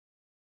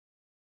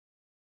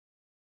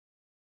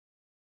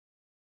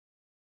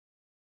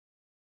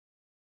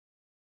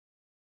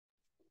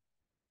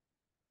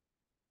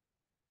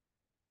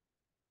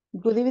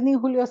Good evening,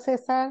 Julio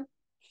Cesar.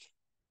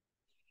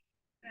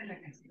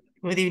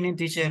 Good evening,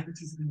 teacher.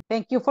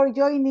 Thank you for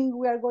joining.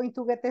 We are going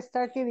to get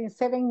started in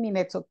 7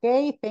 minutes,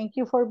 okay? Thank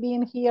you for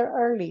being here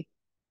early.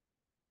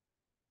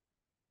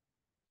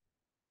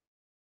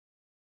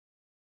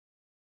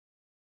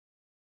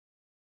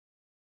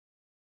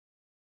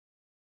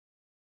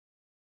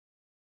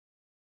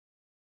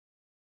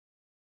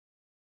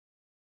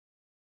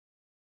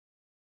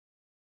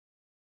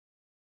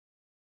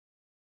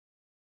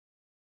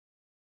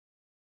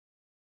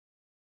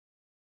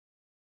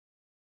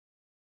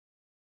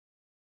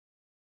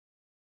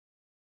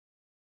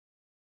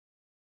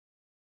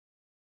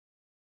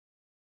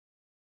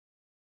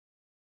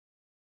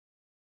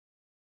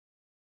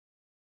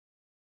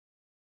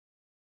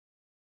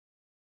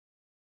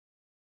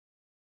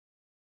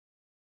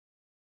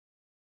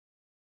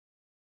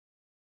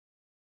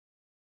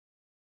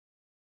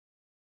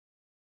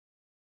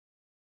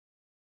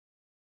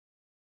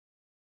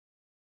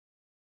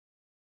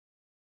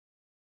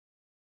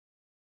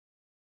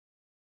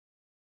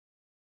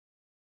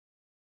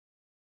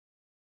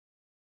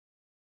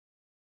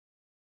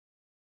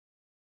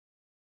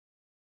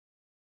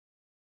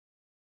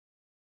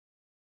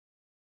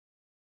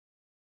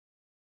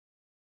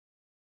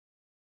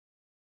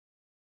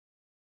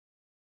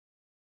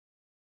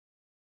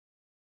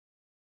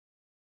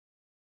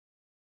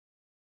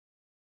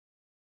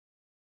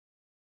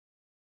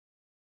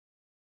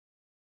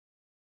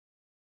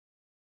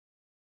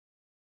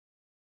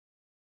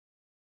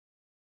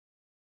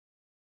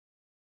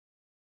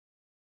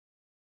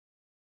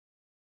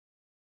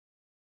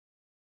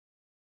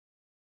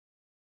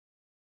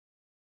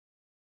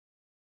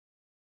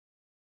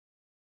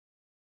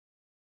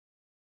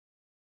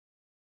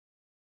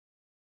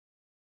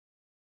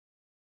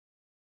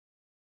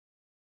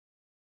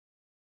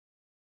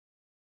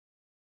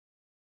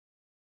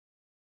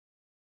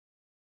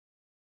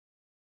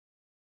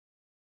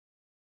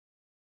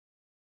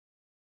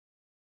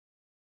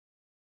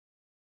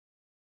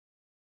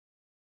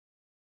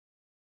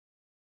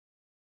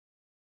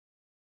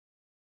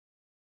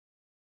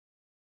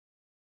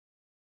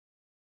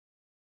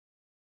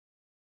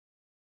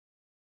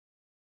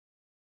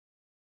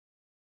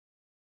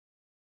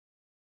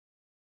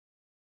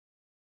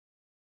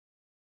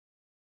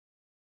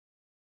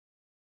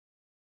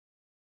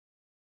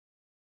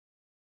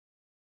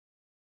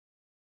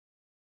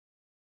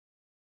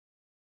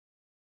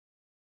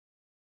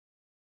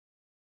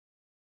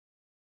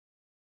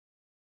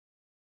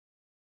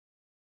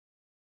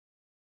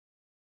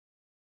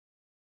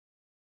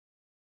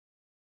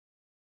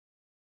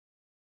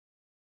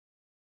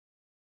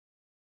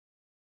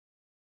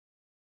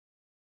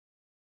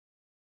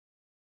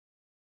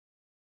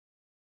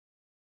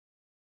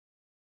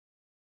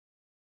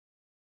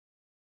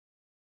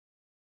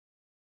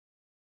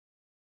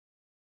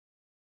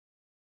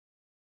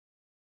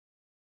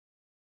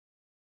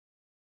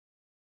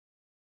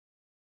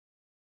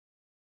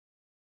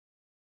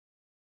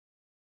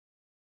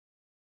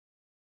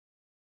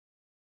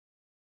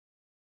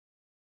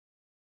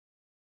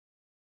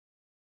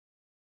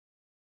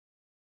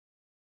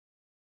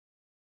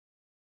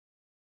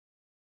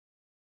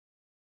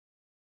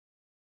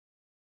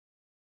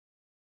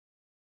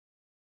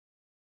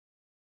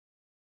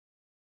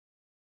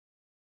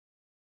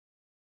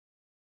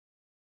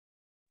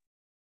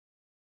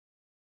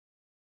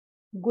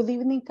 Good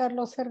evening,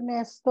 Carlos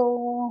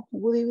Ernesto.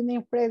 Good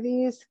evening,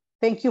 Freddy.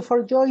 Thank you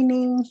for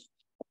joining.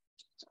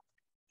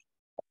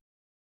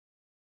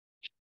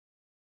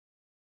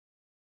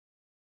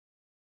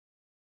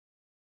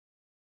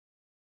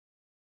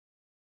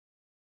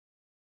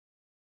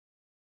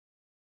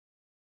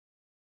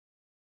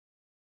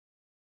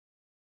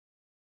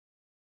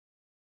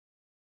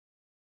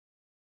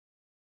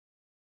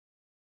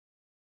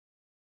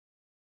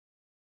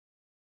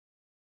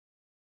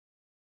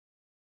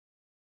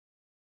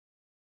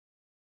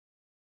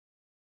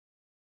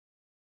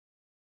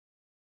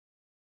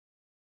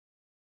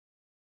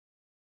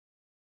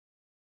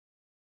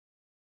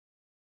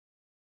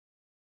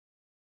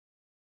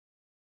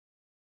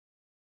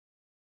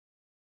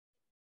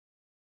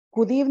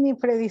 Good evening,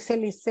 Freddy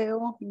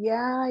Eliseo.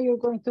 Yeah, you're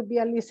going to be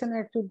a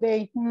listener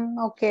today.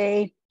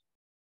 Okay.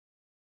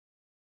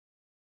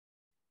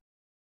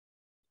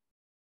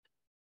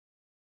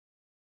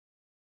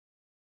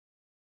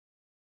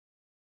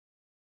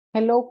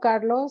 Hello,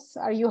 Carlos.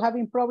 Are you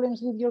having problems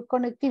with your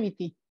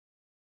connectivity?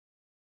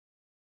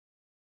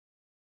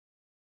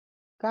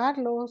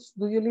 Carlos,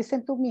 do you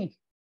listen to me?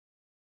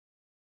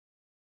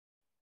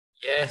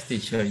 Yes,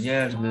 teacher.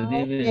 Yes, good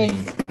Okay. evening.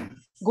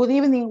 Good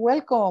evening,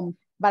 welcome.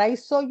 But I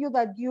saw you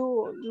that you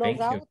log Thank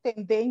you. out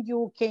and then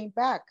you came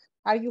back.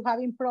 Are you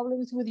having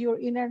problems with your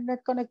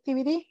internet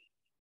connectivity?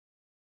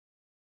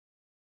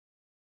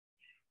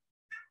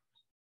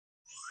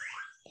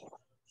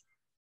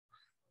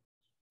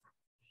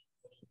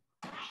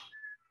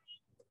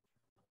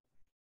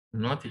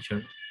 No,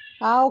 teacher.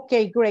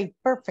 Okay, great,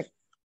 perfect.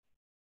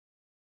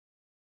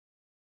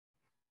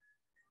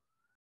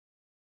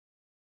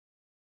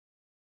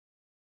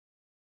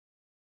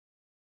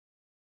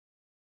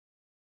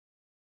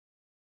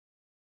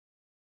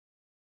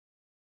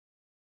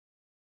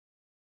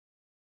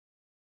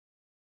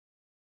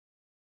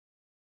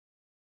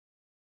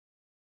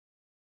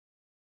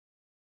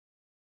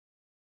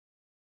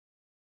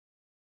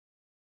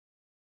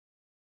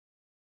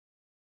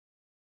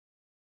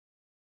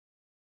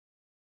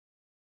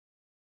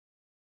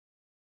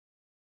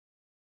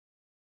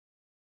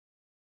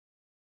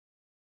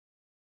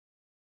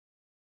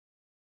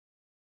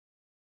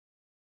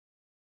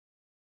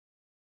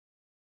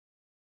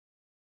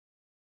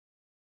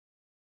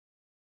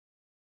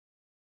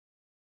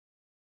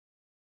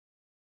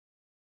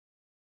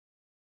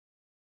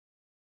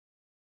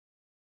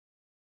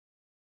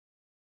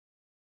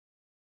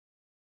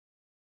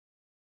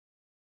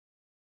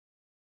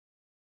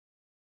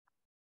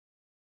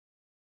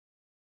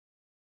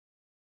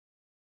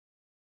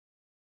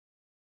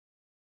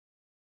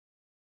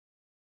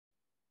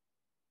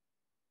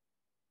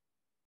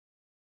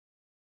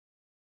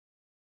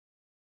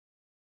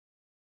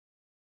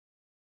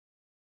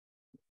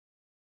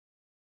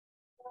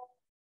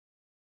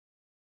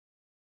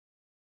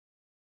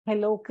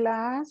 Hello,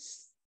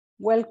 class.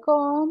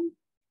 Welcome.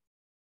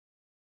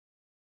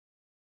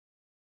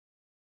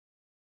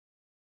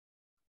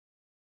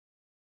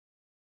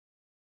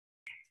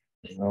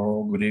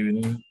 Hello, good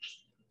evening.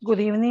 Good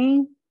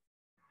evening.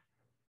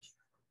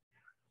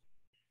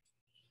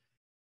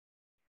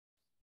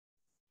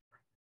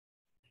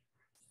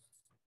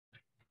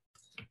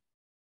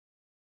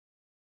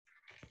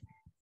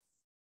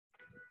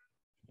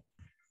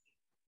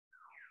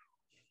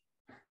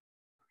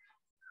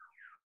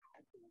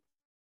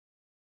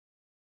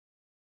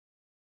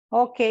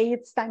 Okay,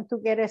 it's time to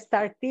get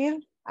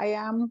started. I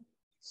am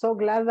so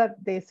glad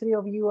that the three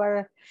of you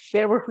are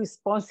very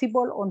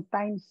responsible on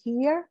time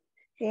here.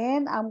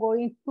 And I'm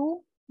going to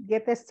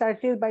get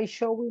started by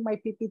showing my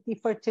PPT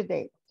for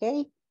today,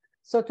 okay?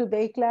 So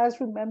today class,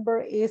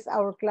 remember, is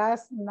our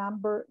class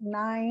number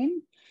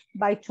 9.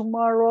 By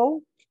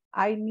tomorrow,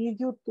 I need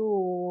you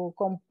to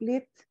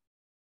complete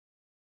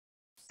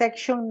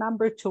section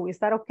number 2. Is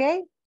that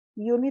okay?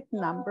 Unit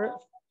number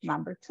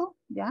 2,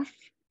 yeah?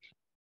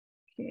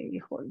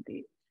 Okay, hold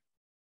it.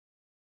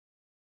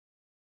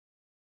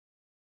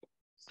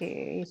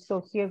 Okay,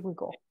 so here we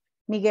go.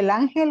 Miguel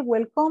Ángel,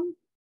 welcome.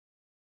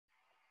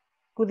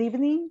 Good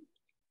evening.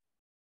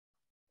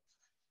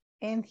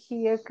 And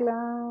here,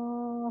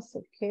 class.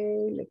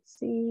 Okay, let's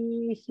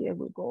see. Here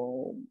we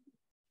go.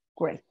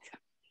 Great.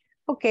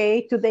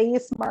 Okay, today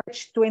is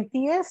March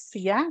 20th,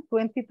 yeah,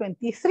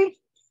 2023.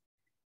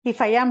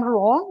 If I am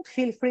wrong,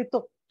 feel free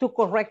to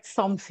correct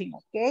something,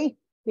 okay?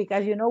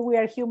 Because you know we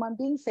are human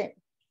beings and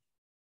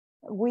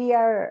we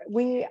are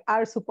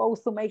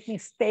supposed to make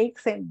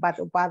mistakes,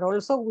 but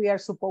also we are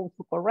supposed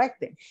to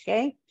correct them,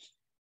 okay?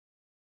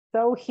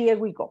 So here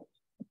we go.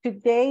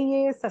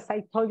 Today is, as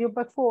I told you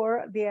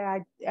before,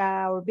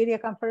 our video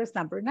conference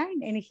number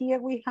 9, and here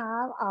we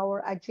have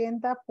our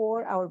agenda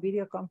for our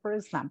video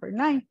conference number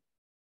 9.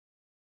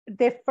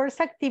 The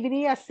first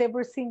activity, as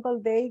every single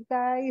day,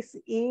 guys,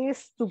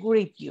 is to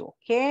greet you,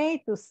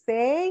 okay? To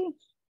say,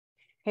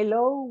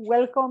 hello,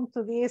 welcome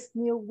to this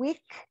new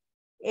week.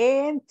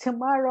 And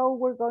tomorrow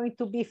we're going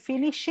to be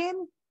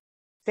finishing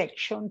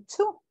section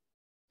 2.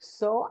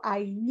 So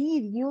I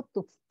need you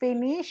to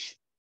finish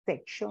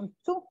section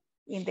 2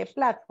 in the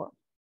platform,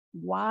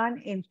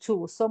 1 and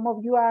 2. Some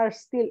of you are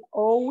still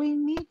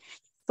owing me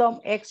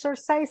some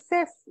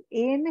exercises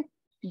in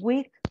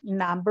week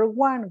number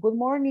 1. Good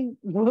morning,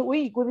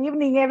 good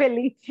evening,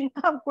 Evelyn.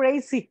 I'm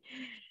crazy.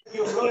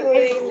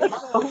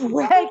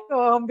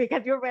 Welcome,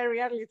 because you're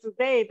very early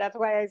today. That's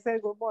why I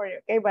said good morning.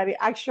 Okay, but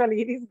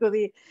actually it is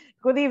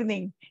good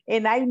evening.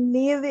 And I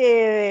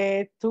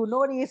need to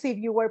notice if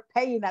you were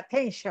paying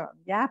attention,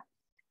 yeah?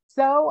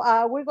 So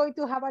we're going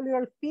to have a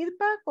little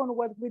feedback on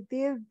what we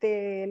did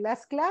the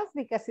last class,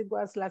 because it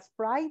was last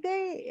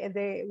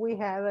Friday. We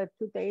had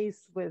 2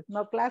 days with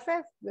no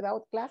classes,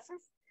 without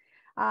classes.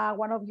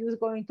 One of you is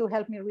going to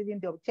help me reading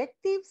the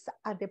objectives.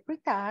 The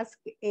pre-task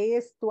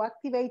is to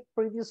activate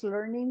previous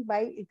learning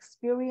by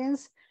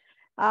experience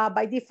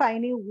by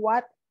defining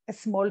what a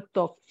small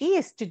talk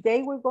is.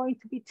 Today, we're going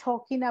to be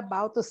talking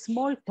about a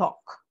small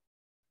talk.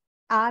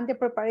 And the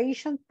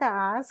preparation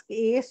task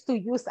is to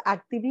use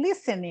active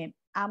listening.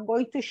 I'm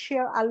going to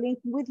share a link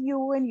with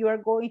you and you are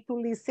going to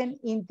listen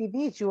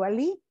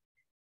individually.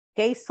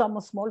 Okay, some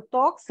small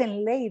talks,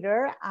 and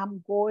later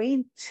I'm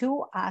going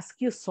to ask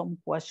you some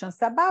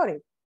questions about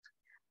it.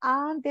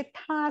 And the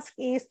task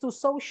is to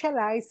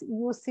socialize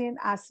using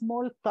a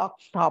small talk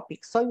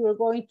topic. So you're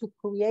going to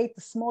create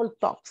small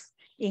talks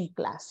in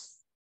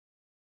class.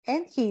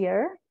 And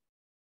here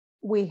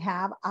we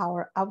have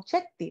our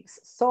objectives.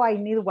 So I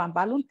need one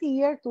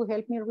volunteer to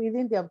help me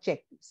reading the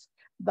objectives.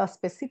 The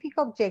specific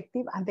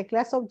objective and the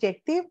class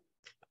objective.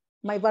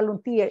 My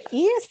volunteer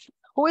is,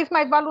 who is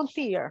my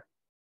volunteer?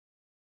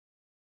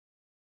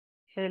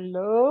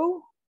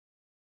 Hello?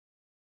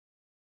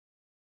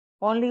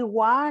 Only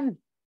one.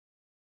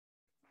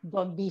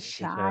 Don't be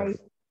shy.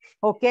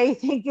 Okay,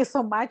 thank you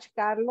so much,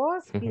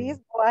 Carlos. Please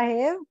go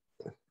ahead.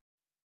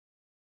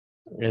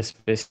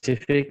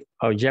 Specific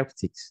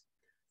objectives.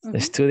 The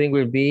student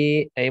will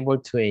be able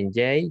to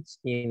engage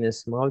in a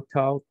small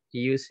talk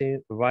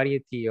using a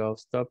variety of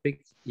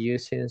topics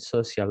using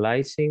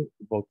socializing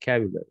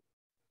vocabulary.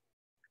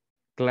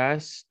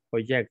 Class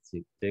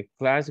objective. The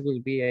class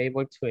will be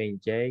able to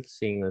engage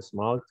in a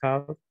small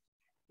talk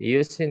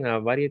using a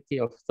variety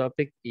of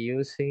topics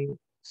using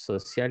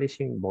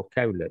socializing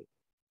vocabulary.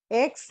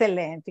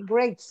 Excellent,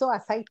 great. So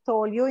as I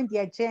told you in the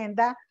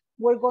agenda,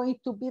 we're going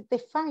to be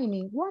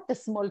defining what a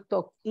small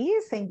talk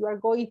is, and you are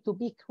going to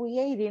be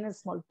creating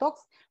small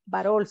talks,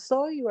 but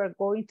also you are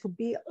going to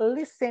be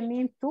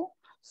listening to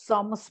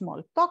some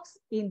small talks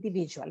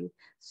individually.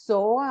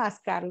 So as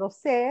Carlos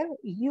said,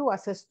 you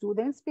as a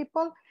students,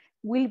 people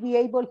will be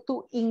able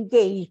to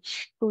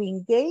engage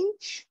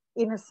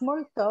in a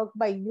small talk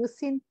by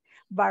using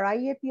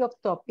variety of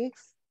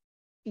topics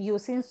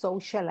using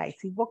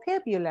socializing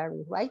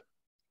vocabulary, right?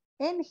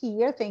 And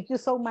here, thank you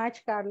so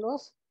much,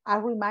 Carlos. A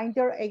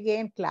reminder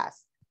again,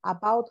 class,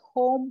 about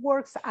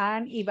homeworks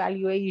and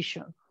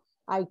evaluation.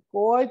 I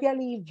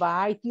cordially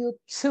invite you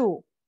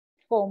to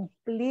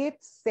complete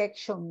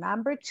section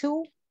number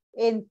 2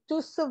 and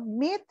to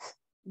submit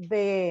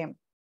the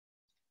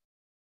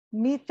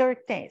midterm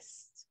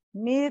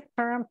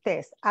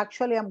test.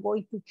 Actually, I'm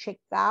going to check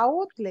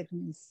out. Let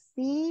me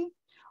see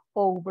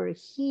over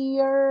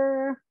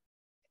here.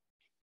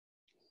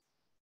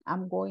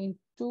 I'm going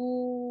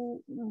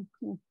to,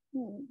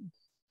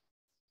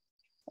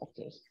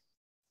 okay.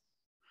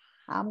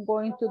 I'm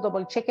going to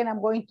double check and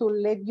I'm going to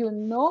let you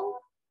know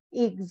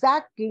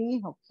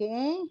exactly,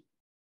 okay,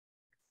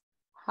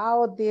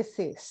 how this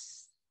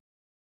is.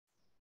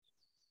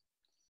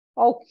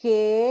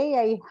 Okay,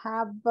 I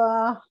have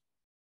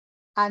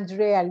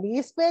Andrea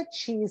Lisbeth.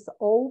 She's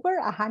over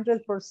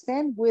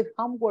 100% with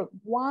homework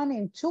 1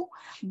 and 2,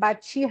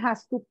 but she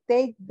has to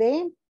take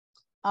the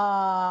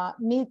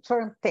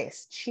midterm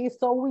test. She's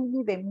owing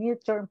me the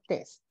midterm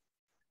test.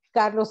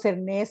 Carlos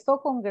Ernesto,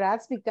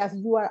 congrats because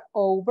you are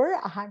over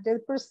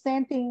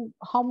 100% in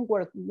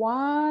homework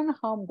 1,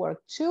 homework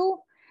 2,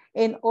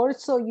 and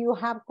also you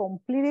have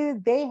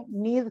completed the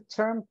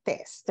midterm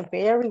test.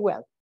 Very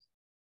well.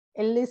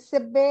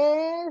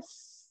 Elizabeth,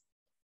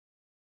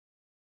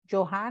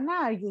 Johanna,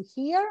 are you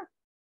here?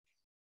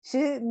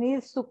 She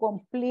needs to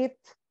complete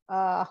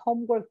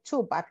homework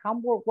 2, but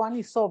homework 1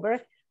 is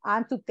over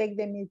and to take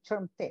the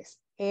midterm test.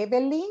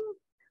 Evelyn,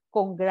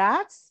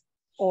 congrats.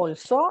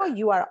 Also,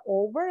 you are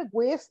over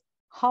with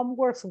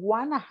homework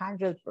 1,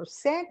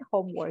 100%,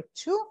 homework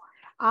 2,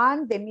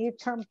 and the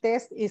midterm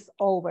test is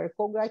over.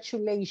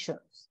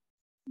 Congratulations.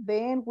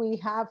 Then we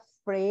have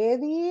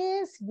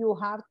Freddy's. You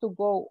have to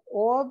go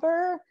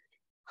over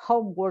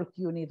homework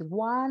unit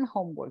 1,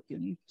 homework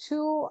unit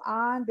 2,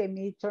 and the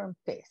midterm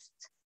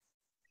test.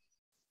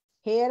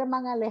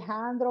 Germán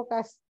Alejandro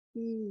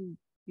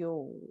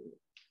Castillo.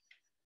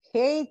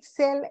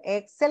 Hazel,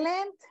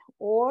 excellent.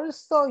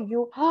 Also,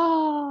 you,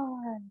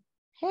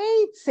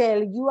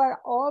 Hazel, you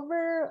are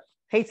over.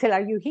 Hazel,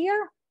 are you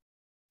here?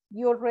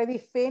 You already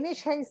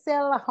finished,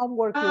 Hazel,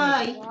 homework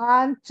unit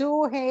 1,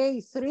 2,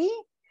 hey,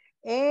 3.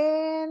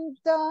 And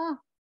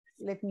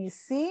let me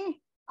see.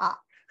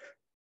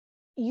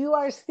 You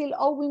are still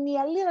owing me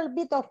a little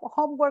bit of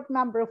homework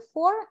number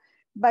 4,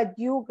 but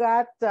you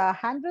got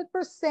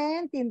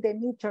 100% in the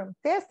midterm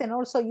test, and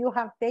also you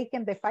have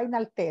taken the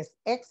final test.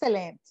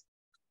 Excellent.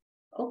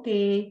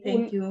 Okay,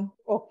 thank you.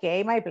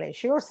 Okay, my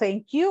pleasure.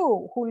 Thank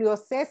you. Julio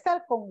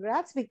Cesar,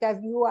 congrats because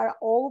you are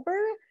over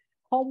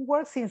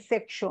homeworks in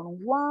section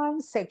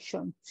 1,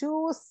 section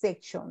 2,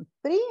 section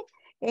 3,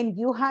 and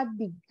you have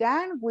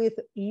begun with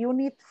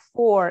unit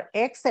 4.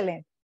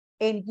 Excellent.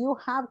 And you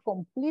have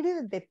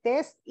completed the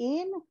test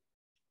in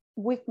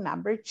week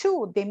number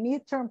 2. The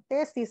midterm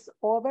test is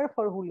over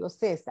for Julio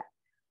Cesar.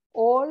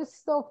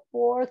 Also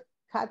for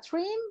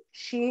Catherine,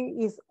 she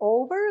is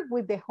over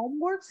with the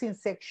homeworks in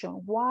section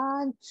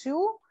 1,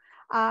 2,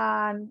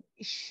 and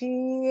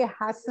she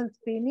hasn't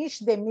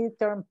finished the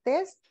midterm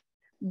test,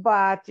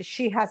 but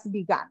she has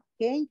begun,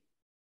 okay?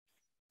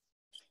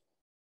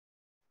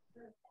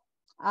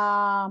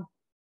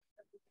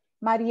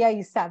 Maria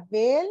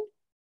Isabel,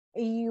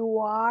 you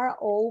are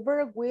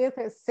over with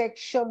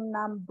section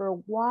number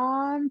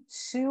 1,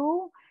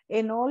 2,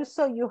 and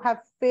also you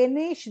have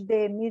finished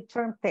the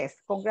midterm test.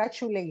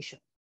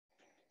 Congratulations.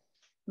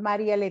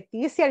 Maria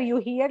Leticia, are you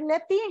here,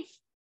 Leti?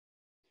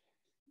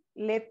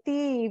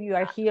 Leti, if you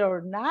are here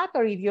or not,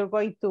 or if you're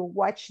going to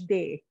watch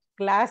the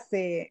class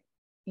in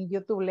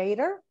YouTube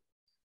later.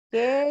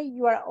 Okay,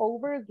 you are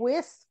over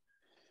with.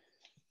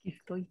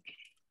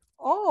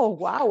 Oh,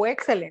 wow,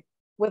 excellent.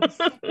 With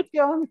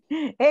section,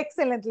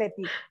 excellent,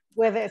 Leti.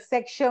 With a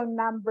section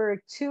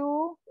number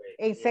 2,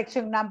 a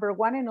section number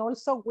 1, and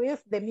also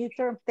with the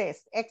midterm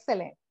test.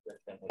 Excellent.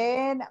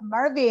 And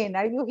Marvin,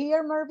 are you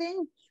here,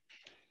 Marvin?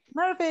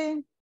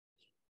 Marvin.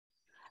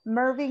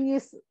 Marvin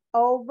is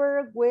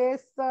over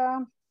with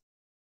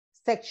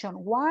section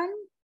 1,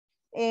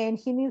 and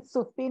he needs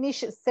to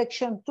finish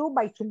section 2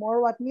 by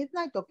tomorrow at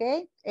midnight,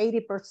 okay?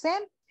 80%.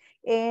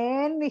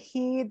 And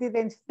he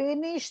didn't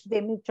finish the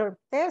midterm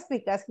test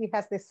because he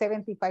has the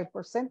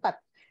 75%, but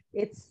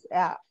it's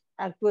a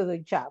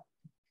good job.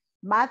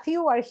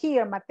 Matthew, are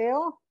here,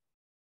 Mateo?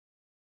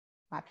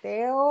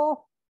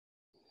 Mateo.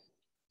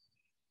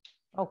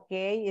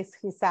 Okay,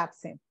 he's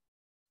absent.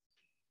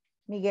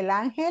 Miguel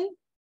Ángel,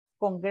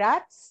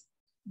 congrats,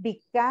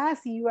 because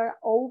you are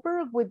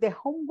over with the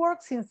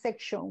homeworks in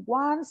section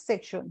 1,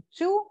 section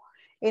 2,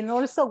 and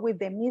also with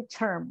the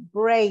midterm.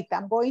 Great.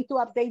 I'm going to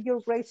update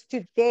your grades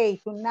today,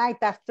 tonight,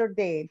 after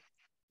the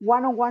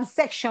one-on-one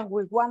section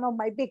with one of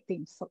my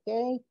victims,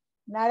 okay?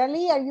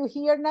 Natalie, are you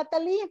here,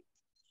 Natalie?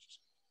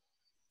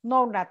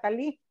 No,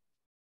 Natalie.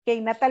 Okay,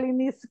 Natalie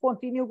needs to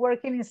continue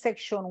working in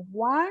section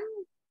 1,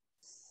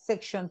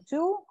 section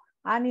 2,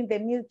 and in the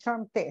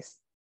midterm test.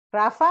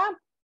 Rafa?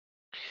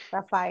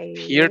 Rafael.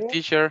 Here,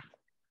 teacher.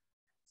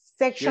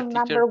 Section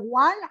number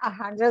 1,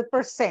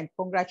 100%.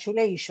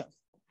 Congratulations.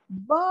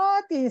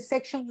 But in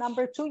section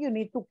number 2, you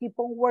need to keep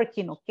on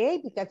working,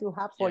 okay? Because you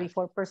have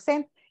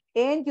 44%,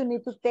 and you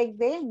need to take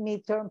the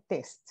midterm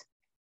test.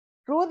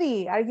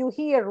 Rudy, are you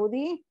here,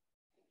 Rudy?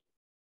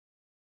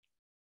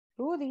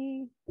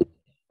 Rudy.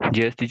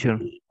 Yes, teacher.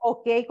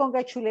 Okay,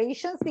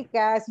 congratulations,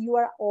 because you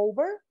are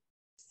over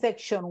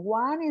section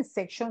 1 and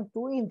section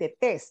 2 in the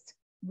test.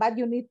 But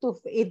you need to,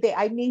 in the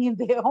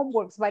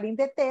homeworks, but in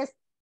the test,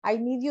 I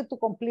need you to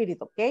complete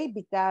it, okay?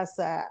 Because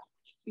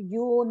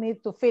you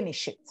need to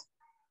finish it.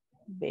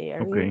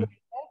 Very Okay. good.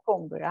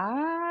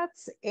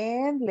 Congrats.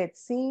 And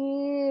let's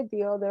see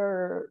the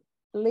other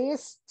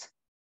list.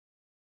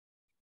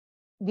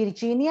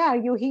 Virginia, are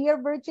you here,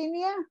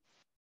 Virginia?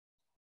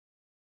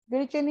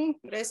 Virginia?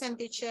 Present,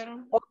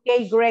 teacher.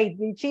 Okay, great.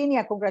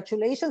 Virginia,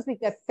 congratulations,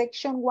 because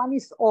section 1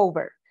 is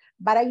over.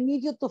 But I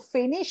need you to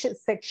finish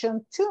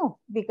section 2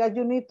 because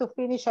you need to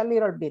finish a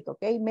little bit,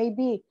 okay?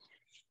 Maybe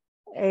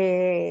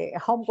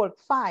homework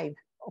 5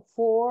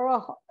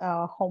 for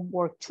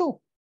homework 2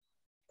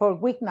 for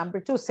week number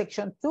 2,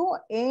 section 2.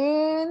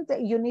 And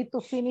you need to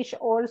finish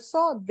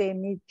also the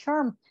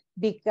midterm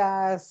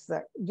because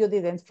you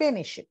didn't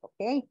finish it,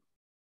 okay?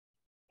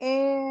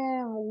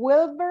 And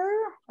Wilbur,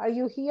 are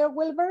you here,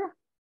 Wilbur?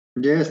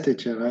 Yes,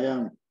 teacher, I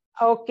am.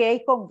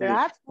 Okay,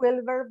 congrats,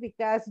 Wilbur,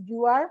 because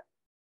you are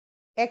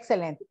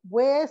excellent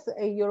with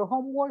your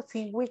homework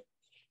in week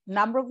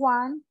number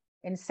 1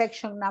 and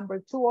section number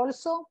 2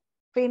 also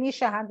finish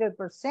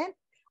 100%,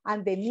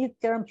 and the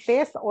midterm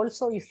test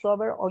also is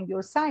over on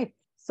your side.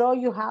 So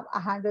you have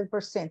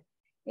 100%.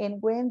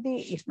 And Wendy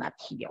is not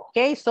here,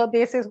 okay? So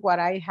this is what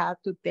I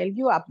have to tell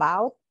you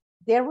about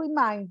the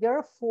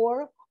reminder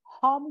for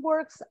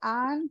homeworks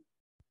and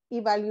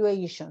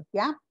evaluations,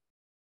 yeah?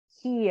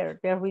 Here,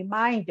 the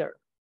reminder.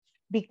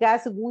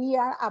 Because we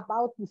are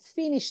about to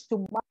finish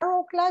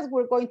tomorrow class,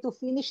 we're going to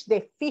finish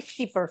the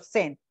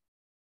 50%.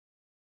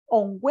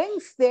 On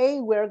Wednesday,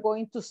 we're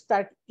going to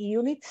start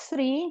unit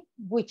 3,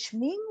 which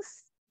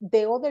means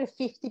the other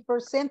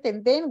 50%,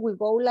 and then we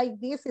go like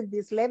this in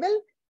this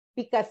level,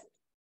 because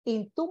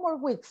in 2 more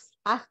weeks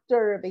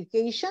after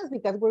vacations,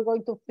 because we're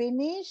going to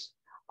finish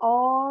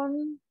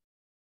on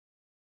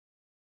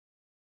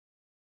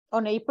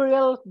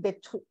April the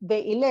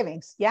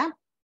 11th, yeah?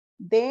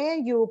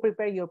 Then you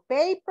prepare your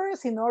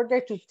papers in order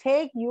to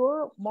take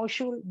your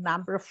module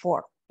number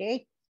 4,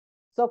 okay?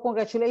 So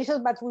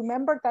congratulations, but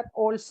remember that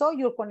also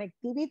your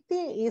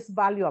connectivity is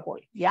valuable,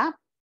 yeah?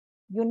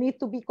 You need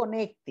to be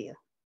connected,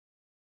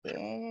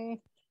 okay?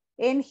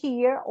 And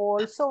here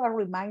also a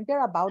reminder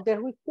about the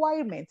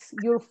requirements.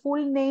 Your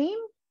full name,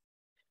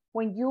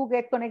 when you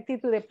get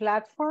connected to the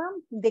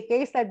platform, in the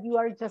case that you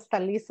are just a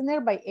listener,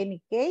 by any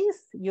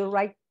case, you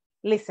write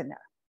listener.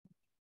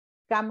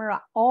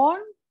 Camera on.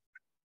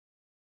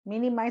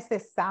 Minimize the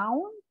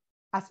sound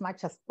as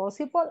much as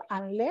possible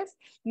unless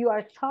you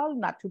are told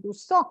not to do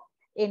so.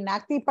 In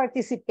active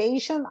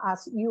participation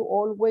as you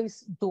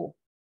always do.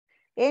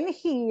 And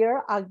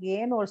here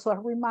again, also a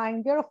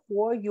reminder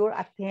for your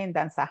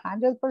attendance.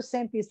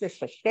 100% is the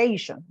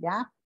expectation,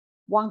 yeah?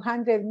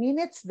 100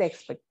 minutes, the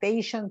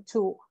expectation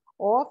too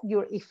of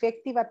your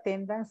effective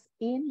attendance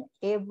in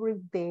every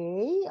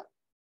day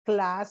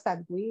class that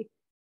we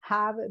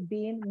have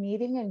been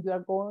meeting and you are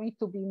going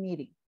to be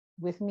meeting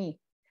with me.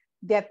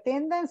 The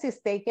attendance is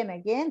taken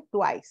again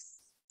twice,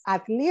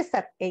 at least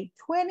at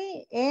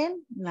 8:20 and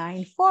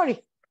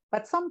 9:40,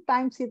 but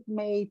sometimes it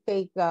may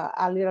take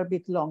a little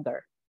bit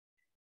longer.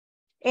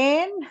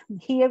 And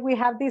here we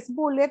have this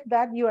bullet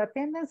that your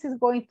attendance is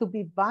going to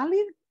be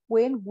valid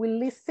when we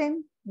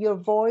listen your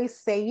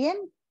voice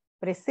saying,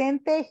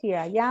 presente, here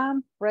I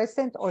am,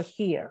 present, or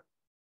here.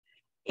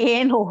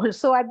 And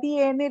also at the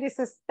end, it is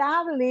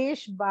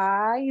established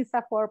by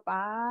ISSS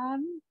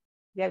and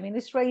the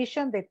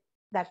administration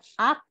that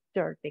after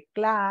the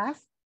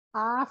class,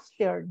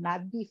 after,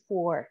 not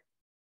before.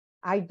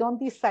 I don't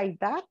decide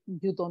that,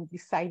 you don't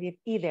decide it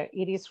either.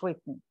 It is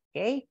written,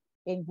 okay?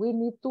 And we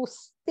need to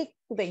stick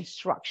to the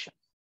instructions.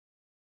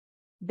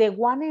 The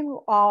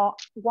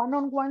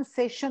one-on-one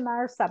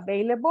sessions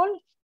available.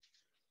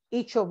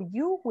 Each of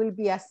you will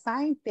be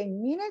assigned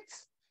 10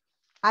 minutes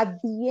at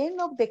the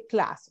end of the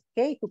class,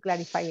 okay? To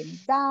clarify any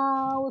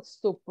doubts,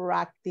 to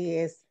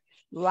practice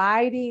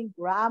writing,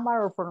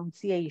 grammar, or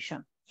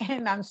pronunciation.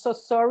 And I'm so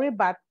sorry,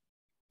 but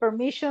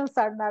permissions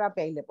are not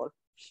available.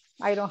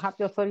 I don't have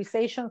the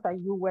authorizations that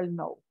you will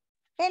know.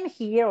 And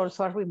here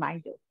also a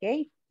reminder,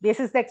 okay? This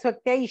is the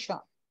expectation.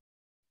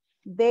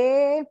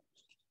 The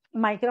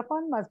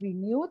microphone must be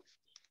mute.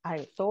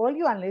 I told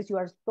you, unless you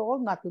are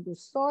told not to do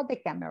so, the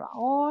camera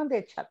on,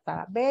 the chats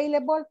are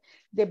available,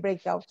 the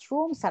breakout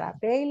rooms are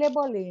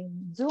available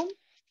in Zoom,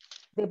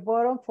 the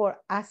button for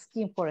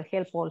asking for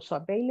help also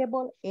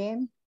available,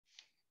 and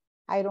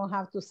I don't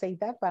have to say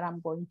that, but I'm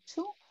going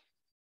to.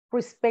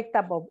 Respect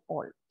above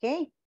all,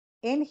 okay?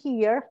 And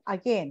here,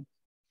 again,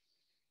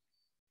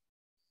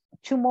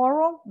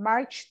 tomorrow,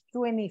 March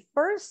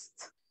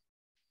 21st,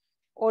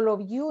 all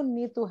of you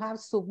need to have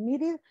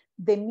submitted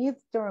the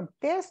midterm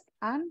test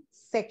and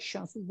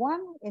sections 1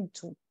 and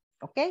 2,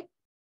 okay?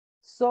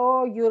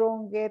 So you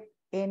don't get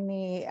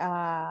any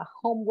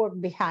homework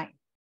behind.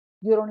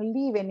 You don't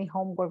leave any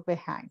homework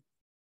behind.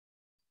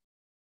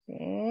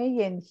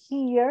 Okay, and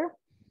here,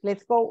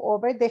 let's go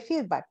over the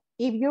feedback.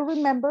 If you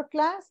remember,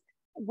 class,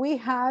 we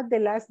had the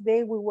last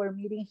day we were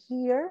meeting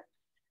here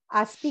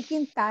a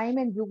speaking time,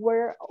 and you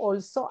were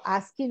also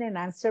asking and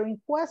answering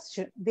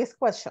this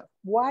question.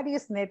 What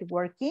is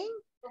networking?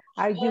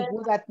 Are you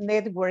good at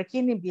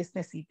networking in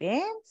business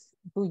events?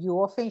 Do you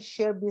often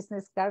share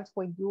business cards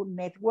when you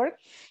network?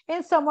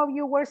 And some of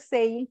you were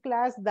saying,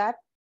 class, that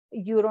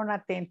you don't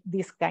attend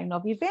this kind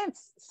of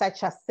events,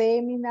 such as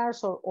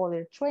seminars or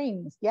other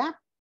trainings, yeah?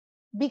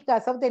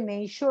 Because of the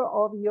nature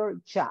of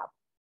your job.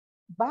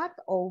 But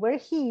over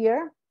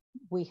here,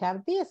 we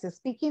have this,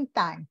 speaking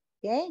time,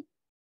 okay?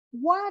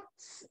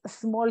 What's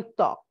small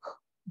talk?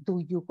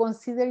 Do you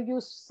consider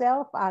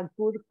yourself a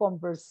good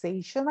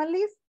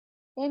conversationalist?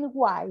 And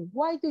why?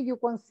 Why do you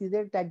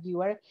consider that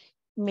you are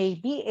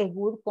maybe a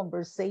good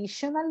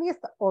conversationalist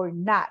or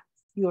not?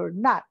 You're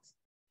not.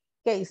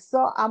 Okay,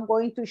 so I'm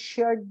going to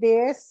share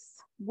this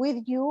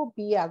with you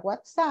via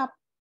WhatsApp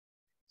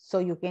so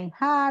you can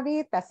have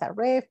it as a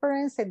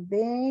reference, and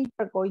then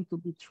you're going to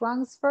be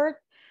transferred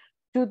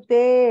to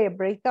the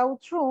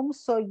breakout room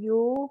so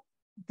you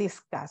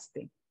discuss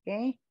it,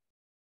 okay?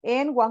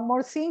 And one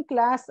more thing,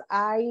 class,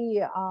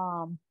 I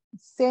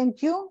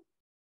sent you,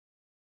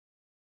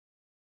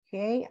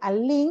 okay, a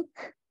link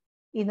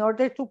in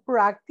order to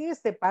practice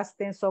the past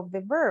tense of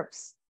the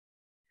verbs.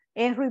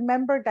 And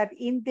remember that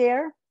in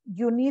there,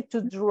 you need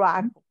to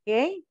drag,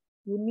 okay?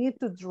 You need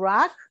to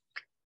drag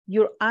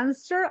your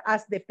answer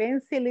as the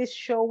pencil is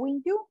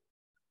showing you,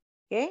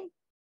 okay?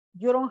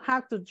 You don't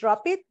have to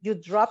drop it. You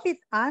drop it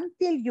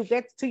until you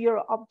get to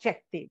your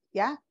objective,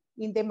 yeah,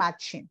 in the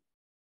matching.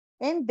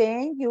 And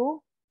then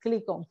you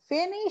click on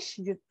finish.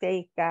 You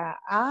take,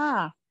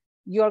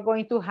 you're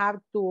going to have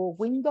two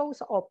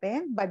windows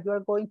open, but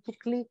you're going to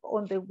click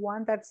on the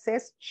one that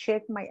says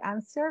check my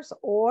answers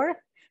or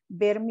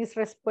ver mis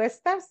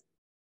respuestas.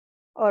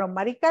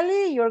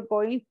 Automatically, you're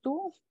going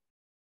to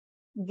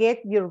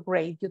get your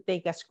grade. You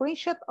take a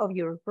screenshot of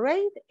your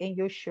grade and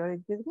you share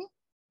it with me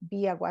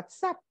via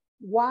WhatsApp.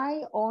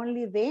 Why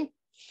only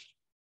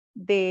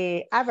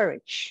the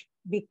average?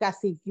 Because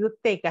if you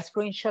take a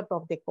screenshot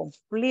of the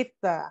complete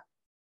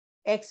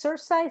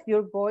exercise,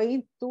 you're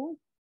going to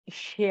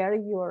share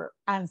your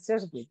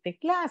answers with the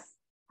class.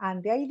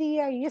 And the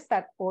idea is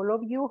that all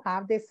of you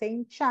have the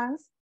same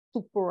chance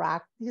to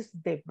practice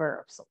the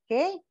verbs,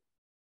 okay?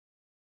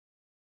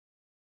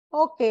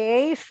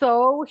 Okay,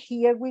 so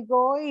here we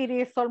go. It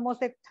is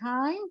almost the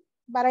time,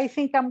 but I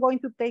think I'm going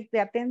to take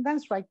the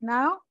attendance right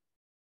now.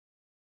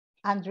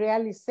 Andrea,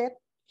 Lisbeth,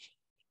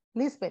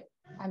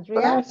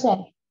 Andrea.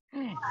 Present.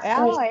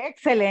 Oh,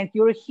 excellent.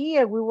 You're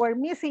here. We were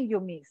missing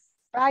you, Miss.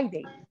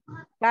 Friday.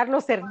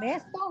 Carlos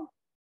Ernesto.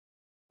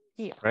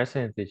 Here.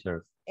 Present,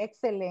 teacher.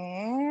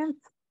 Excellent.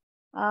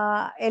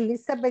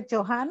 Elizabeth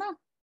Johanna.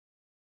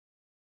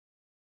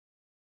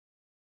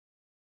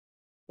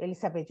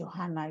 Elizabeth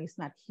Johanna is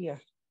not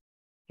here.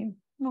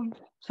 No,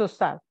 so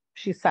sad.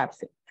 She's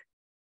absent.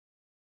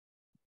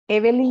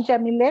 Evelyn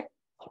Jamilet.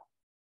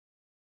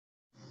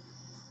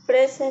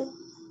 Present.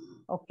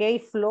 Okay,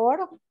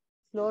 Flor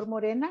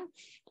Morena.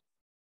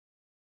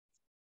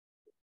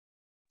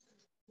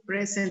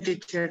 Present,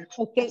 teacher.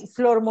 Okay,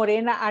 Flor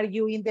Morena, are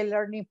you in the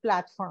learning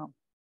platform?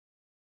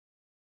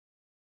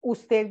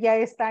 Usted ya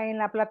está en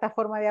la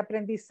plataforma de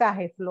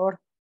aprendizaje, Flor.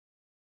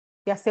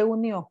 Ya se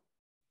unió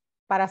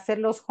para hacer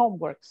los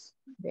homeworks.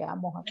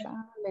 Veamos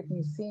acá, let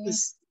me see.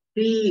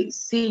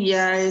 Sí,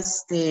 ya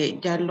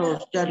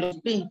los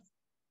vi.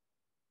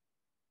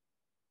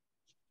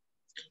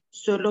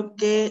 Solo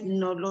que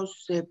no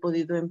los he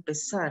podido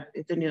empezar.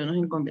 He tenido unos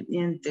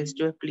inconvenientes.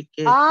 Yo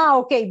expliqué.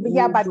 Okay,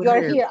 yeah, but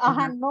you're here.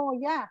 No,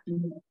 yeah.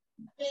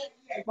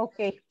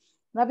 Okay.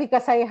 No,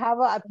 because I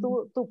have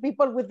two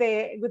people with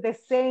the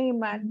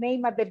same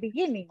name at the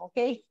beginning,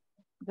 okay?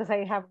 Because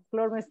I have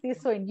Flor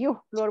Mestizo and you,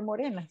 Flor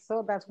Morena.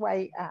 So that's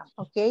why,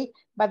 okay,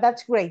 but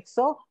that's great.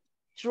 So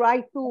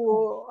try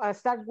to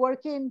start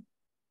working,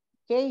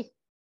 okay,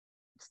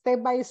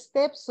 step by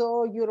step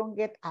so you don't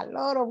get a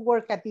lot of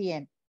work at the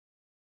end.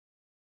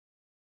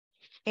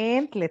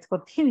 And let's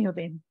continue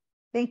then.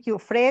 Thank you,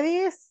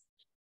 Freddy's.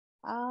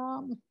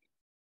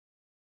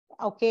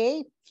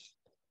 Okay,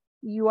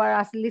 you are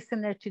a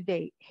listener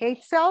today.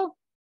 Hazel.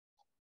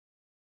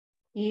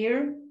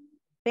 Here.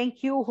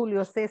 Thank you,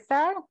 Julio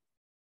Cesar.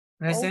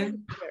 Present.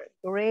 Oh,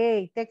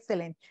 great,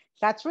 excellent.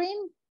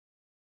 Catherine.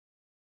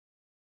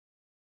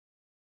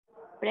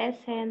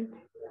 Present.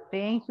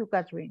 Thank you,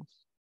 Catherine.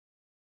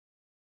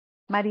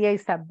 Maria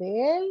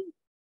Isabel,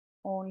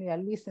 only a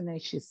listener,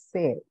 she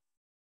said.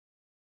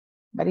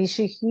 But is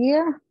she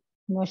here?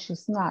 No,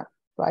 she's not,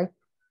 right?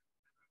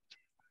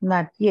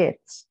 Not yet.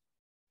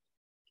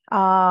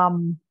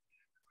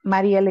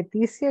 Maria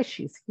Leticia,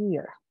 she's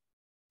here.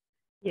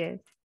 Yes.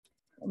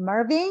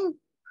 Marvin?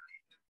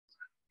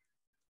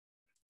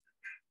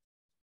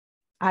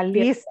 A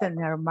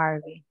listener,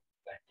 Marvin.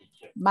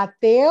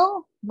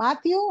 Matthew?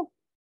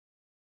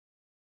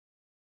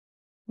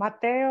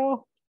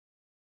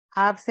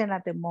 Absent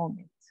at the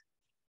moment.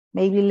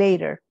 Maybe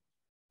later.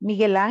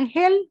 Miguel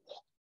Angel?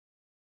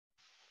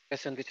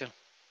 Present, teacher.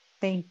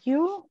 Thank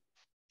you.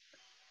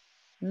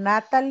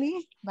 Natalia?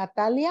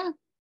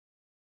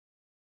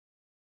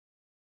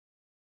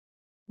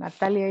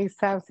 Natalia is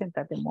absent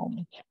at the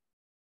moment.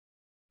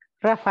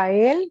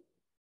 Rafael.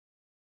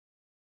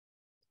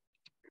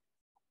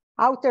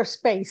 Outer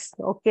space,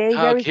 okay,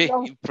 very Okay,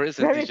 close,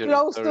 present very teacher,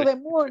 close to sorry. the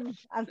moon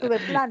and to the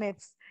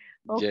planets.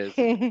 Yes.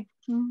 Okay.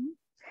 Mhm.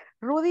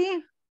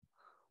 Rudy.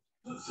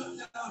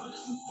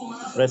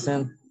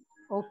 Present.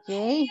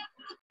 Okay.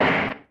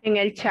 En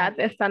el chat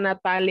está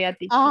Natalia,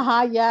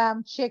 teacher. Yeah,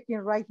 I'm checking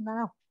right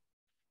now.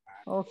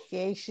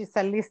 Okay, she's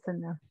a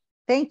listener.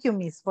 Thank you,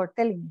 Miss, for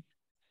telling me.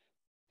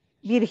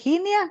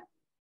 Virginia?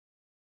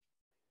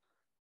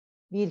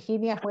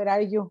 Virginia, where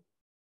are you?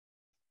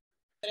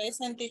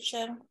 Present,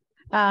 teacher.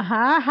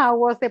 How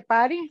was the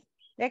party?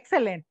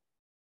 Excellent.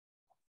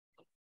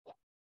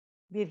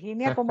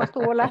 Virginia, ¿cómo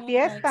estuvo la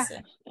fiesta?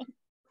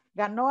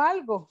 ¿Ganó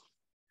algo?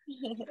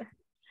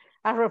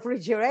 A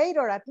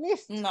refrigerator, at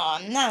least. No,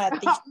 nada,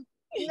 teacher.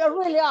 No,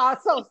 really,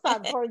 so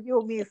sad for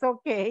you, Miss.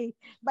 Okay,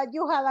 but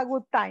you had a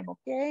good time,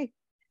 okay?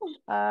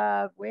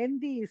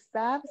 Wendy is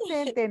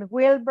absent and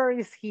Wilbur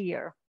is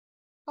here.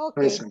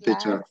 Okay, Present,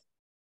 class. teacher.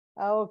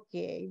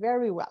 Okay,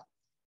 very well.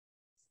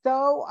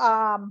 So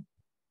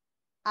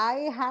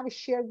I have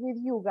shared with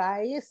you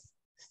guys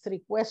 3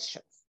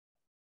 questions,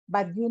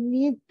 but you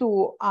need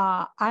to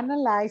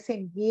analyze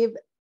and give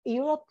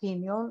your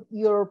opinion,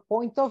 your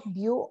point of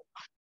view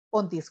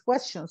on these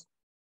questions.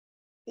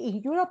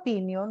 In your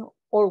opinion,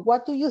 or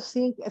what do you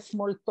think a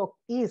small talk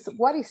is?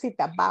 What is it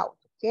about,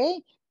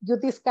 okay? You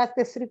discuss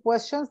the 3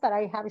 questions that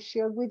I have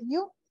shared with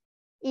you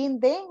in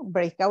the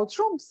breakout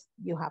rooms.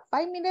 You have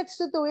 5 minutes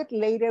to do it.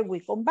 Later we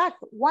come back.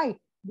 Why?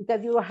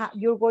 Because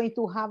you're going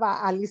to have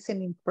a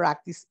listening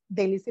practice.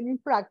 The listening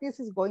practice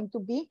is going to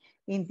be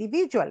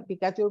individual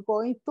because you're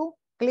going to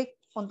click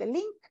on the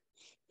link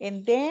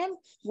and then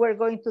we're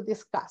going to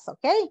discuss,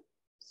 okay?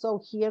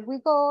 So here we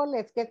go.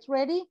 Let's get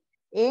ready.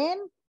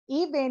 And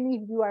even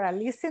if you are a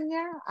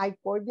listener, I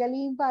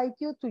cordially invite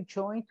you to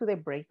join to the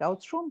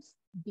breakout rooms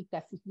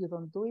because if you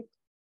don't do it,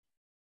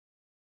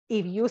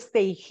 if you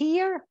stay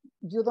here,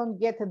 you don't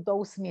get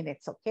those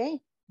minutes, okay?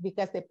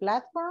 Because the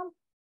platform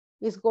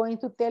is going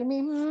to tell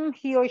me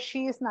he or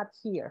she is not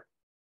here.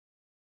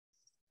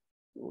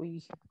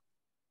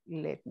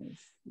 Let me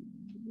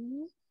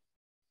see.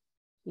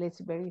 Let's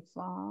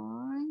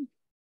verify.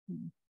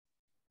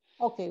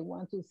 Okay,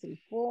 1, 2, 3,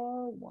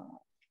 4.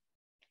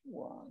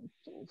 1,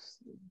 2,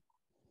 3.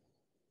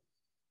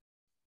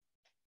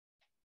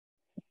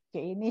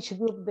 Okay, in each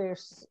group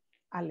there's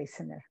a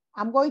listener.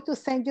 I'm going to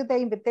send you the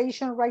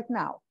invitation right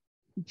now.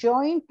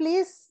 Join,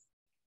 please,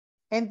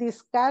 and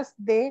discuss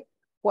the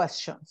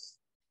questions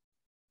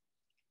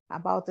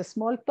about the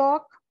small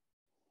talk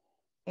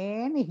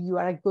and if you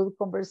are a good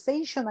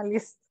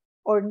conversationalist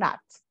or not.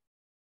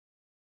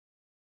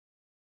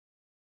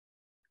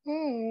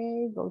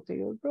 Okay, go to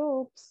your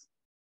groups.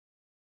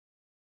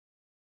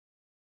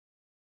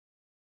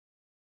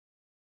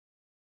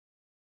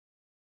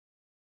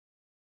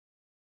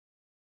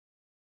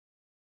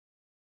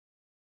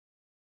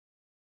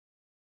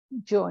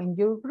 Join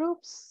your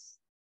groups.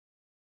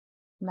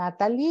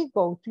 Natalie,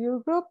 go to your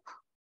group.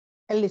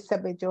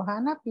 Elizabeth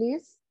Johanna,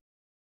 please.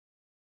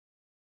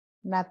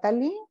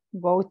 Natalie,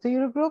 go to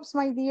your groups,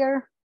 my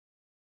dear.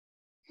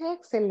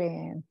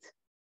 Excellent.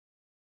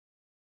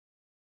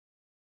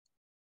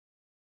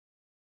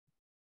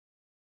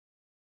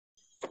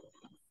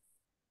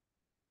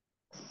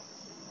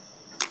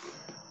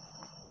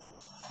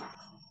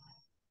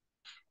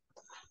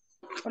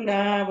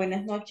 Hola,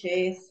 buenas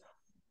noches.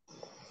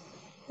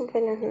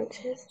 Buenas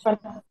noches.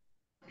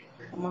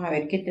 Vamos a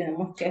ver qué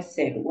tenemos que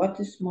hacer. What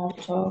is small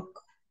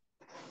talk?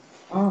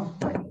 Oh.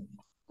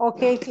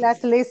 Okay,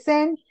 class,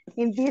 listen.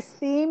 In this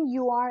team,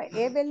 you are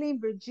Evelyn,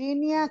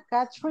 Virginia,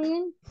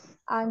 Catherine,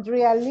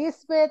 Andrea,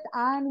 Elizabeth,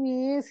 and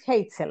Miss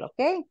Hazel,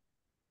 okay?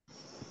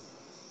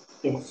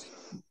 Yes.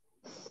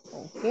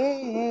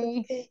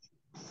 Okay.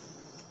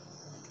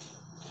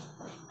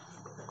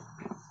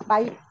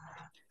 Bye.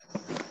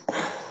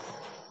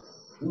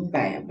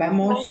 Vaya,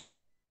 vamos.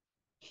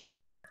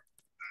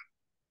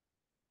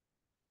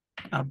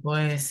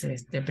 Pues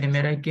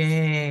primero hay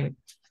que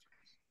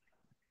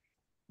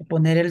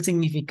poner el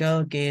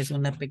significado que es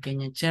una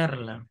pequeña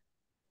charla.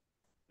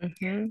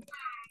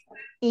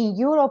 In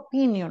your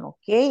opinion,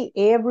 okay,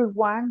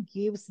 everyone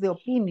gives the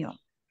opinion.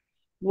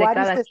 What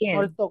is the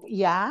small talk?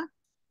 Yeah.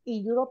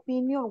 In your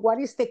opinion, what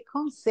is the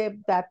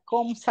concept that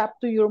comes up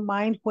to your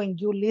mind when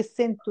you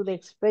listen to the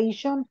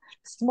expression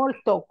small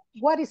talk?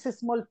 What is a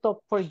small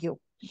talk for you?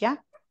 Yeah.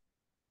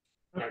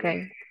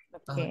 Okay.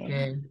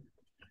 Okay.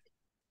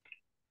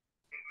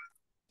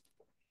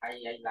 Hay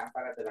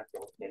lámparas de las que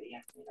vos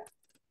querías, mira.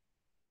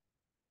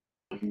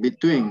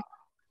 Between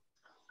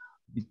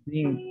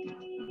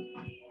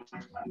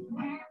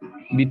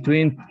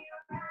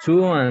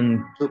 2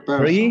 and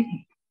 3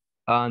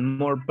 and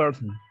more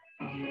persons.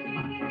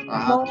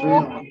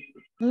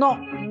 No.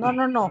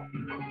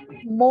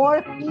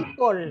 More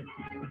people.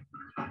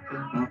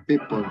 More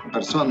people,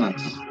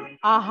 personas.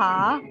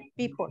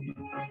 People.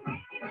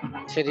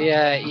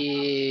 Sería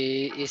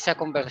is a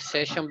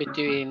conversation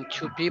between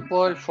 2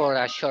 people for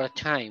a short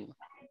time.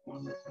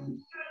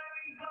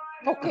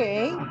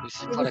 Okay, it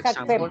For is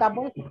example,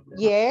 acceptable.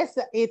 Yes,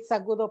 it's a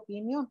good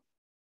opinion.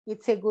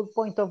 It's a good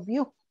point of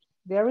view.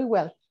 Very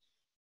well.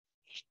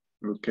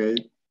 Okay.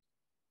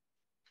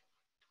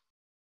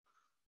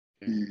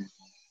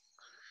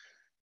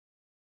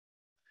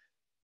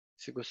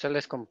 si gusta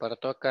les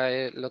comparto acá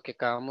lo que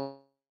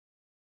acabamos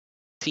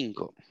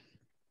 5.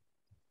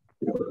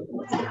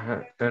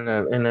 Ajá,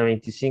 en la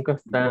 25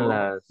 están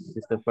las, si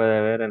usted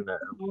puede ver en la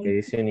que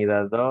dice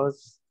unidad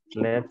 2,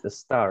 let's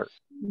start,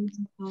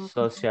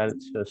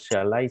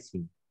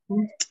 socializing.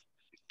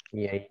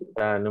 Y ahí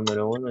está el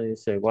número 1,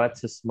 dice,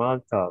 what's a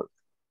small talk?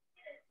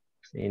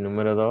 Y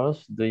número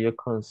 2, do you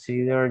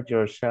consider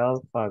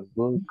yourself a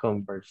good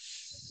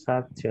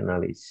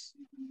conversationalist?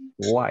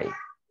 Why?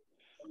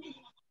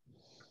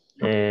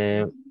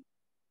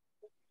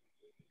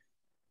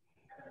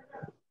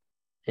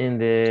 In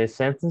the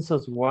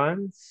sentences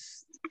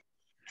ones,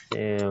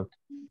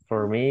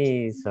 for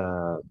me, it's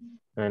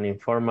an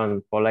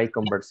informal, polite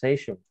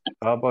conversation.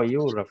 How about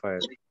you,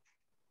 Rafael?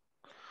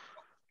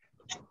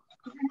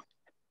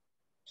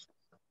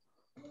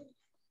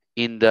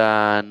 In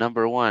the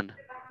number 1.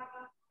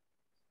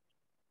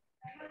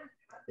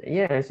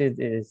 Yes, it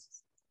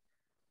is.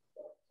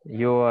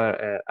 You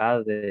are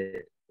add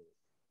the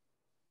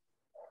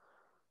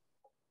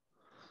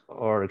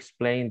or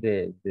explain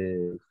the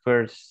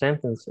first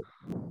sentence.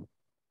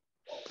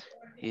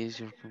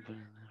 Is your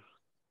company...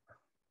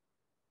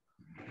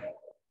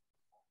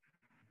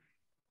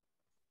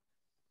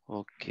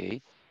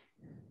 Ok.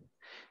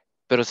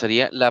 Pero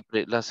sería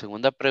la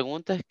segunda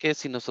pregunta es que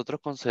si nosotros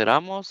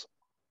consideramos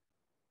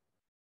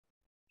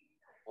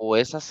o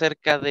es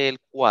acerca del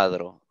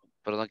cuadro.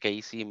 Perdón que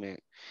ahí sí me...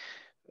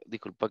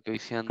 Disculpa que hoy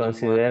sí ando mal.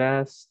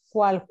 ¿Consideras?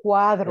 ¿Cuál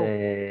cuadro?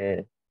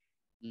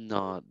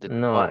 No,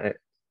 no.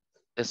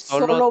 Es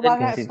solo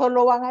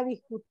Solo van a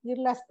discutir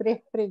las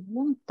 3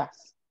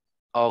 preguntas.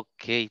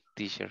 Ok,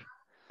 teacher.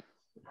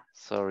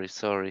 Sorry.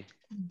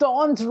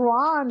 Don't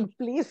run,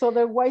 please,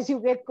 otherwise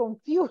you get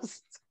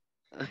confused.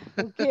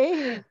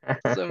 Okay.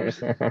 Sorry.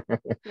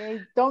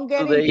 Okay. Don't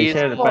get Today is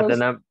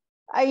confused.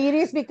 It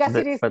is because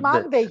it is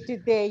Monday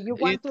today. You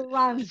want to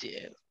run.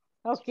 Yeah.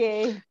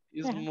 Okay.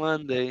 It's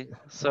Monday.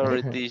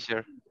 Sorry,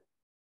 teacher.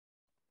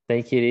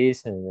 Take it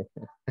easy.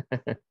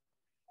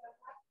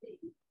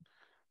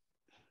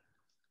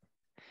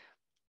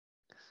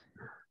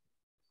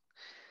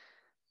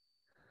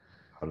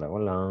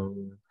 Hola.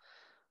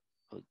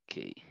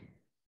 Okay.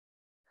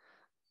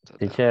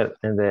 Teacher,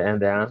 and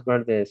the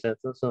answer, the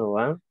sentence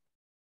one,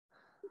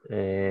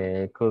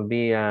 could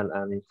be an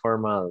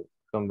informal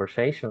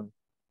conversation.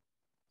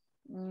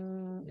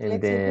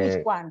 Let's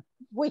see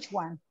which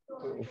one.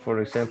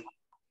 For example,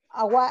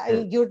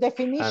 your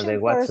definition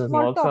for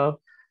small talk.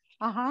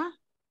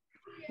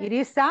 It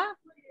is a?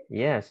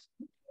 Yes.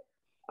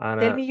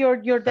 Tell me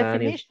your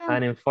definition.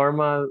 An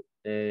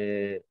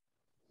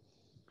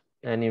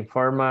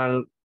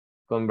informal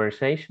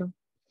conversation.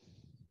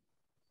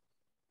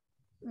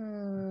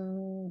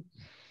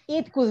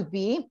 It could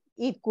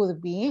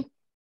be.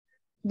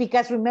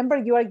 Because remember,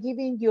 you are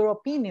giving your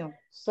opinion.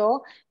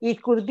 So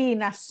it could be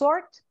in a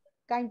sort,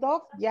 kind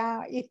of.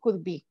 Yeah, it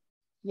could be.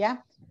 Yeah.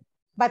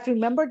 But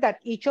remember that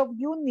each of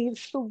you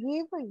needs to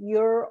give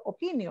your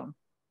opinion.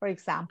 For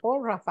example,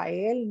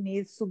 Rafael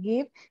needs to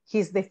give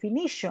his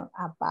definition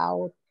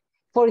about,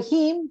 for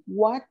him,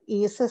 what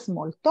is a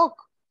small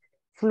talk.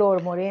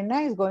 Flor Morena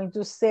is going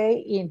to say,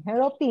 in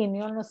her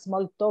opinion, a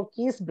small talk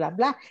is blah,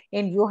 blah.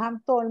 And you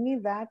have told me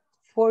that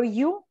for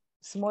you,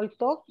 small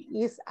talk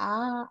is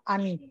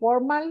an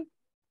informal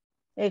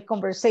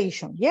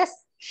conversation.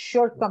 Yes,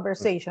 short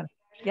conversation.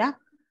 Yeah.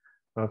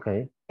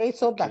 Okay.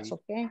 So that's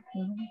okay.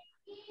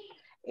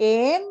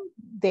 And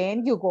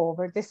then you go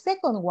over the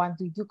second one.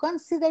 Do you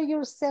consider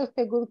yourself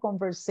a good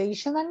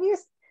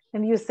conversationalist?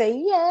 And you say,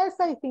 yes,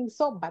 I think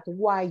so. But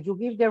why? You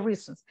give the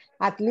reasons.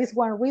 At least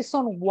one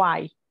reason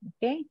why.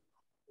 Okay.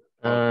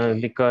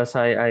 Because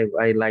I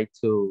like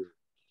to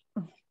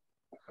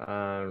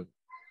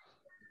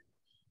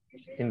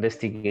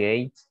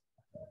investigate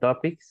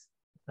topics.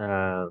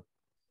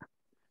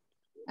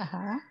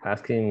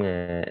 Asking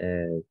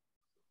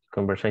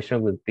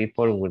conversation with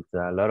people with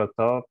a lot of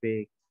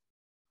topics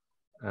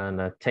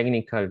and a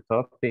technical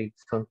topic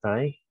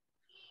sometimes.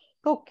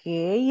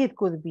 Okay, it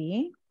could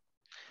be.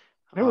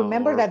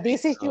 Remember that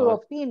this is your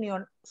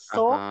opinion.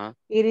 So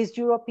it is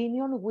your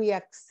opinion. We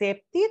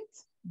accept it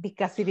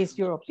because it is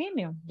your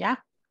opinion. Yeah.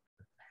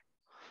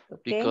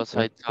 Okay. Because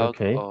I talk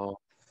of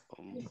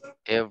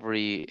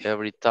every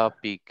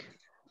topic.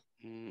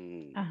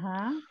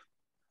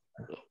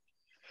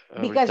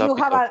 Because you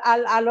have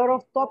a lot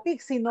of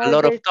topics in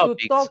order to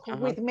talk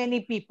with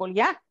many people,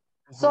 yeah?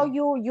 So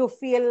you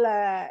feel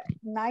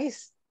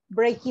nice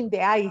breaking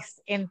the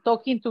ice and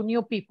talking to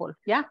new people,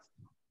 yeah?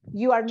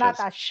 You are not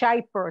a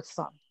shy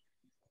person.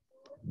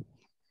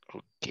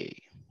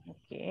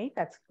 Okay,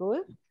 that's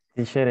good.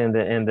 Teacher, in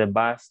the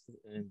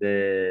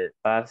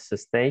bus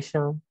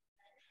station,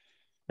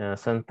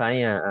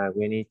 sometimes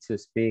we need to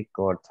speak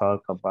or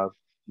talk about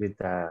with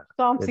the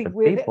something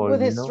with the people, with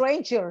the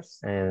strangers.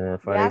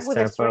 For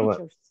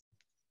example,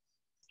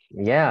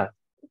 Yeah,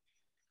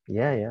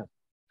 yeah.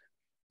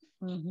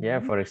 Mhm. Yeah,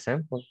 for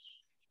example.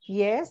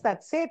 Yes,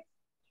 that's it.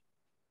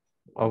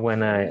 Or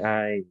when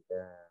I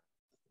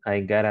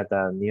got at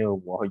a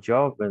new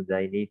job and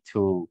I need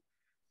to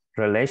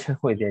relation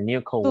with a new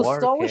To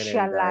coworker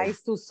and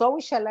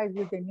socialize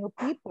with the new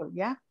people,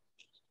 yeah.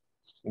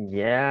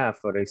 yeah,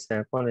 for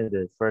example, in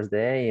the first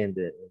day and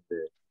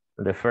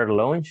the first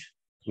lunch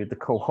with the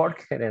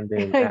coworker, and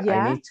then I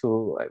Yeah, need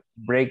to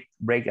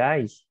break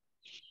ice.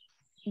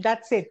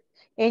 that's it.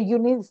 And you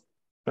need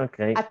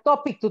Okay. a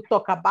topic to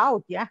talk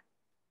about, yeah.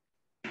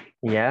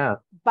 Yeah.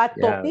 But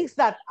Yeah. topics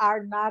that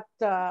are not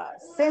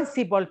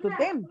sensible to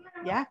them,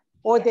 yeah,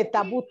 or the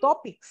taboo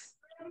topics.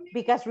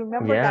 Because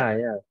remember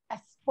that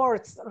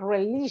sports,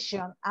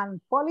 religion, and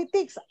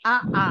politics,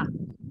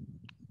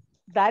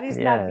 that is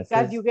not Yes,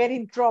 because you get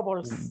in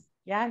troubles.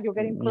 Yeah, you're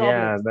getting problems.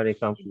 Yeah, very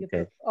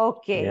complicated.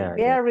 Okay, Yeah,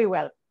 very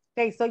well.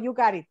 Okay, so you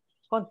got it.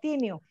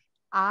 Continue.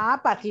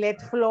 But let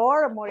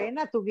Flor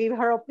Morena to give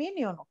her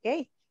opinion,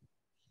 okay?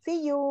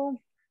 See you.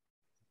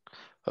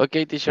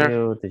 Okay, teacher. See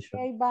you, teacher.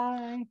 Okay,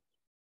 bye.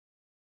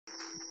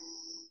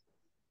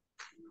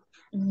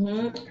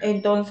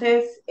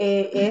 Entonces,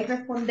 es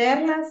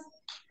responderlas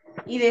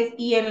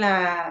y en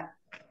la,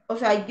 o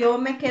sea, yo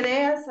me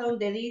quedé hasta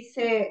donde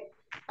dice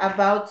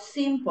about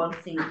simple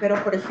things,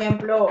 pero por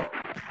ejemplo,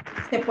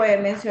 se puede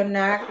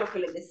mencionar lo que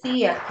les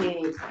decía,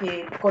 que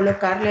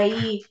colocarle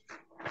ahí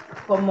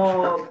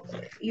como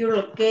your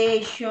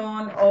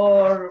location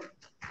or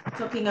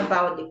talking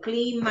about the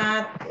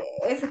climate,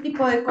 ese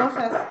tipo de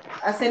cosas,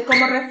 hacer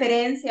como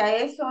referencia a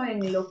eso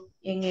en lo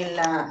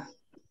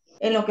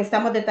que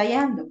estamos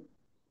detallando.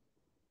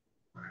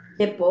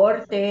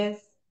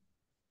 Deportes,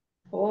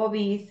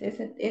 hobbies,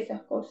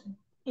 esas cosas.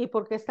 ¿Y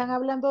por qué están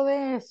hablando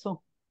de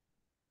eso?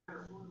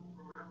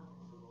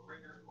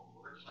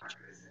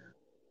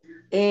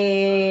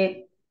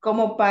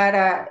 Como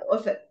para, o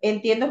sea,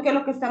 entiendo que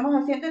lo que estamos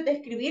haciendo es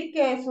describir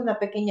que es una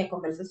pequeña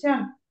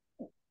conversación.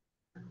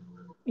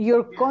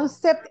 Your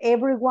concept,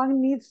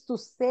 everyone needs to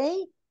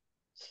say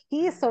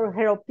his or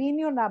her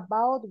opinion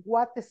about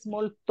what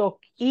small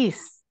talk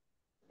is.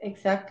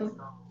 Exacto.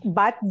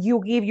 But you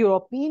give your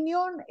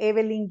opinion,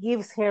 Evelyn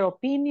gives her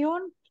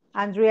opinion,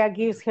 Andrea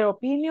gives her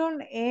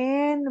opinion,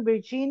 and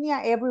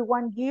Virginia,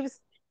 everyone gives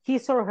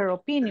his or her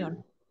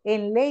opinion.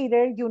 And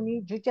later you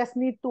just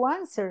need to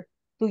answer.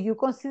 Do you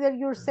consider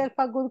yourself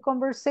a good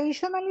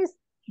conversationalist?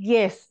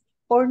 Yes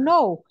or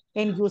no.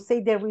 And you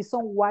say the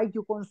reason why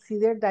you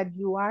consider that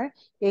you are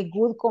a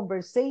good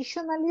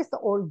conversationalist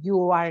or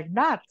you are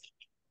not.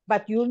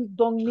 But you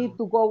don't need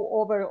to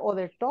go over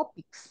other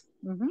topics.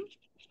 Mm-hmm.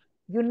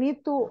 You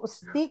need to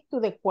stick to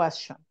the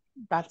question.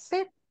 That's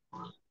it.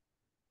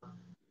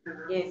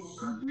 Yes.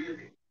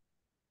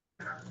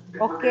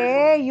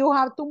 Okay, you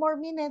have 2 more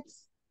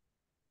minutes.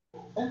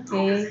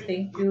 Okay,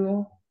 thank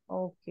you.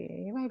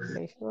 Okay, my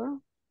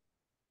pleasure.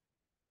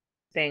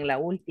 En la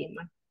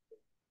última.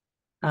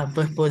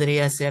 Pues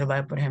podría ser,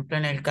 por ejemplo,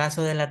 en el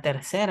caso de la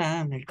tercera,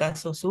 en el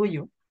caso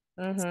suyo,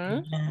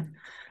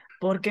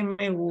 porque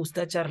me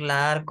gusta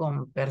charlar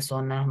con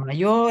personas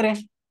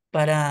mayores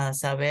para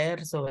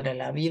saber sobre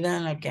la vida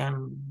en la que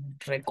han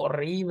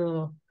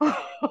recorrido,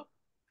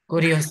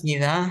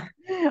 curiosidad.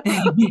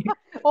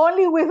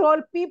 Only with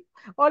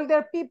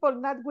older people,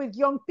 not with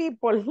young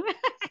people.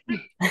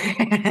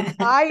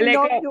 I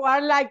know you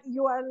are like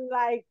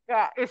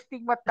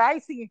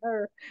stigmatizing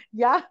her,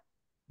 yeah.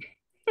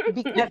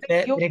 Because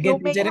you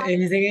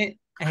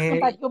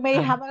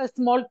may have a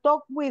small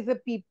talk with the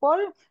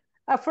people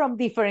from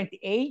different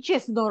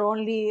ages, not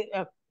only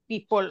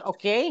people,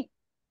 okay?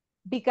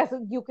 Because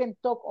you can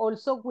talk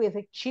also with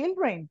the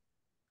children,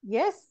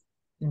 yes.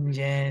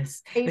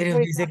 Yes, pero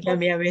dice que a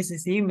mí a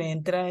veces sí me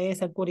entra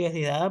esa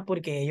curiosidad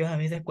porque ellos a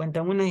veces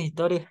cuentan unas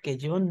historias que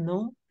yo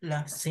no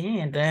las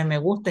sé, entonces me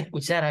gusta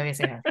escuchar a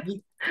veces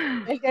así.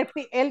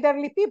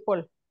 Elderly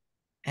people.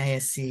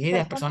 Sí,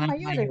 de personas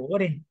mayores.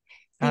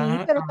 Sí,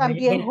 pero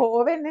también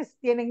jóvenes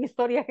tienen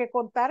historias que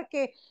contar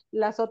que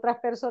las otras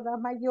personas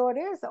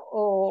mayores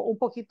o un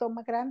poquito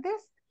más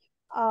grandes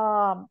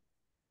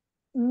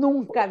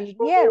nunca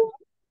vivieron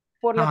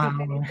por las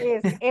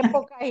diferentes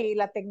épocas y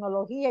la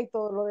tecnología y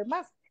todo lo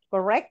demás,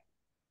 ¿correcto?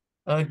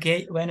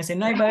 Ok, bueno, si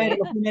no hay va a haber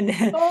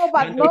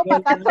No,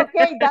 but that's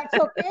okay,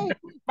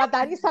 but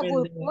that is a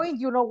good point,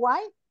 you know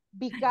why?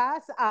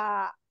 Because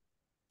a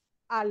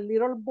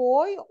little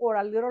boy or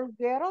a little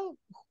girl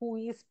who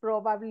is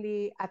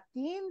probably a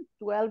teen,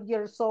 12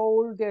 years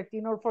old,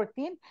 13 or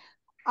 14,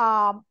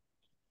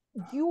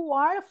 you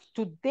are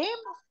to them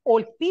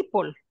old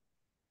people.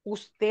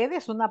 Usted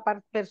es una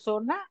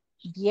persona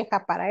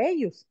vieja para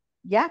ellos,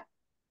 ¿ya?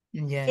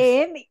 Yes.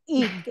 And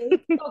if they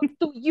talk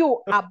to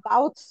you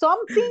about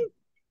something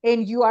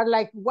and you are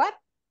like, what?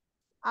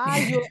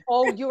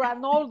 You're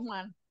an old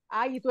man.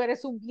 Y tú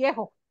eres un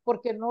viejo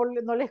porque no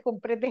les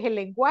comprendes el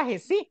lenguaje,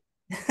 ¿sí?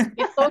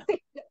 Entonces,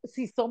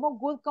 si somos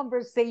good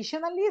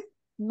conversationalists,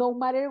 no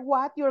matter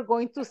what, you're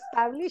going to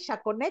establish a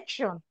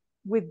connection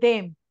with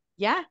them,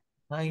 ¿ya?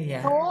 Ay,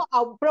 ya. No,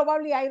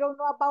 probably I don't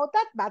know about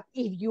that, but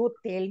if you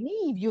tell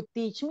me, if you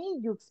teach me,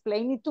 you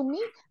explain it to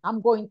me,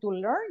 I'm going to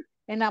learn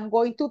and I'm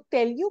going to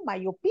tell you my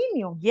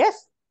opinion.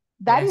 Yes,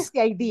 that is Yes. the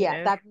idea,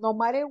 Yes. that no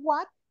matter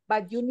what,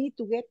 but you need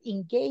to get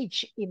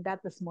engaged in that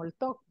small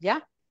talk,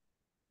 yeah?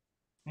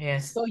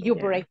 Yes. So you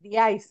Yeah. break the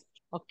ice,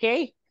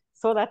 okay?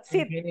 So that's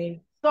it.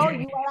 Okay. So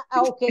you are,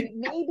 okay,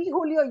 maybe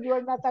Julio, you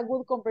are not a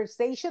good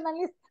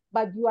conversationalist,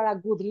 but you are a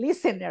good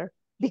listener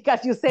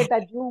because you said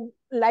that you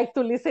like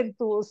to listen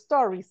to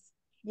stories.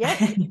 Yes?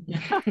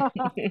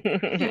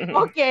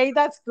 Okay,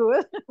 that's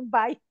good.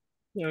 Bye.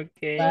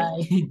 Okay.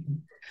 Bye.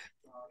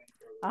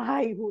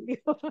 Ay, Julio.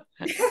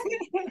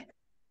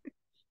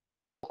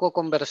 Poco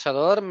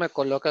conversador me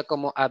coloca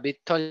como a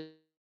bit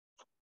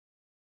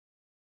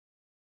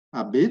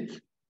A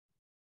bit.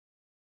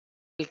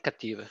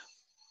 talkative.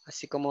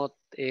 Así como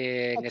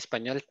en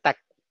español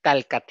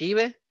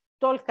talkative.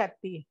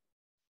 Talkative.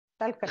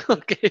 Talkative.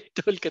 Ok,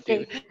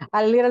 talkative. Okay.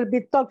 A little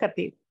bit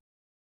talkative.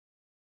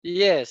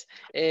 Yes,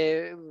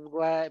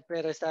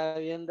 pero estaba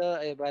viendo,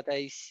 but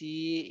I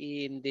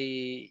see in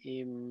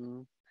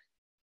the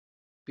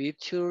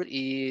picture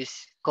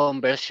is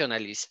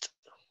conversationalist.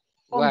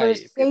 Why?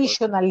 Because,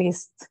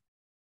 Conversationalist.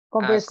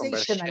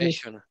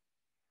 Conversationalist. conversation.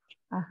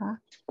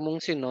 Ajá. ¿Como un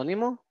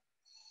sinónimo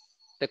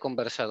de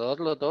conversador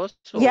los dos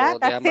Yeah, o de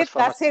that's ambas it.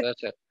 formas That's it. puede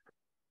ser?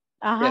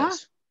 Uh-huh.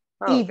 Yes.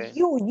 If Okay.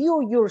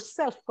 you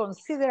yourself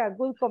consider a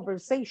good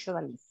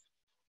conversationalist,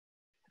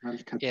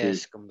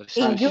 Yes, in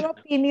conversation. your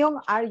opinion,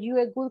 are you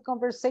a good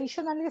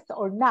conversationalist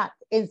or not?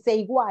 And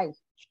say why.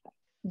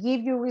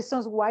 Give you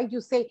reasons why you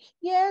say,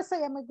 yes,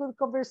 I am a good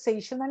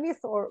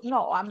conversationalist, or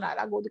no, I'm not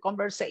a good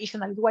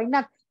conversationalist. Why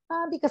not?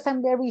 Because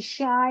I'm very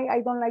shy.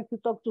 I don't like to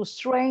talk to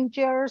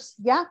strangers.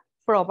 Yeah,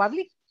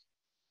 probably.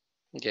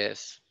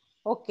 Yes.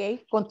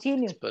 Okay,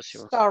 continue. It's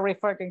possible. Sorry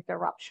for the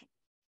interruption.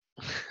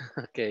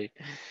 Okay.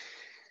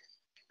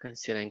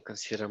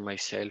 Consider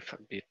myself a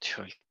bit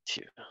shy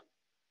too.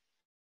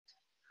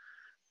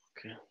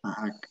 Okay.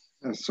 Ajá.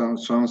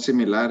 Son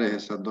similares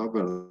esas dos,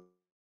 ¿verdad?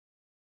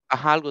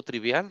 Ajá, algo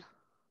trivial.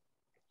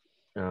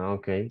 Ah,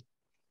 ok.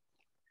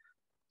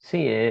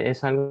 Sí,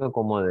 es algo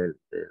como del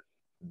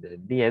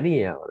día a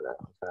día, ¿verdad?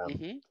 O sea,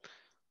 Ujú.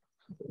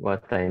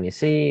 what time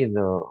is it,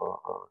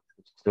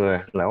 esto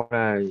es la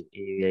hora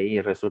y de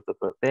ahí resulta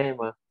otro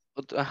tema.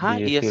 Do Ajá,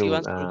 you y así feel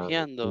van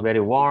surgiendo. very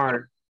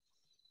warm?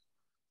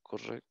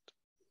 Correcto.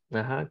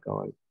 Ajá,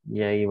 cabal.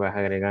 Y ahí vas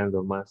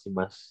agregando más y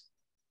más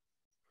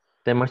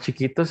temas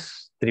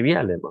chiquitos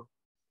triviales, ¿no?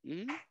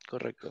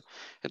 Correcto.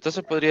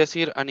 Entonces podría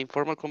decir an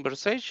informal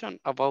conversation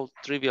about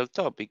trivial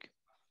topic.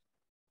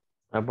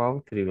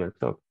 About trivial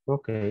talk.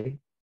 Ok.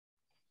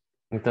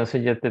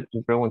 Entonces yo te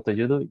pregunto,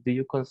 do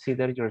you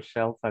consider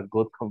yourself a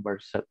good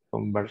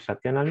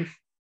conversationalist?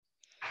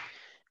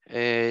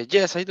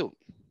 Yes, I do.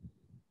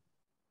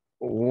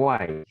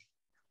 Why?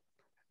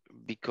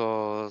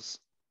 Because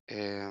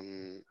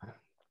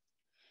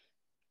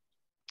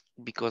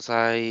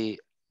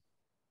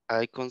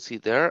I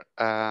consider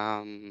a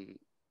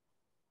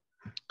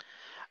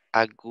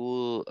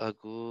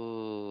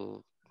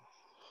good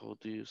how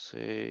do you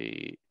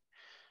say,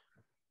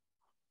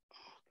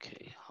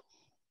 okay,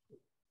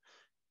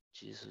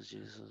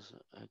 Jesus,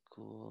 a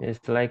good,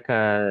 It's like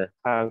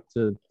how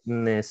to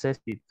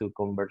necessity to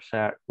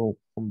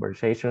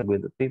conversation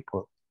with the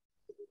people.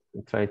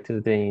 Try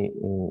to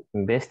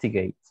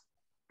investigate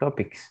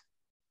topics.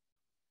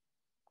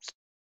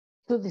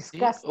 To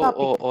discuss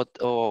topics.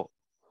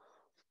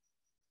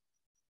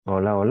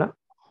 Hola, hola.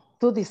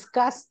 To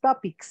discuss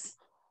topics.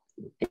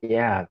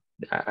 Yeah,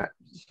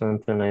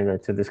 something like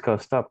that, to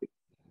discuss topics.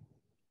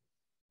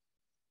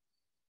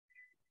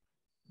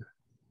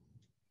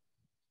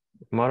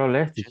 More or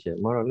less, teacher,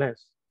 more or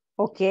less.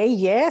 Okay,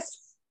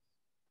 yes.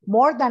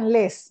 More than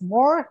less.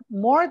 More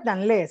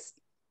than less.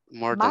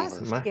 More than Más,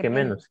 less. Más que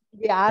menos.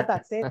 Yeah,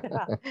 that's it.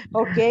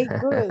 Okay,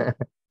 good.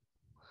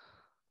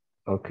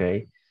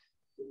 Okay.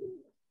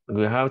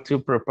 We have to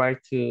prepare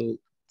to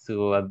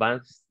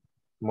advance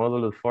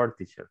module 4,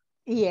 teacher.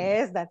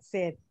 Yes, that's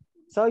it.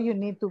 So you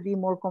need to be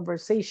more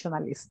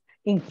conversationalist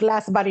in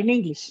class, but in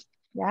English.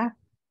 Yeah.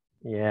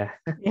 Yeah.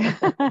 Yeah.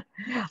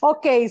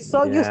 Okay,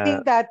 so you Yeah.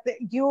 think that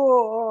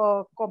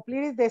you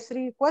completed the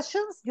 3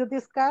 questions? You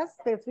discussed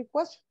the 3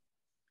 questions?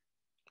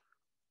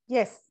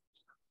 Yes.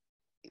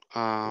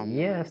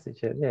 Yes,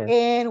 teacher, yes.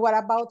 And what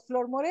about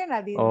Flor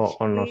Morena? Did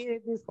no. she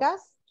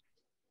discuss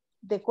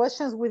the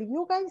questions with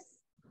you guys?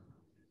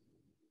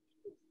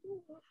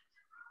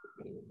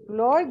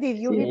 Flor, did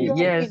you give your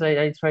Yes, opinion?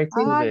 I tried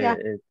to yeah.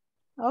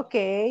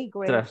 Okay,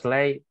 great.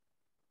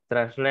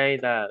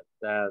 translate that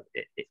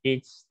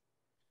each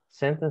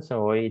sentence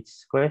or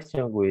each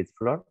question with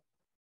Flor.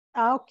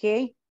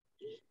 Okay.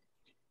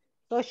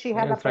 So she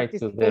had a And try to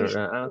participation.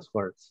 their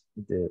answers.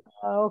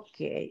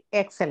 Okay,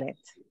 excellent.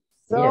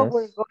 So Yes.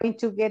 we're going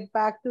to get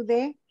back to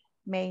the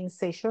main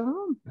session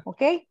room,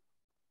 okay?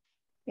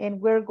 And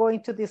we're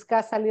going to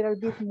discuss a little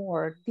bit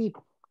more deep.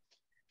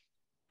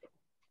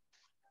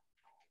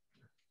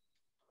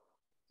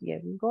 Here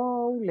we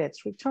go,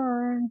 let's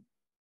return.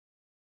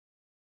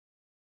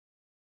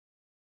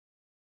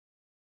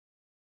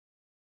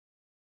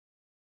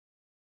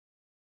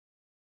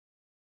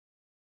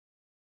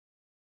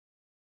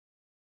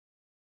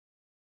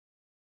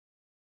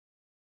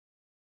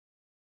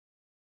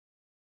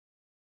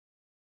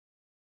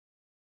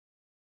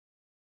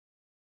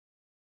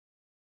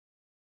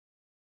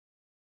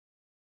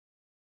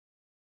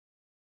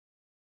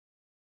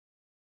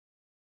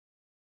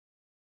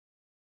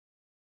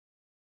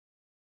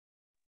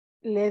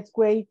 Let's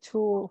wait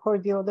for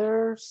the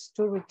others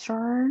to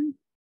return.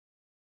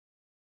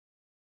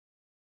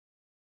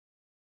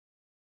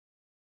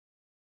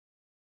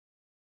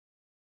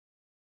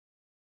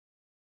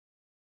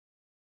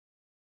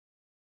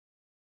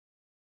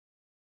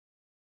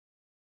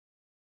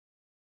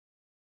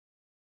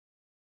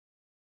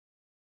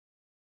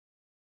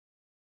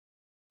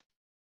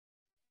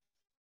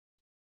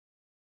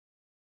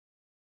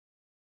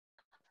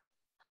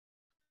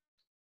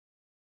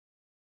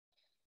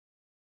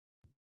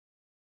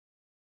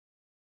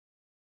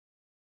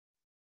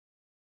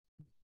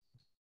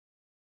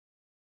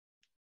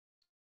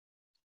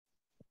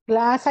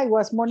 Class, I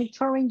was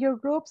monitoring your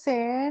groups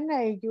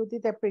and you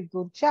did a pretty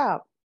good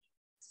job.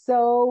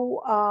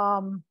 So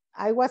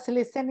I was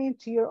listening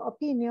to your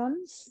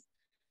opinions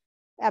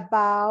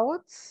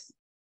about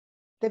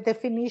the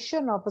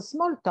definition of a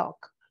small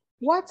talk.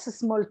 What's a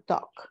small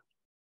talk?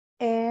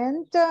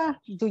 And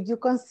do you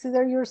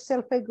consider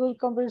yourself a good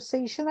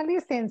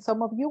conversationalist? And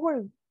some of you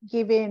were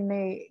given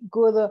a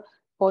good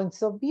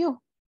points of view.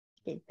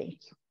 Okay, thank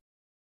you.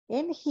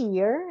 And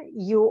here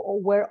you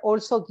were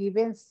also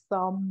given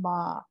some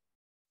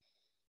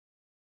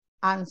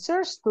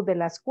answers to the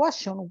last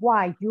question,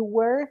 why you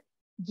were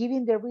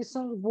giving the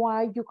reason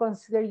why you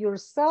consider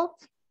yourself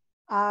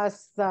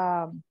as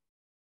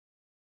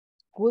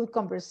good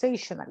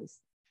conversationalist.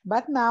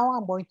 But now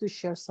I'm going to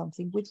share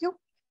something with you.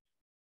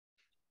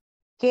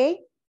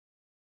 Okay,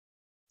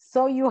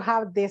 so you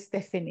have these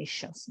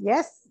definitions,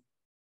 yes?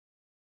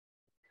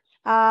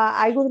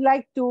 I would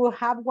like to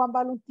have one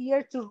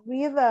volunteer to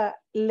read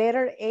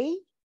letter A.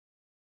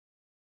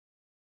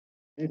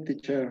 Hey,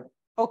 teacher.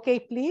 Okay,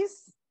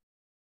 please.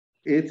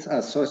 It's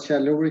a social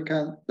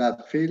lubricant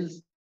that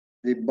fills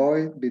the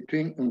void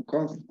between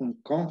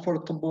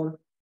uncomfortable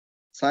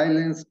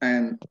silence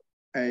and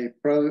a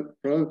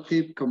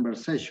productive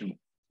conversation.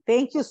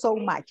 Thank you so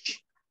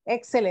much.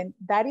 Excellent.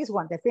 That is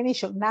one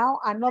definition. Now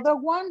another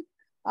one,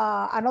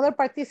 another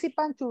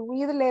participant to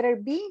read letter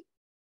B.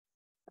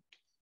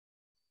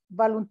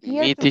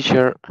 Volunteer. Me,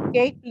 teacher.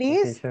 Okay,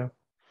 please. Teacher.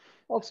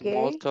 Okay.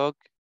 Small talk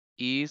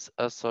is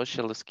a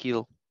social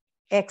skill.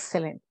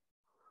 Excellent.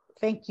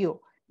 Thank you.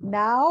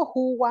 Now,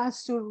 who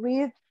wants to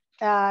read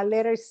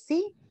letter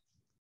C?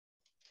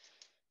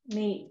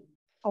 Me.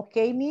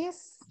 Okay,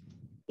 miss.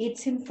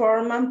 It's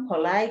informal,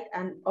 polite,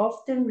 and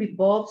often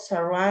revolves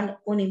around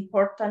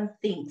unimportant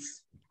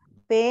things.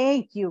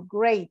 Thank you.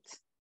 Great.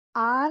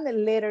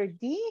 And letter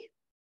D?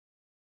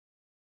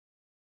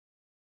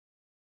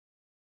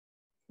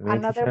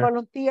 Another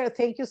volunteer.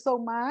 Thank you so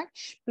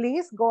much.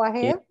 Please go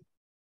ahead.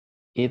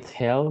 It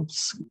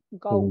helps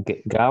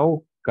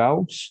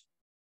Gauge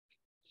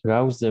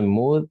the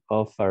mood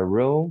of a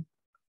room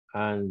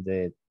and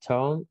the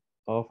tone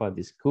of a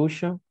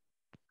discussion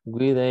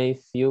with a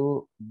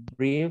few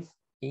brief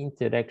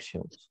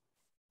interactions.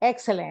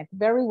 Excellent.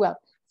 Very well.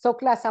 So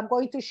class, I'm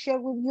going to share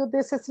with you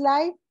this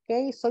slide,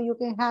 okay, so you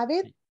can have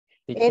it.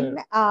 Teacher.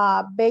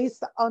 And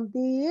based on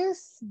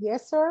this,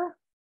 yes, sir.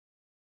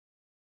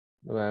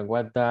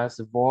 What does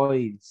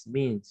voice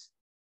means?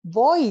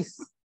 Voice.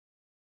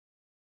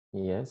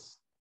 Yes.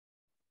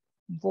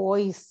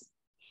 Voice.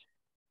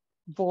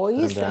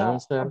 Voice. And the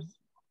answer,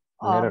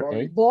 letter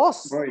A.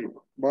 Voice.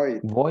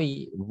 Void.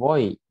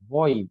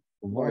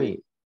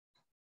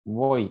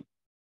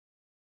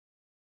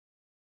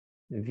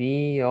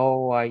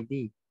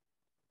 V-O-I-D.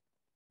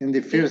 In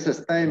the first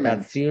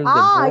statement. It's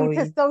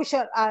a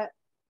social,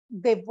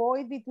 the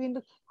void between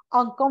the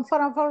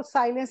uncomfortable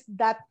silence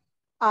that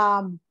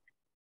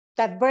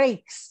that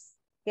breaks,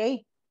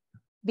 okay?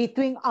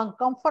 Between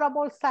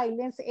uncomfortable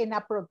silence and a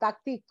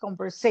productive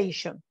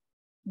conversation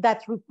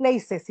that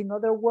replaces, in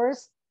other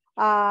words,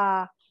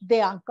 the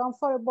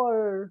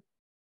uncomfortable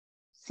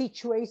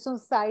situation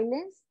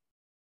silence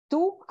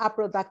to a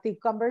productive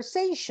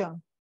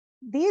conversation.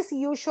 This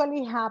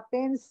usually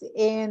happens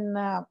in,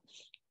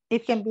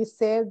 it can be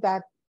said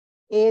that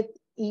it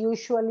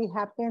usually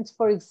happens,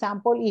 for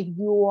example, if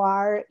you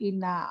are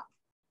in a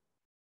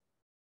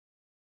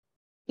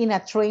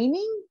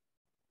training,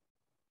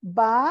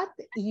 but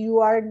you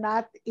are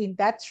not in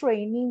that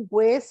training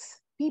with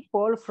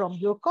people from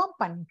your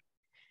company.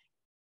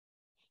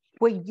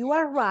 When you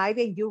arrive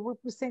and you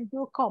represent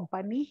your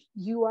company,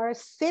 you are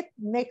sit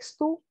next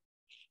to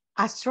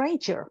a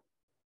stranger.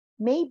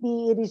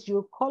 Maybe it is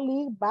your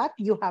colleague, but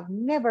you have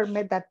never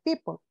met that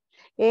people.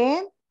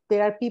 And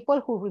there are people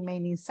who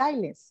remain in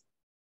silence.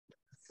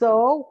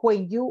 So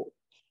when you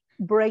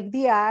break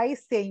the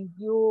ice and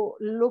you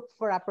look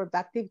for a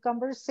productive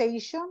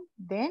conversation,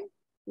 then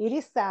it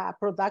is a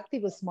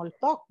productive small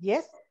talk,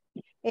 yes?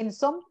 And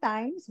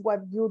sometimes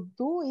what you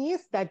do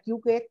is that you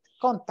get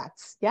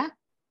contacts, yeah?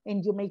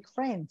 And you make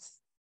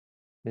friends.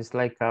 It's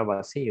like a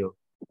vacío.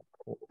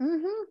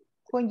 Mm-hmm.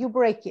 When you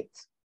break it,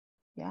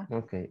 yeah?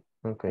 Okay,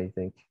 thank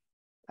you.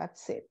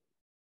 That's it.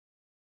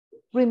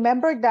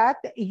 Remember that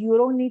you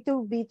don't need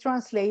to be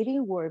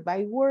translating word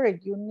by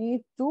word. You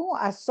need to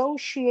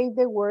associate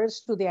the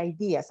words to the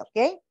ideas,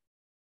 okay?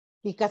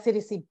 because it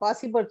is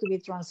impossible to be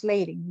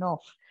translating. No.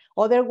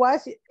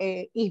 Otherwise,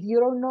 if you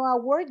don't know a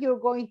word, you're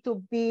going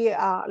to be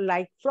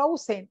like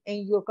frozen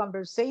and your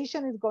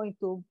conversation is going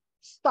to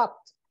stop.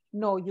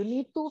 No, you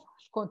need to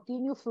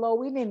continue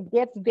flowing and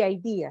get the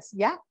ideas,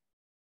 yeah?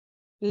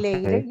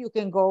 Later, Okay. you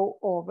can go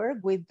over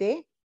with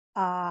the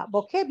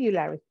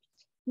vocabulary.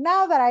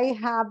 Now that I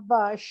have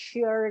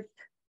shared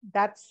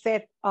that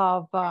set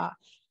of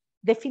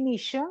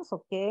definitions,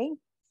 okay,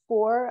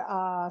 for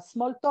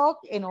small talk,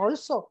 and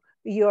also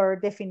your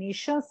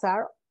definitions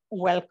are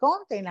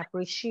welcomed and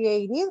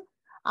appreciated,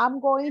 I'm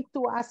going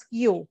to ask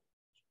you,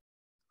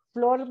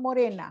 Flor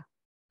Morena,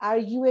 are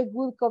you a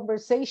good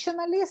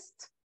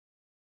conversationalist?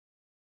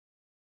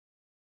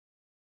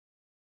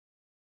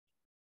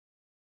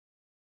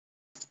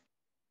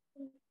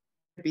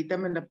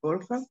 Repítamela,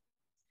 porfa.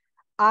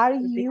 Are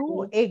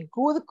you a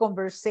good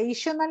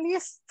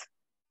conversationalist?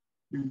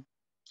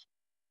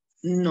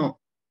 No,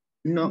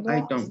 no,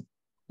 I don't.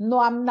 No,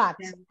 I'm not.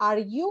 Are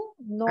you?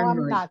 No,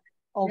 I'm not.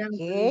 Yeah,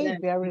 Okay,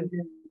 very.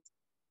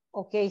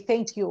 Okay,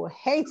 thank you.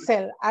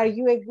 Hazel, are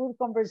you a good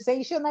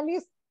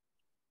conversationalist?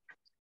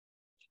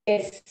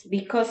 Yes,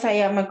 because I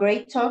am a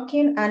great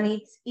talking and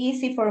it's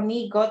easy for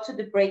me go to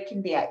the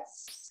breaking the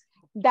ice.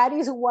 That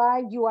is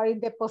why you are in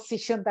the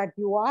position that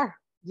you are.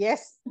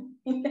 Yes,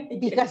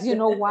 because you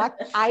know what?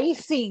 I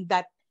think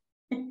that,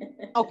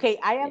 okay,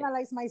 I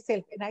analyze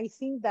myself and I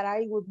think that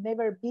I would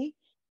never be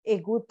a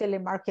good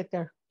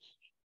telemarketer.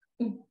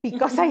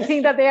 Because I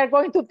think that they are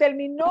going to tell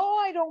me, no,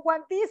 I don't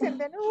want this. And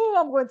then, oh,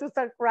 I'm going to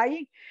start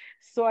crying.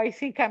 So I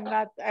think I'm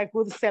not a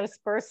good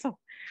salesperson.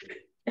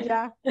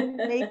 Yeah,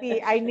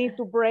 maybe I need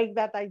to break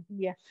that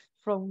idea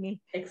from me.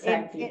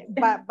 Exactly.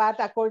 But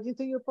according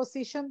to your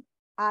position,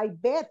 I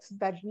bet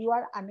that you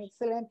are an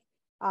excellent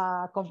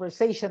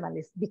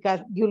conversationalist because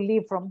you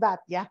live from that,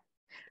 yeah?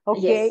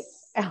 Okay,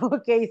 yes.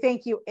 Okay,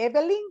 thank you.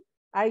 Evelyn,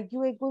 are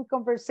you a good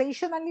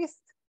conversationalist?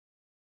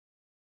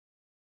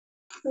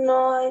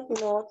 No,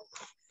 I'm not.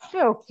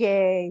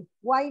 Okay,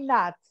 why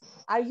not?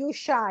 Are you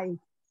shy?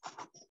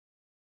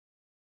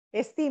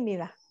 ¿Es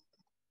tímida?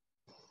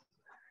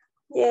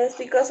 Yes,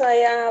 because I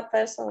am a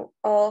person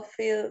of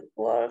few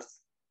words.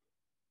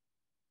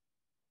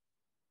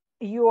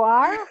 You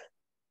are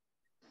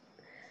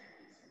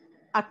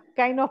a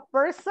kind of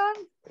person?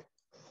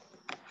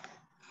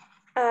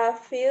 A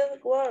few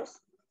words.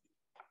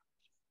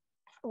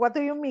 What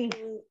do you mean?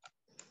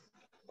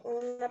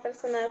 Una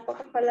persona de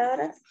pocas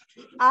palabras.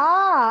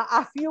 Ah,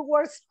 a few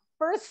words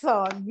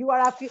person. You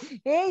are a few.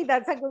 Hey,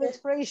 that's a good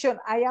expression.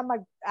 I am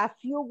a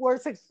few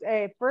words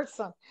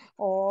person.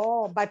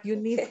 Oh, but you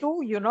need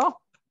to, you know,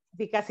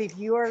 because if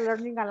you are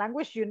learning a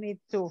language, you need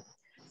to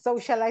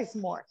socialize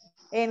more.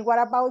 And what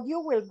about you,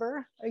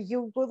 Wilbur? Are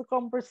you a good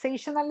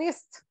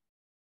conversationalist?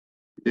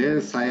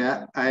 Yes,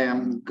 I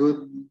am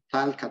good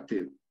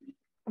talkative.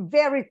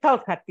 Very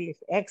talkative.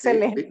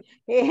 Excellent.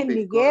 And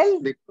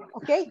Miguel,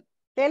 okay,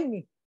 tell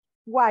me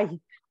why.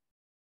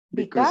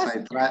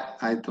 Because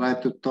I try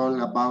to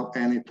talk about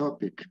any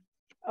topic.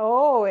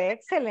 Oh,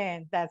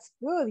 excellent. That's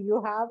good.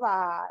 You have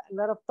a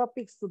lot of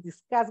topics to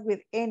discuss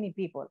with any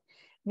people.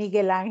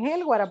 Miguel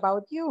Ángel, what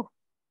about you?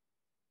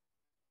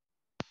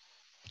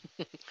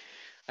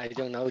 I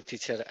don't know,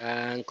 teacher,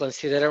 and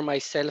consider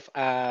myself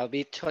a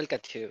bit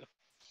talkative.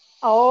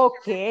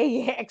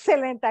 Okay,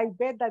 excellent. I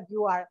bet that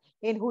you are.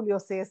 And Julio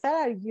Cesar,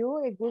 are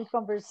you a good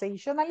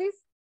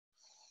conversationalist?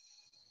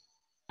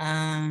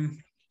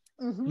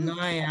 No,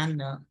 I am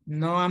not.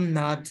 No, I'm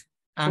not.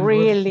 I'm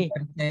really?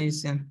 Good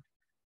conversation.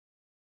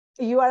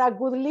 You are a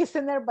good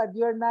listener, but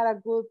you're not a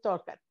good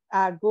talker,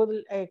 a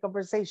good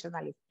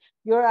conversationalist.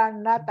 You are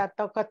not a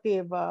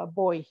talkative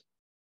boy.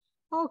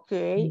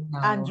 Okay, No.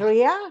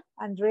 Andrea?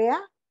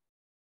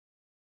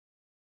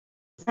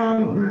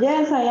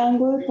 Yes, I am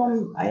good.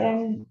 I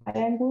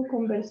am good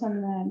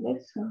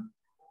conversationalist.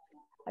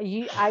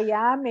 I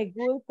am a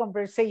good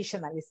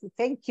conversationalist.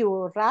 Thank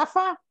you,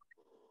 Rafa.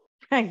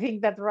 I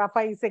think that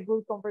Rafa is a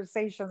good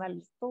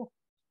conversationalist too.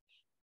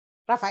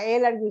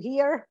 Rafael, are you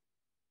here?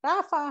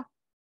 Rafa,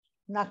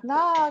 knock,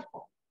 knock.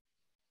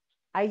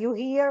 Are you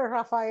here,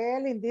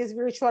 Rafael, in this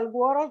virtual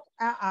world?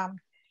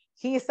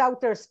 He is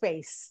outer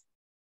space.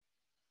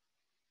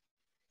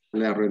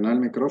 Le arruinó el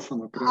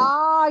micrófono, creo.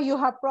 Ah, you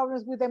have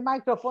problems with the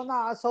microphone.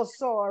 Oh, so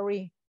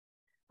sorry.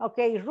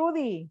 Okay,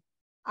 Rudy,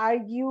 are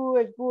you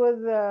a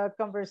good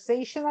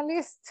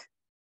conversationalist?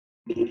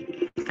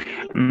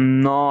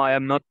 No, I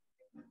am not.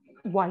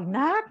 Why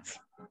not?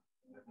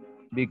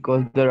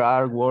 Because there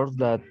are words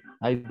that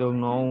I don't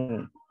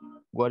know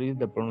what is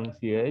the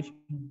pronunciation.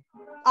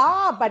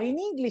 Ah, but in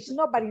English,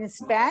 no, but in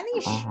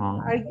Spanish?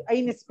 Are you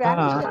in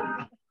Spanish?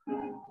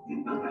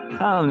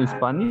 In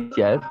Spanish,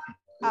 yes.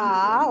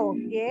 Ah,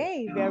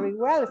 okay, very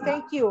well,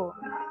 thank you.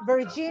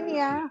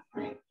 Virginia,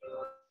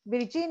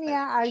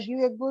 are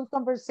you a good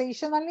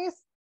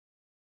conversationalist?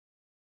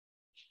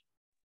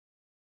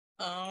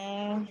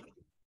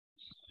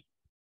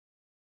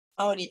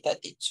 Ahorita,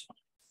 teacher.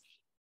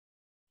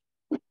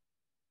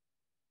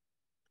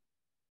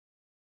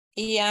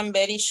 I am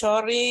very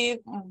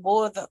sorry,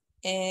 but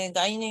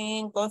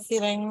Dining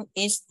confidence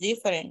is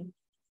different.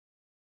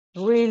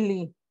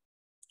 Really?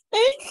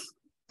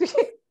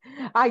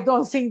 I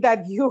don't think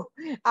that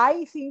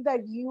I think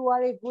that you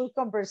are a good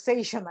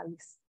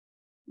conversationalist.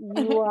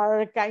 You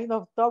are kind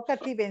of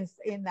talkative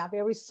and a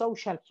very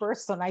social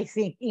person, I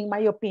think, in my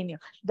opinion.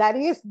 That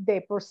is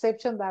the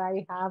perception that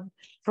I have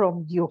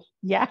from you,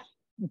 yeah?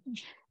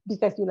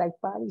 Because you like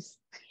Paris.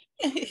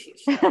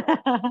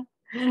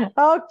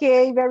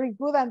 Okay, very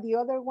good. And the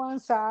other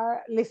ones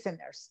are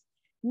listeners.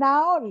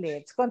 Now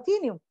let's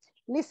continue.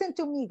 Listen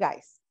to me,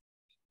 guys.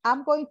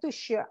 I'm going to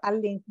share a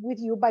link with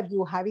you, but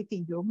you have it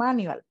in your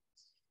manual.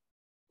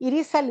 It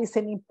is a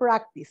listening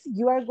practice.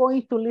 You are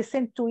going to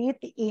listen to it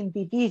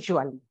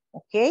individually,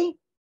 okay?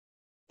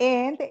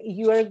 And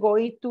you are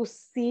going to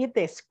see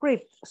the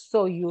script.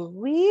 So you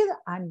read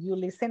and you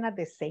listen at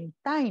the same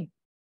time.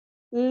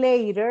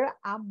 Later,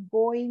 I'm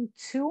going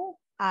to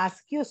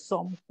ask you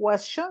some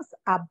questions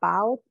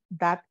about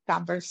that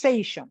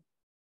conversation.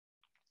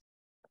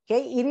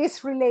 Okay, it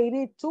is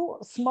related to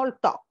small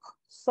talk.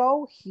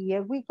 So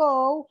here we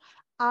go.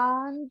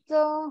 And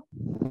the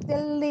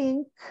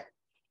link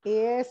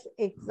is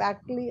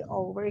exactly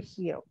over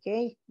here,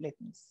 okay? Let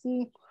me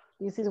see.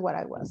 This is what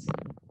I was.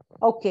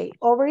 Okay,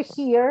 over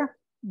here,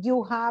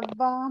 you have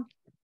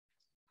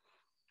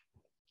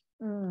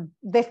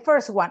the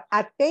first one.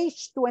 At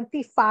page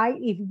 25,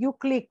 if you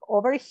click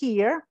over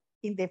here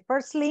in the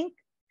first link,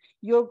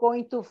 you're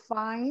going to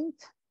find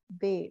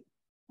the,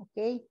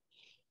 okay?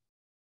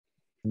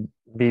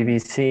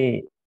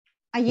 BBC.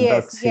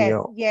 Yes.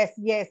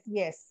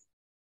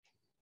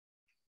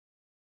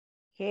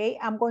 Okay,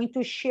 I'm going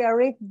to share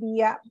it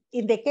via,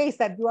 in the case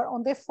that you are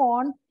on the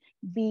phone,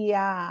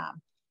 via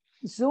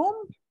Zoom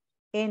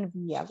and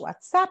via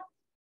WhatsApp,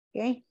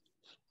 okay?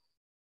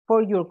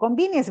 For your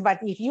convenience, but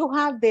if you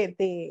have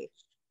the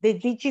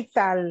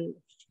digital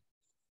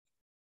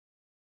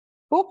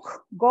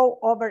book, go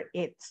over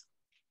it.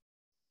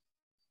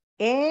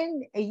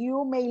 And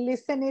you may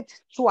listen it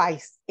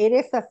twice. It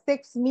is a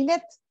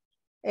 6-minute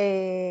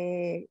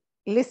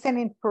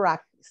listening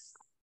practice.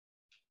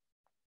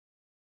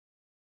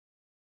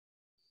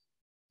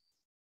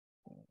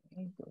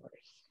 Over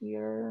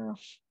here.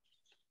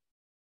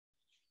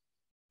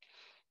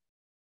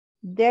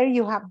 There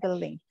you have the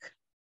link.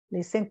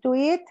 Listen to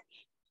it.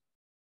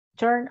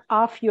 Turn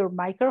off your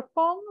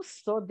microphone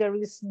so there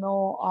is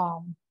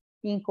no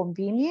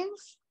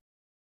inconvenience.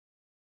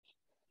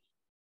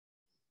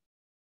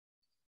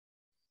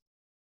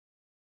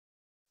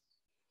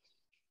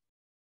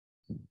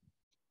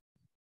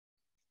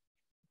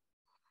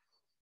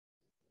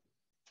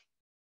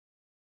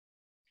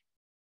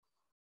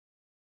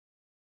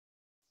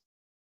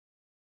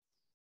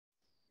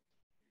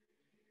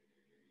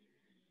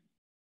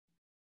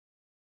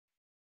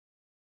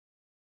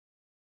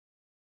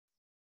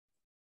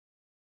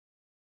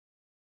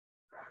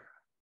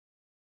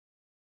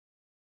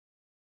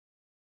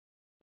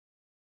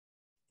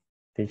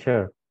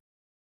 Teacher.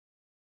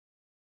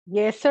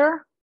 Yes,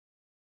 sir.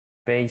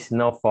 Page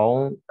no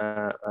phone.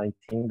 I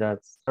think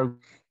that's I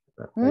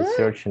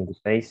search in the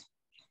page.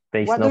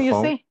 Page What no do you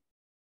phone. say?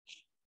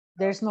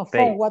 There's no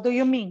phone. What do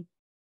you mean?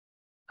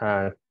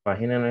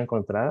 Página no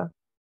encontrada.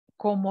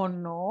 ¿Cómo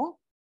no?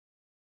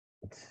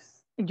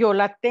 Yo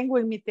la tengo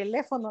en mi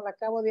teléfono, la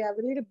acabo de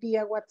abrir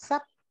vía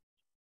WhatsApp.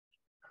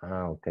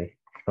 Okay.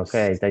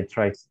 Okay, I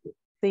try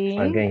Sí.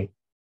 again.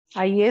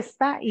 Ahí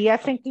está. Y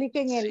hacen clic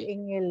en el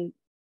link.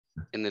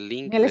 En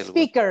el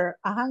speaker.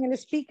 Ajá, en el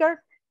speaker.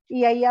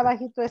 Y ahí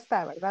abajito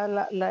está,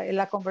 ¿verdad?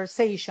 La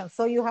conversation.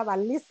 So you have a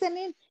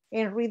listening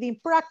and reading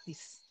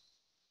practice.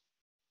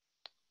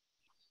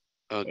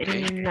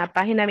 Okay. En la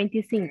página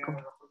 25.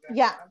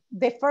 Yeah,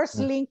 the first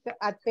link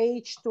at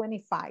page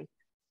 25.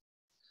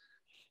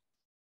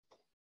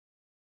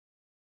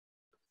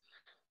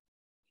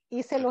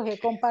 Y se los he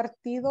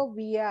compartido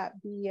vía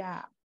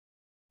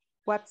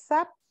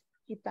WhatsApp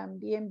y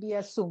también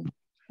vía Zoom,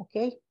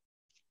 ¿ok?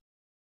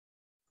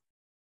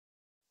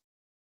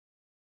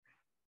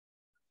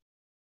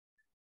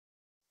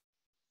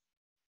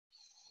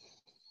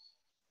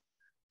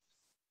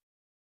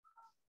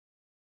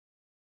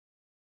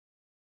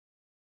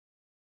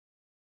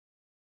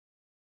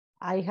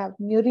 I have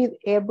muted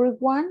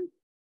everyone.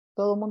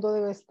 Todo el mundo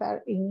debe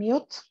estar en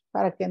mute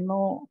para que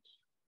no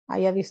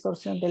haya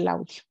distorsión del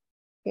audio,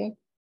 ¿ok?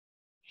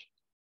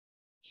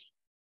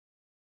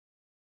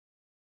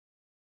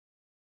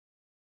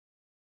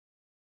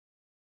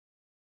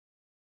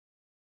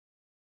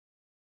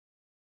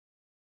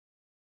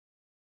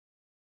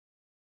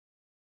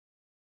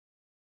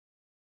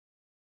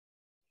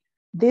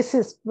 This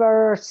is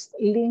first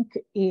link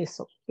is,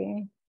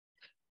 okay.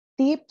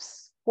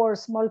 Tips for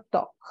small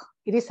talk.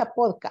 It is a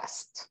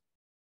podcast.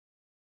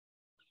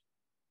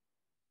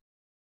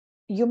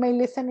 You may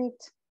listen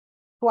it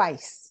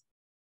twice.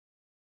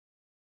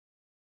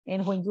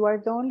 And when you are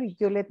done,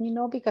 you let me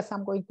know because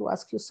I'm going to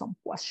ask you some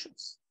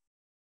questions.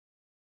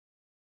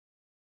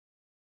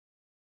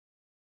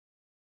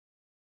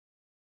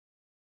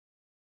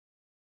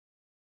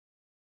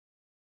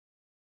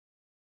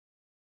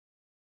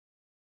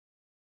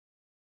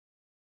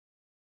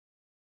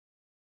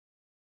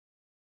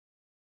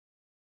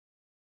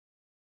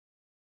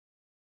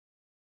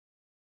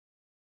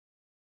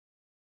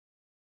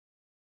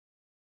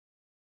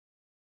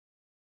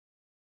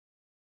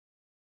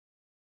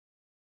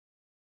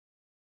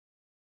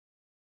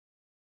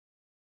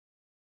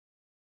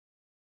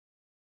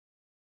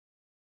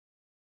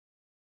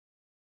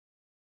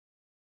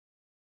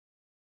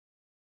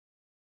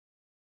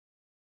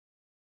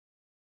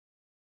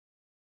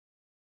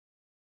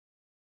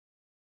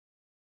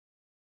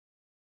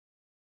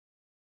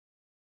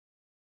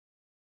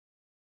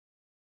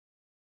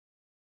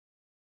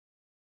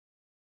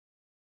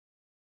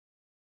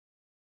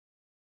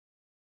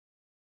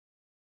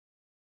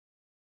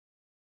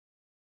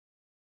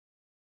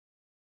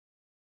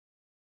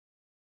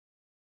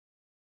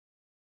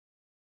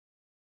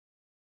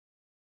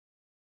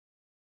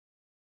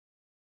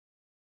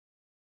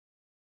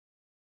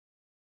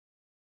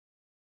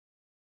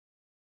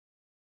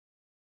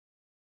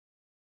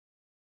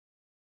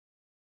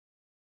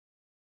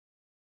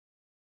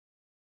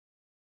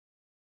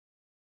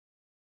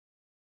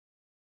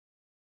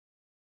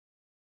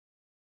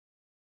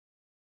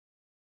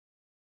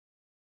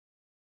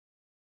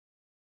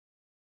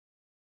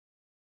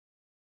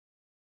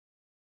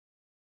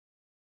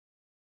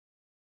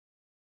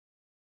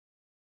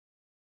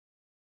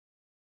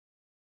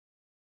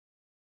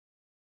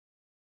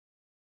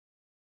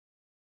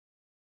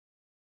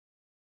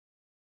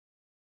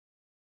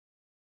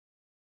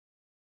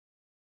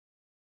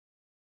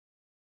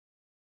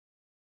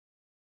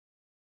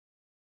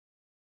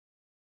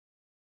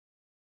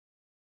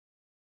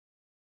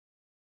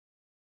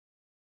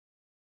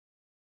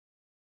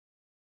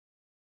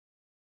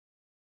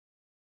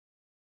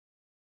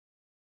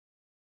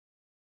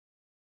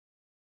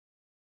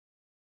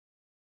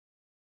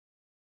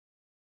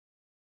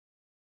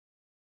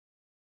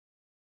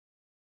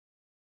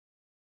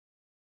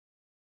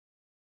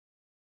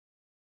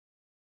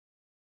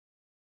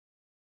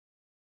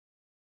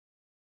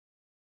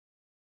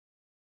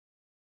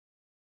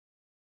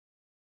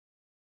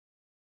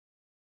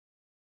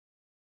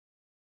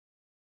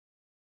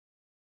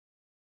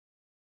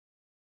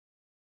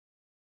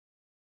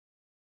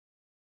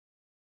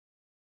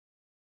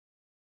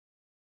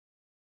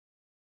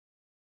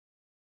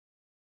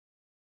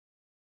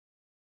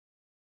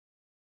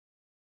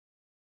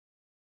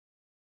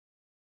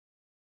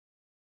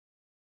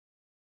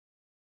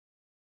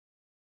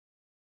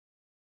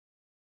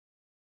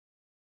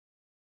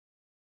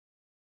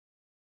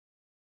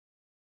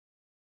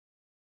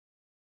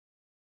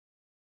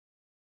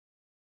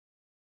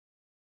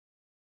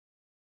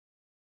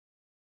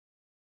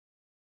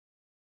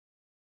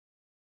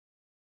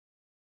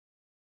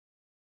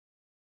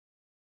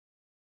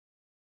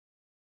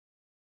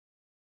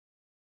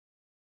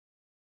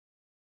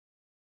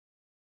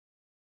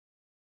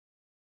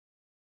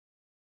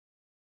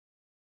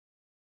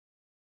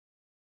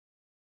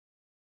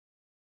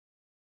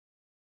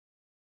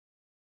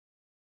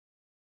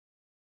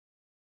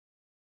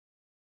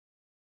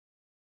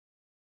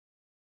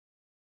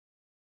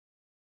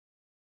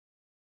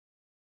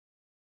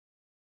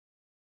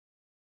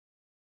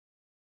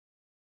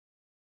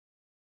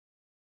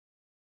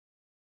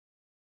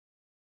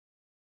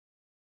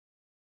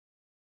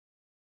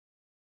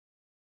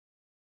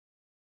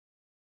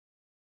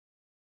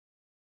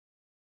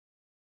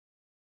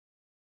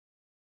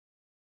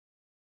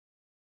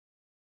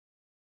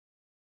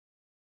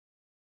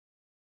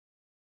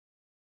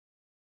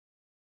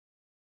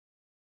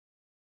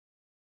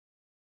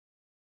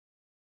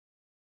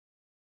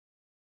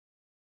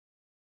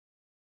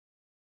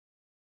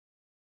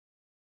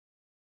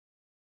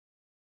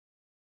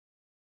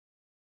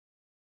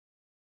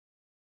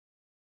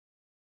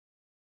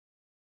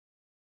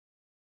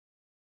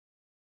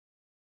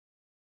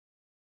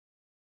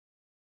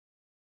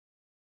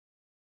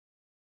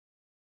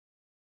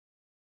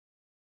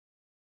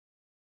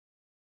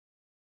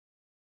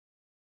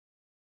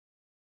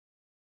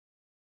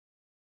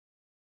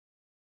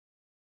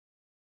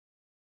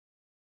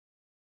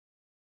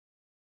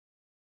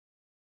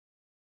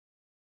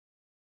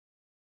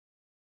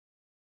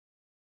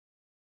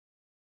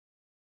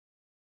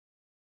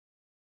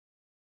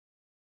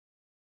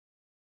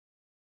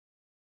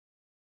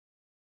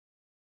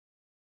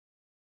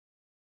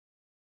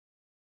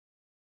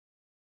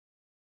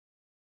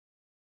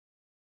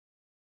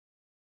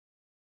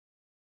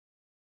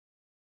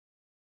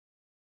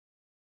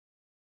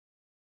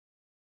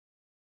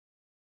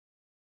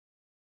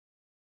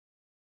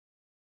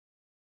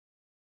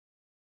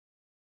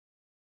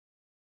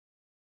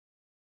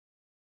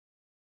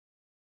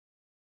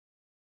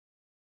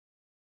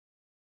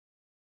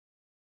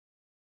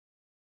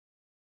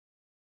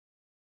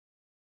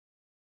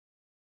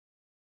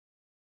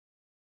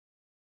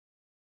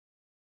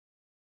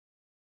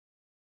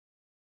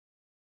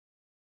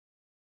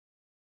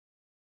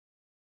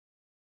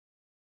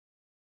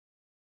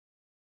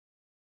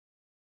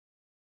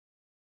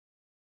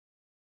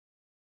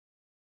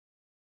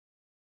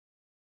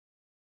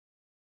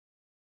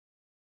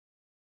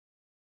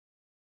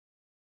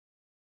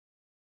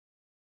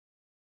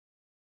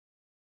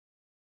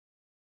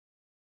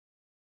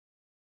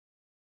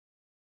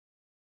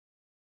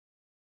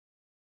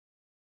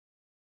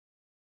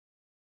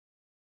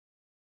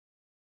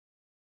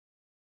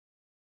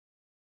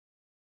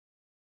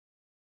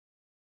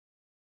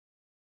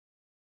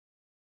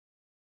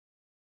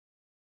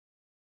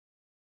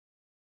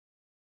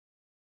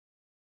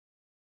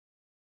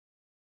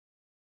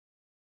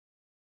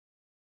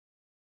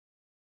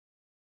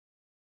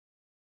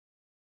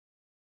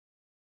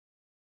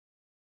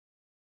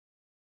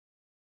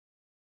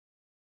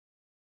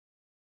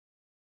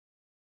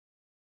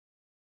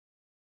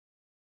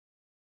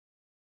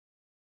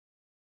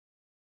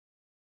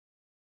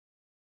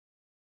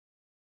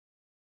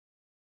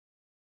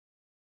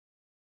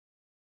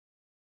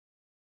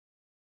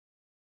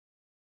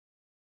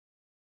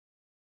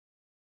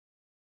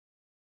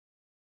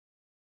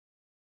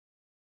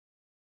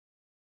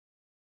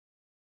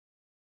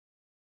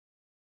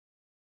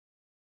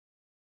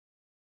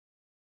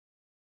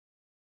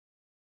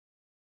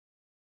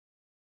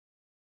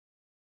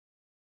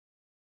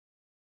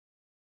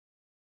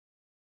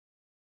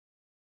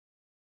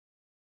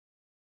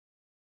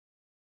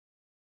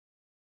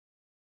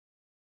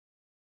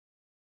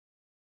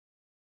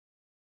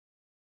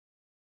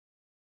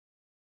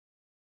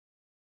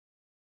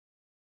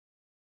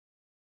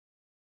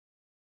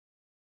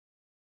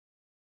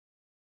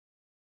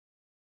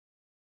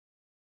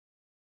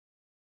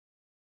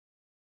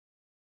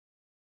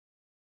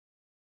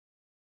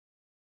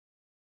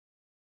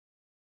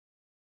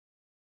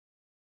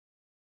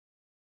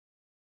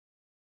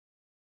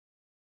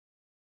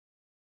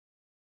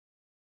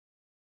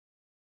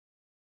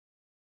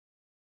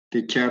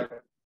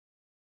 Teacher.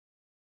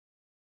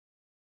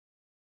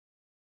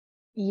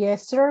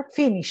 Yes, sir.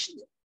 Finished.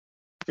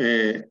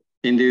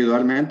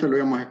 Individualmente lo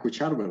íbamos a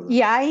escuchar, ¿verdad?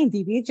 Yeah,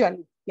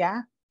 individually.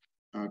 Yeah.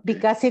 Okay.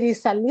 Because it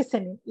is a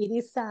listening. It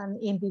is an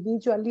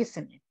individual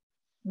listening.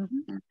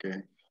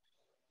 Okay.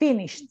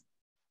 Finished.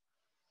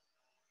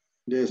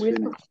 Yes,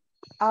 finished.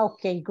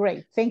 Okay,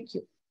 great. Thank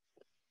you.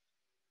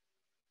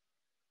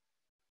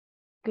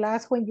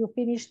 Class, when you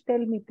finish, tell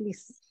me,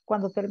 please.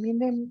 Cuando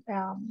terminen,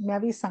 me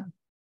avisan.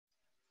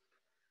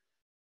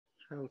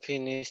 I'm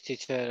finished,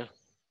 teacher.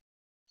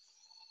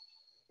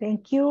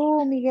 Thank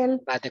you, Miguel.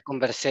 But the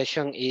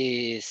conversation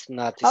is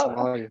not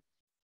small.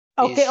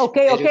 Okay, It's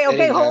okay, very, okay,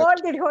 very okay.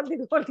 large. Hold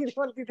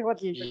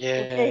it.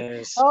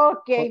 Yes.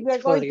 Okay,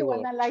 we're going to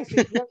Horrible. analyze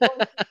it.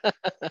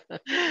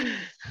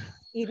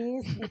 It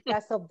is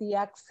because of the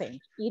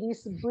accent. It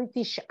is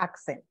British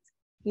accent.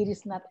 It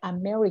is not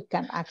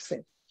American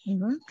accent.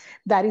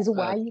 That is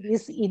why it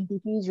is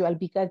individual,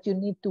 because you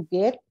need to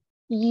get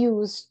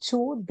used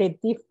to the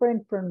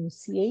different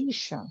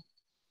pronunciation.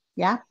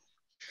 Yeah.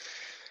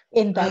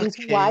 And that is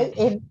why,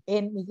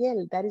 and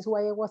Miguel, that is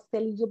why I was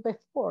telling you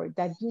before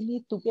that you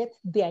need to get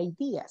the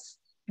ideas,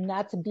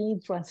 not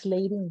being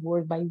translating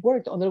word by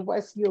word.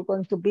 Otherwise, you're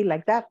going to be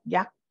like that.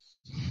 Yeah.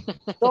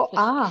 So,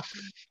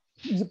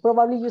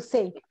 you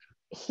say,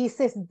 he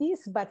says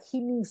this, but he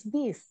means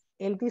this.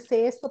 Él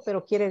dice esto, pero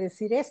quiere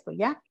decir esto.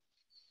 Yeah.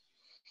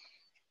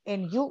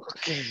 And you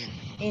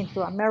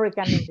into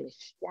American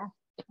English. Yeah.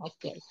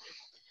 Okay.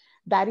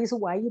 That is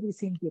why it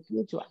is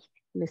individual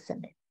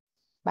listening.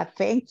 But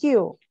thank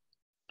you.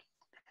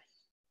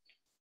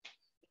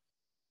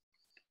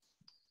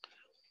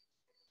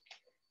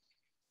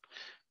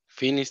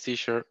 Finish,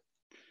 teacher.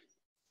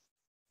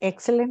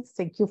 Excellent.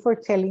 Thank you for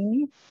telling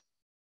me.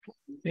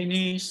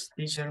 Finish,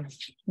 teacher.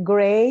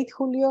 Great,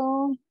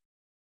 Julio.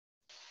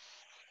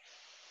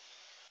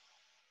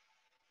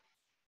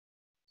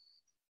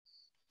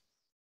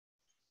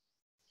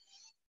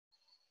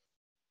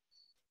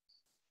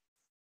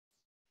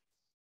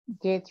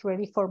 Get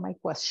ready for my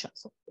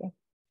questions. Okay.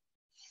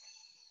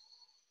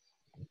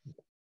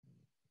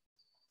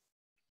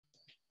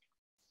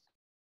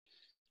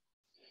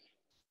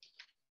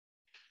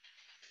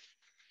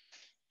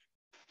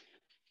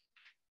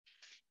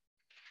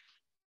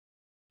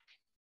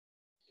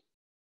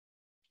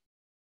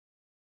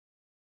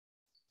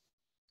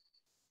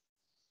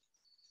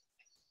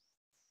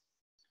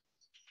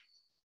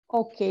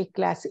 Okay,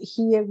 class,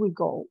 here we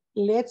go.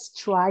 Let's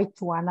try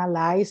to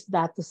analyze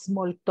that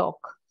small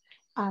talk.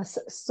 As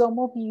some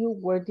of you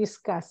were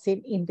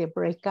discussing in the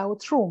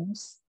breakout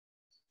rooms,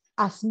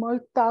 a small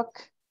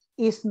talk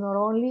is not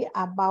only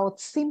about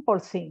simple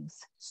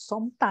things.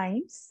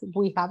 Sometimes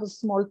we have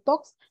small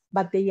talks,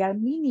 but they are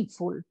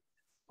meaningful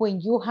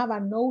when you have a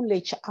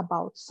knowledge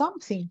about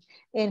something.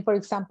 And for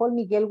example,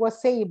 Miguel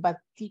was saying, but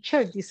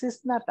teacher, this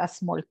is not a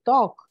small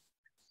talk.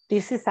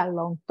 This is a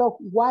long talk.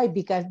 Why?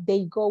 Because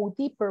they go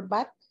deeper,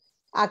 but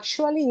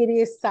actually it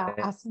is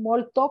a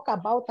small talk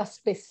about a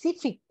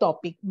specific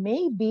topic.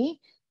 Maybe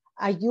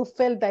you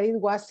felt that it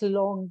was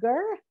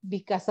longer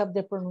because of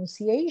the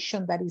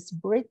pronunciation that is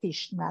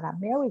British, not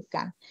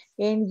American,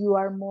 and you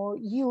are more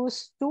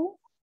used to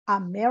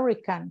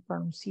American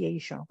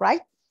pronunciation,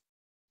 right?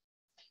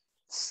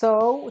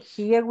 So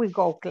here we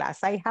go,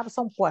 class. I have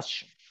some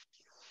questions.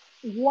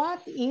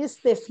 What is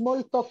the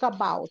small talk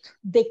about?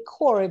 The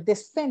core, the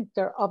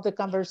center of the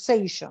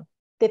conversation,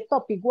 the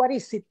topic, what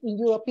is it in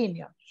your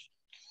opinion?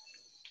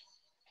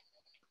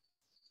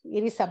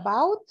 It is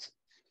about,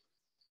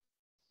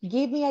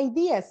 give me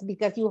ideas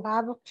because you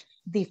have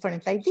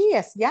different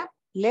ideas, yeah?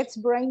 Let's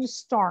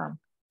brainstorm.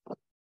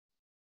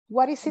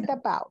 What is it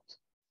about?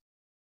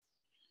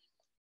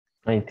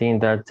 I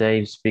think that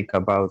they speak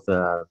about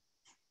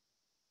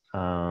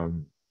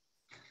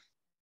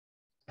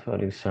for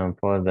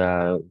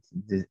example,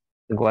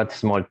 what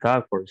small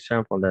talk, for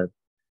example, that.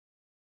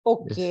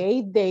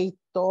 Okay, they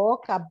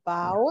talk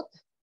about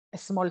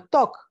small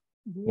talk.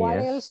 What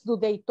Yes. else do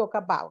they talk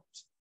about?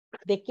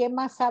 ¿De qué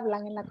más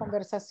hablan en la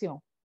conversación?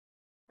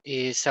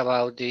 It's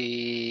about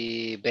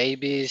the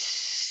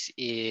babies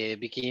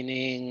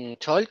beginning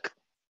talk.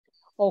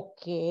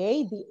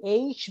 Okay, the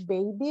age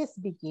babies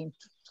begin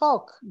to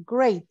talk.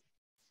 Great.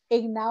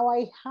 And now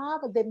I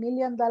have the $1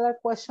 million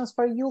questions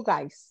for you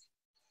guys.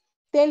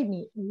 Tell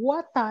me,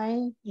 what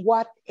time,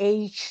 what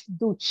age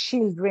do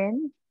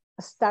children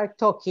start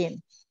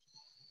talking?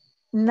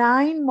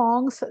 9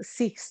 months,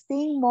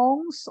 16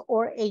 months,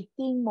 or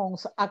 18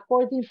 months,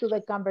 according to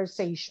the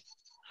conversation?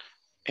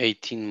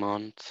 18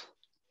 months.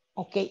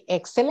 Okay,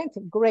 excellent,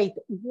 great.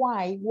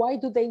 Why? Why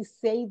do they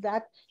say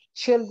that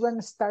children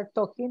start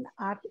talking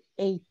at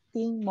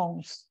 18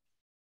 months?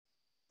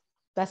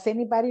 Does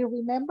anybody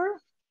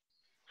remember?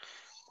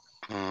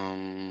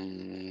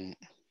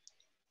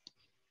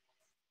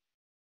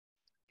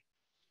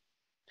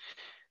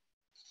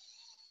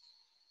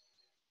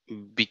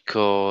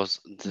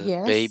 Because the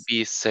Yes.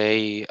 baby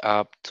say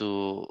up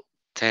to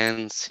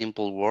 10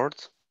 simple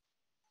words.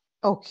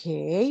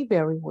 Okay,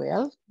 very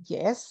well,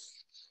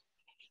 yes.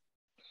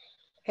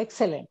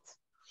 Excellent.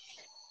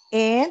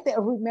 And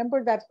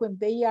remember that when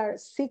they are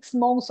 6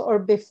 months or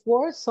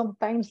before,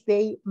 sometimes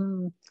they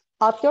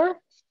utter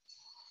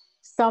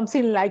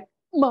something like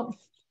mom,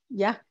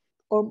 yeah,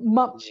 or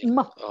mom,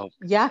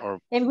 yeah.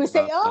 And we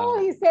say, oh,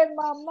 he said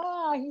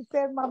mama, he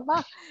said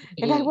mama.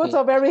 And I was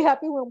so very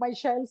happy when my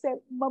child said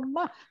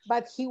mama,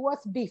 but he was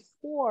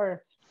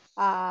before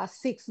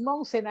 6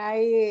 months. And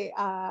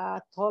I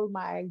told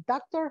my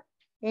doctor,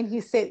 and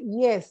he said,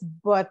 yes,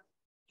 but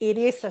it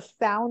is a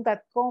sound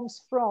that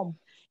comes from,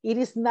 it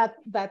is not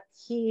that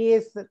he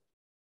is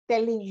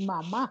telling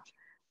mama.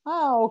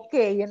 Oh,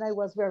 okay. And I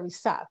was very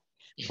sad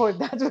for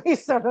that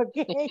reason,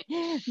 okay?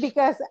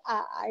 Because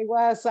I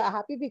was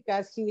happy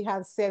because he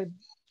had said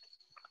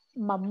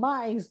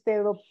mama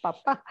instead of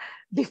papa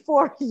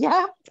before,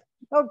 yeah?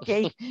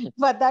 Okay,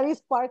 but that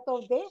is part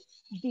of the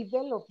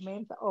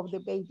development of the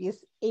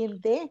babies in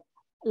the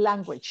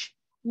language.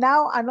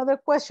 Now, another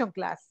question,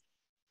 class.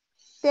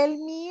 Tell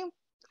me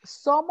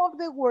some of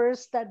the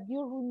words that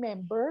you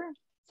remember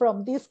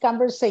from this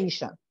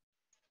conversation.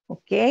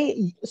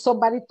 Okay,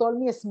 somebody told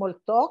me small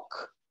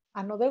talk.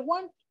 Another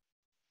one?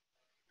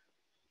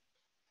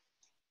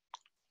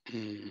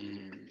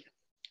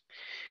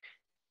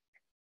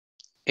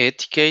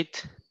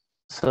 Etiquette.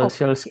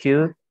 Social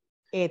skill.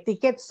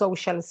 Etiquette,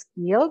 social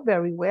skill,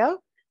 very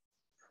well.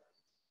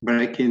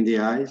 Breaking the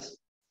ice.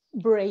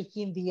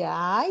 Breaking the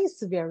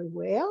ice, very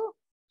well.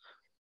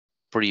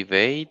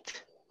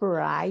 Private.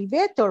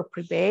 Private or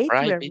private,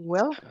 very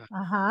well.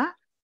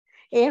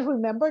 And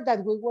remember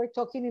that we were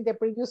talking in the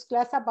previous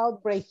class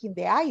about breaking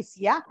the ice,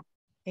 yeah?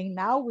 And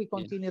now we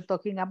continue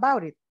talking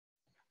about it.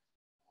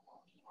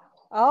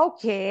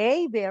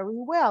 Okay, very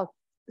well.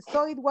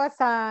 So it was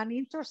an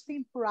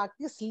interesting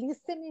practice,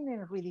 listening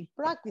and reading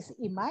practice.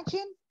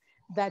 Imagine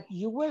that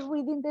you were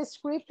reading the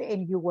script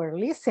and you were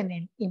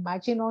listening.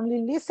 Imagine only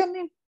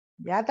listening.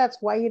 Yeah, that's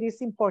why it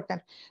is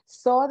important.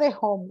 So the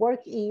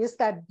homework is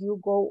that you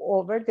go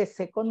over the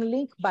second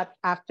link, but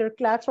after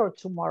class or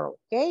tomorrow,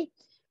 okay?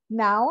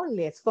 Now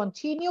let's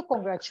continue.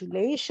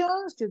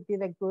 Congratulations, you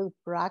did a good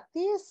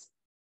practice.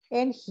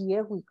 And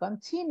here we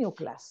continue,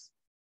 class.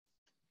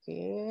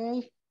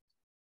 Okay,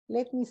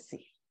 let me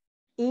see.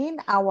 In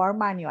our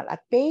manual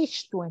at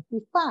page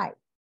 25,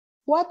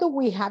 what do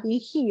we have in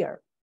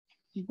here?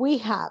 We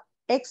have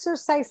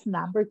exercise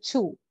number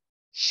 2,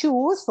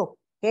 choose,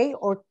 okay,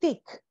 or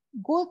tick,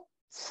 good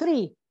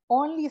 3,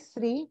 only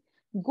 3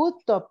 good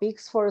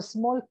topics for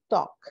small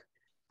talk.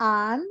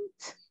 And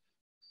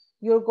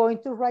you're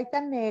going to write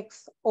an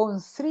X on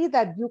 3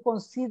 that you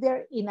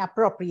consider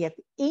inappropriate.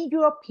 In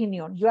your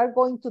opinion, you are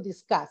going to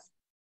discuss,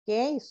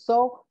 okay?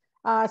 So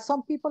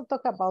some people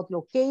talk about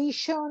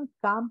location,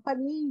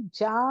 company,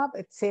 job,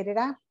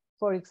 etc.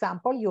 For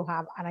example, you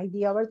have an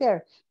idea over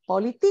there.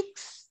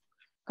 Politics,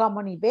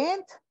 common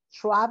event,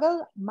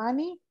 travel,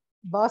 money,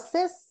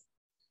 buses,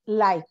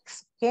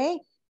 likes, okay?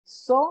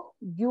 So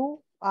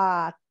you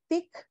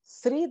tick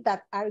 3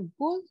 that are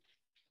good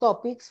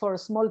topics for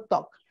small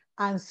talk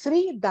and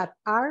 3 that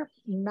are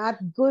not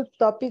good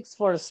topics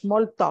for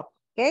small talk,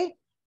 okay?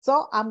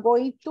 So I'm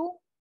going to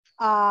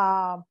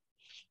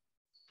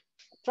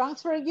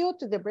transfer you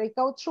to the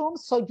breakout room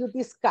so you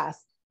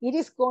discuss. It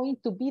is going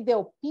to be the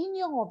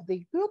opinion of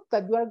the group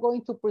that you are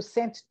going to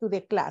present to the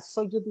class.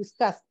 So you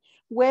discuss,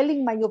 well,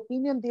 in my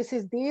opinion, this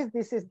is this,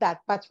 this is that.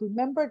 But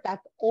remember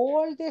that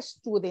all the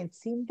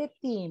students in the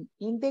team,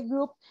 in the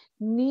group,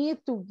 need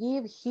to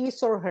give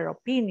his or her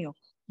opinion.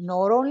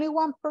 Not only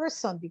one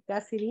person,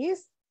 because it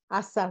is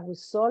as a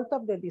result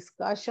of the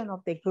discussion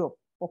of the group.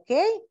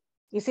 Okay?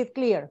 Is it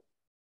clear?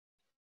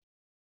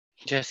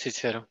 Yes,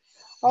 teacher.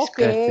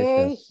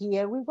 Okay,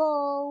 here we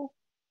go.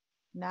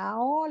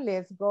 Now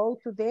let's go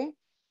to the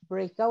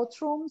breakout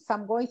rooms.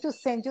 I'm going to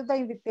send you the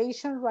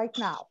invitation right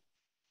now.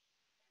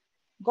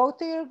 Go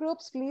to your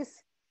groups,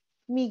 please.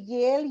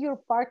 Miguel, your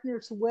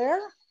partners where?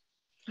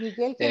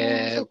 Miguel, ¿quién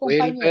es su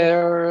compañero?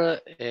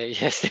 Wilber,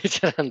 yes,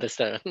 teacher,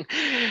 understand.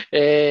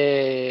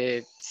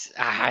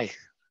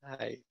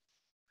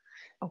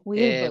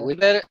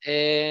 Wilber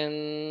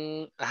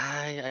and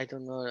I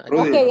don't know.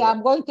 Okay,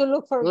 I'm going to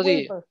look for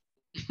Rudy. Wilber.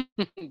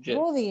 Yes.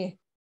 Rudy.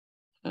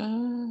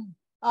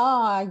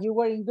 You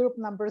were in group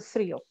number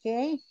 3,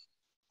 okay?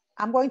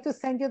 I'm going to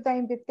send you the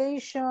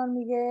invitation,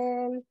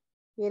 Miguel.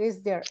 It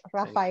is there.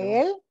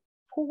 Rafael,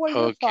 who were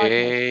your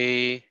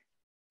partners?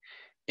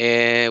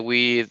 Okay.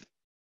 With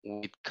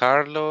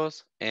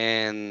Carlos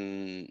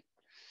and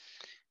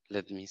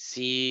let me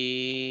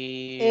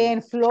see.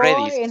 And Flor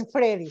and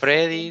Freddy's.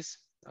 Freddy's.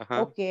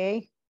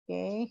 Okay,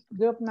 okay.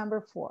 Group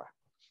number 4.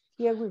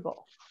 Here we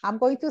go. I'm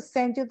going to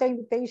send you the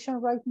invitation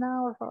right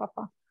now,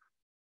 Rafa.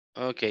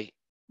 Okay.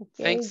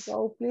 Okay, Thanks.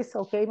 go please.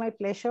 Okay, my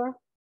pleasure.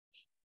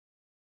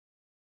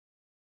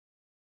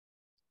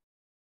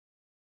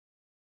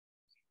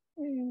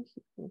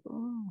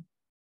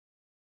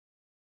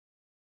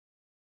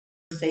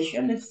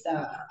 Sesion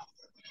está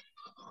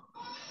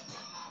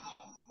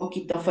un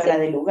poquito fuera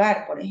de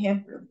lugar, por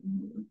ejemplo.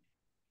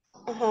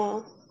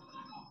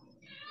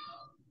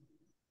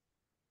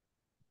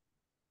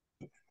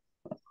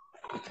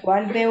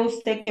 ¿Cuál ve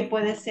usted que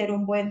puede ser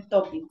un buen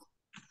tópico?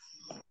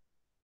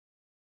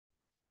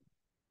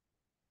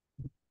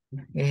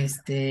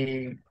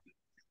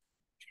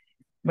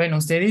 Bueno,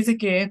 usted dice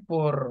que es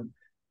por,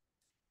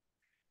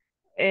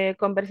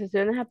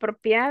 Conversaciones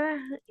apropiadas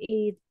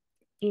y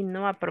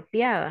no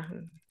apropiadas.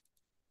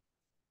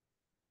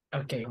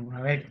 ok, vamos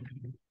a ver.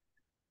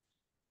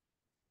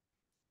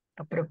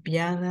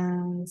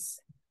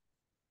 Apropiadas.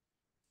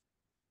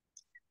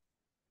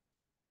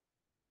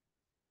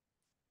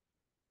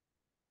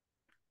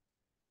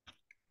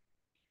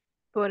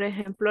 Por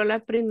ejemplo, la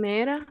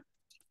primera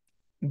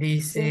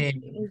Dice,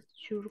 is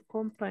your la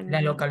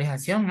company.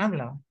 localización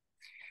habla. Ujú.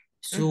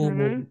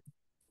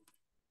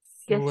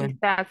 Que Su si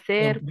está empresa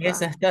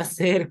cerca está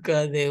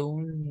cerca de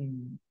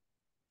un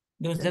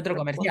del centro centro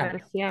comercial.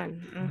 comercial.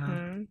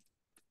 Ajá. Ujú.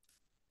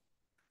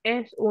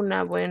 Es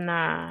una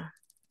buena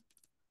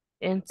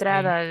Sí.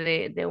 entrada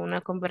de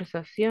una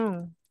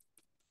conversación.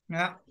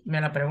 Ah,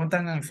 me la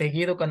preguntan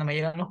seguido cuando me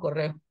llegan los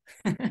correos.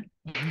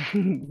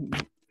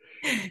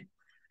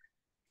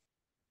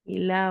 Y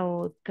la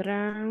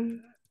otra,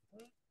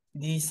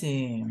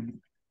 Dice,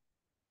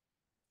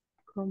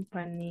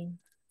 company.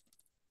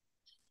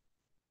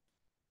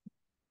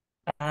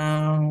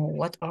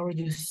 what are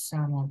you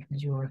some of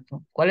your...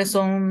 ¿Cuáles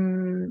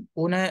son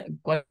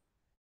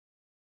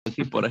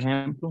Aquí, por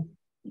ejemplo,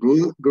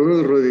 Good,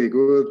 good, Rudy,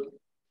 good.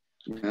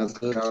 Me has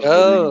Good sacado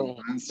de mi job.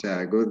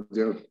 infancia, good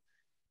job.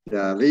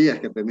 Ya días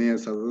que tenía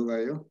esa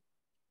duda yo,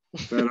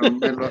 pero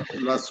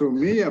lo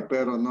asumía,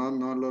 pero no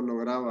lo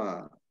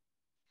lograba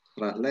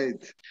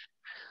translate.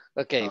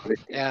 Ok.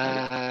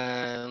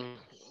 Ahorita.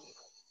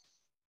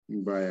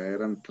 Vaya,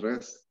 eran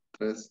tres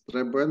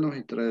buenos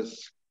y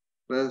tres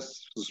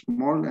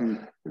small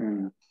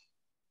and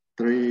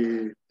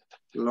three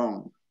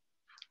long.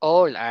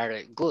 All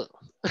are good.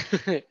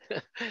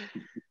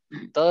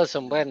 Todos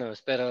son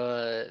buenos,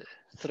 pero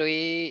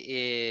three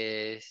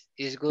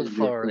is good If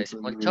your for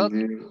small talk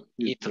company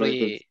y is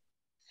three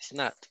is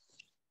not.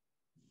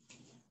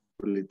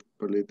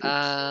 politics.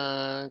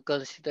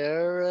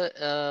 Consider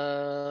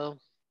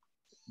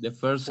the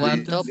first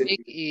one sentence,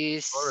 topic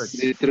is correct.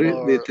 The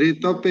for three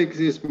topics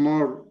is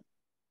more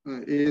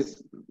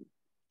is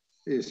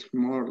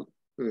more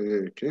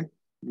 ¿qué?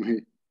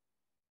 Muy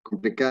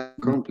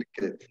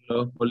complicated.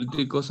 Los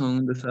políticos son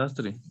un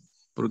desastre.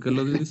 ¿Por qué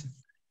lo dice?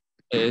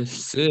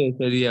 Ese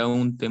sería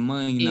un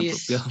tema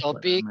is inapropiado para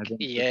topic, meter.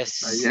 Ahí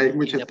yes. hay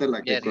mucha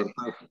tela que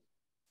cortar.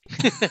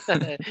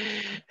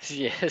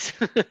 Yes.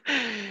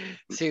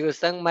 Si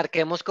gustan,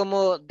 marquemos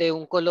como de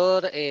un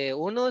color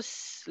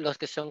unos, los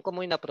que son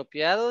como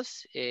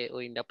inapropiados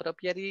o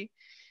inappropriate,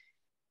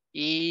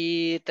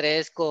 y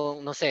tres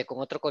con, no sé, con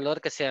otro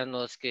color que sean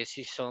los que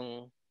sí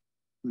son.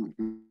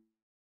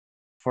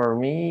 For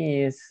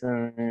me, it's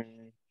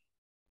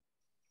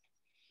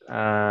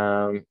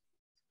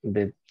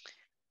the,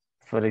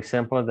 for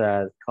example,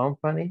 the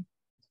company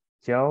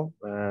job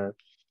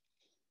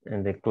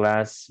and the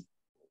class.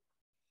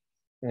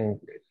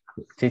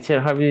 Teacher,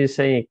 how do you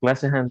say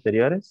clases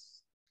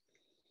anteriores?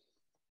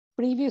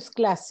 Previous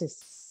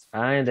classes.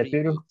 In the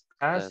previous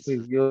class, classes.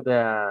 review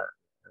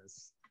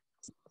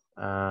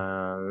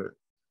uh,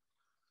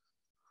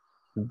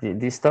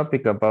 this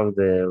topic about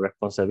the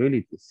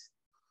responsibilities.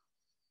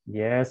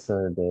 Yes,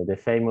 the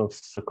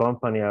famous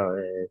company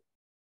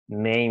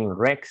named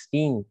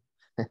Rexin.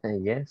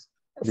 Yes.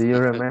 Do you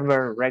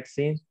remember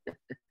Rexin?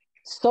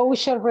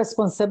 Social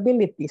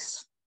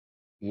responsibilities.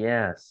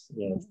 Yes,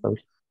 yes.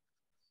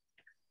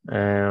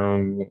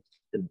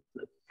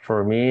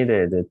 For me,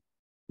 the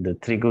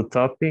three good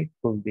topic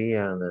would be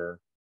on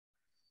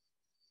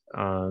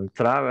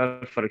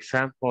travel, for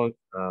example.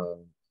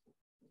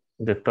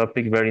 The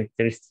topic very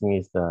interesting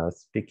is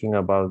speaking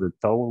about the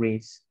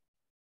tourists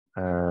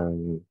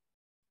and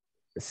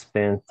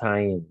spend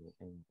time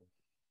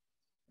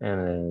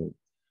and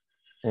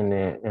in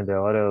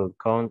the other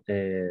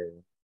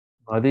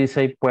how do you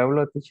say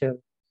pueblo, teacher?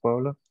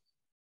 Pueblo?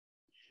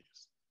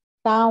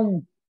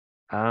 Town.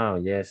 Oh,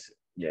 yes,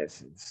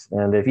 yes.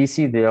 And they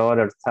visit the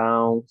other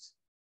towns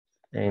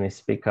and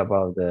speak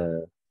about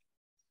the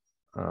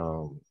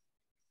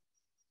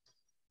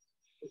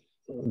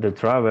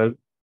travel,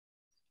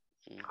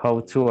 how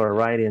to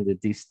arrive in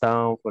this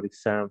town, for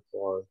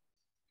example,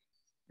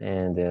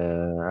 and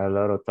a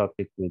lot of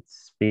topic with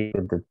speak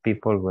with the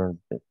people when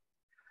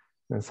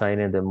inside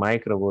in the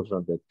microbus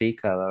or the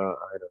pickup,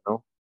 I don't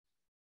know.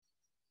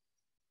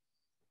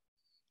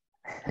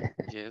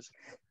 Yes.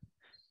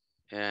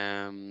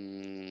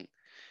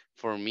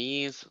 For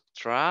me, it's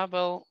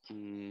travel,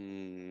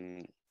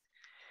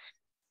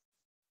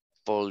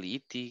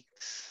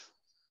 politics,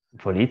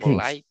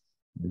 Politics.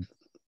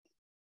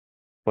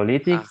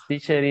 Politics,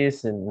 teacher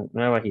is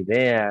nuevas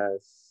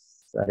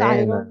ideas,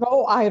 arena.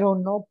 I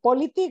don't know.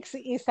 Politics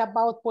is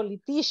about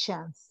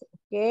politicians,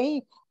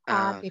 okay?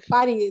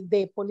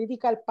 The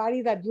political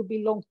party that you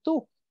belong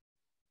to.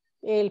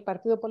 El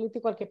partido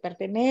político al que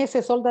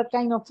perteneces, all that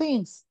kind of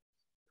things.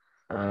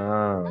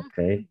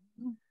 Okay.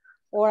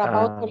 Or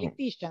about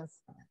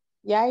politicians.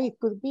 Yeah, it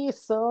could be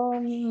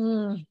some,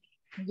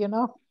 you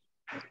know.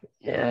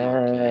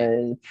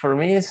 For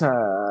me, it's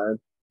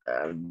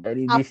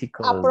very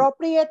difficult.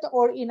 Appropriate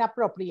or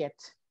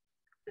inappropriate?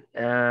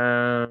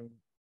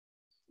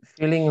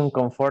 Feeling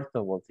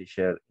uncomfortable,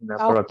 teacher.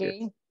 Inappropriate.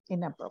 Okay,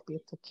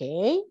 inappropriate.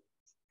 Okay,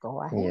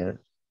 go ahead.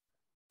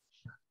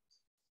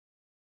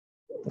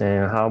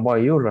 Yeah. How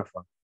about you,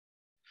 Rafa?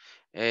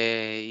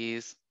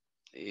 Is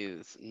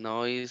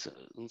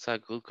a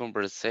good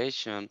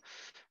conversation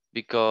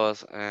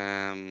because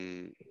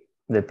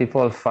the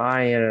people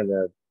fire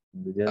that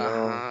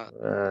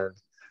the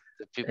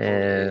people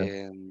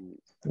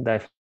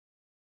that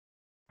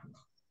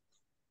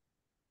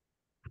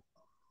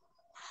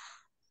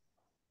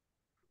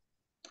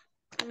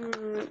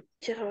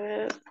Quiero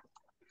ver.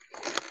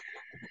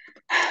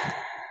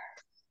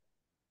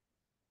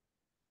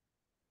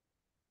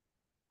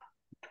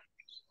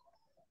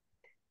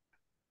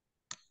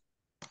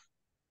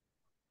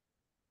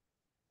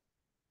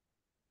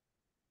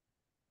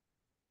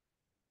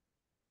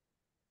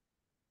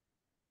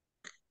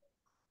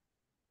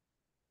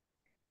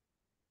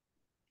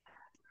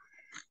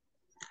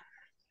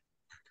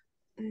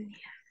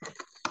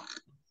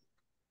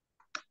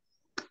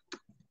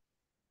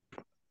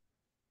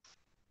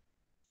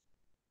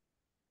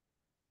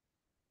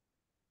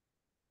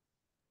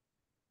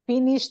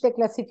 Finish the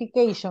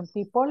classification,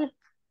 people.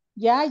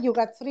 Yeah, you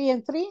got 3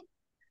 and 3?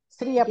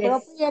 3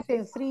 appropriate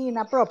and 3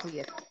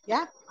 inappropriate.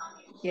 Yeah?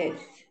 Yes.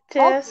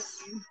 Yes.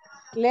 Okay.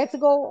 Let's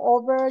go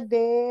over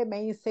the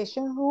main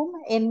session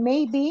room and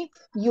maybe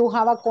you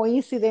have a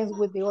coincidence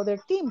with the other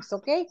teams,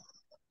 okay?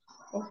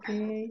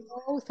 Okay.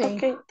 Oh,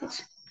 thank you.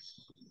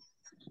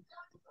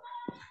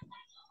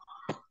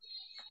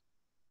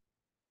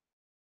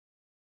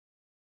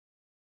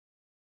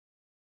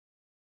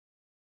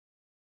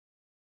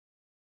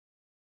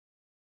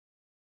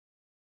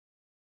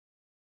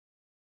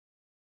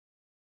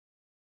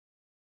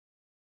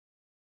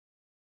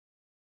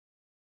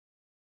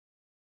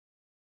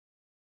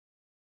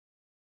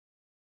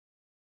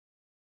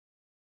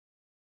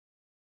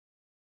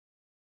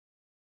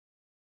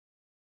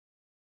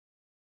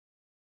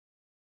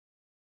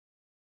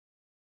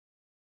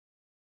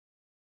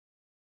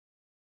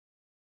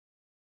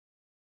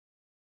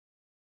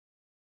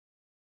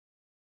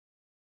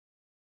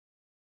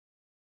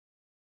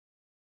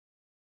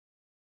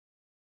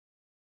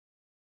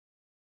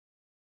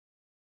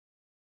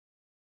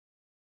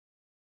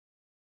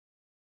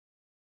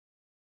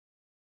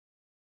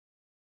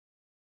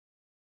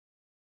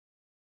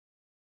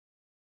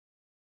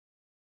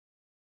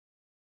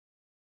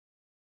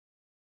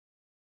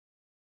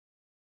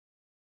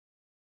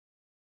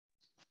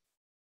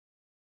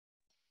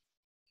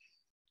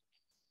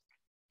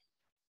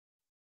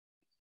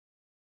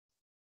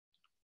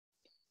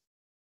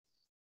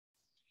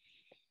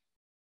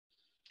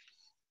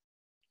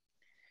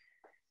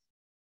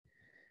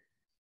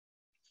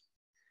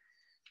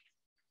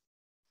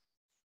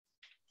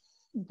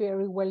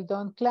 Very well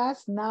done,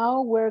 class.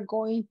 Now we're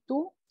going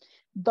to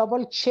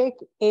double check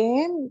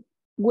and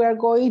we're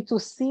going to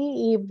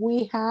see if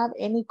we have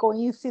any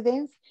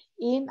coincidence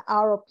in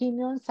our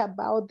opinions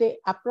about the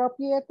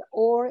appropriate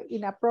or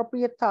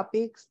inappropriate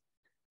topics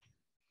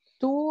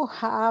to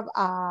have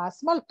a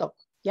small talk.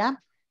 Yeah,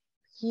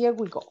 here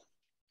we go.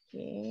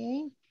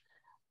 Okay.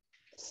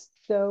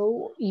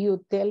 So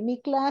you tell me,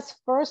 class,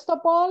 first of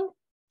all,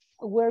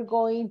 we're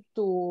going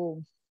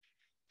to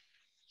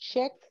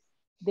check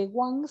the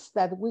ones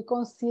that we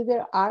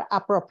consider are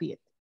appropriate.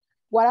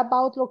 What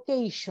about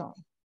location?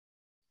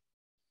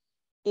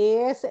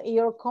 Is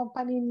your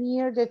company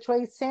near the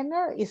trade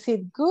center? Is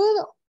it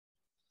good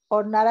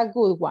or not a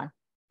good one?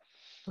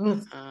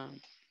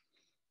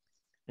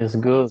 It's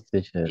good,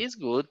 teacher. It's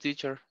good,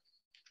 teacher.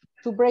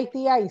 To break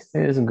the ice?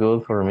 It's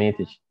good for me,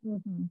 teacher.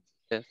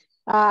 Yes.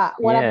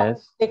 What about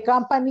the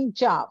company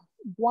job?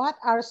 What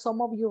are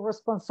some of your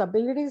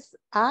responsibilities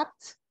at,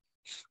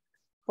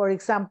 for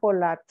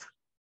example, at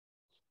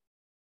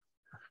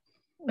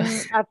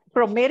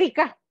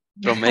Promedica?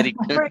 I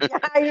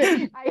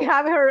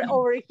have her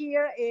over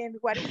here. And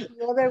what is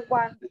the other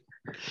one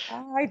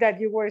that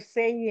you were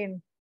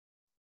saying?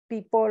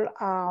 People,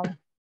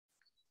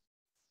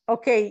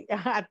 okay,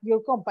 at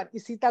your company,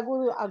 is it a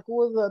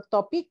good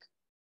topic?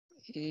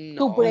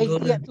 No.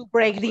 To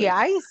break the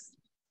ice?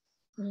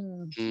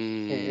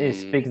 It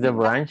speaks the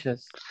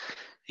branches.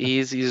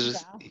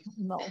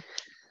 No.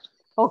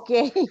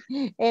 Okay,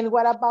 and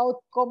what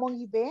about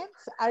common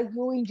events? Are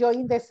you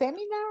enjoying the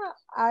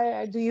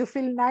seminar? Do you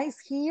feel nice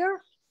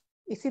here?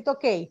 Is it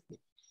okay?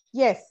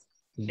 Yes.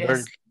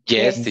 Yes,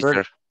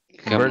 teacher.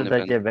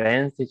 Birthday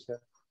events, teacher.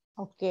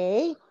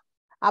 Okay.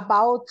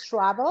 About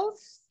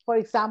travels, for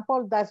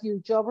example, does your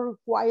job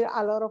require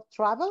a lot of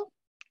travel?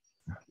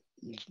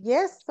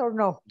 Yes or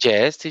no?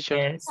 Yes,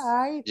 teacher.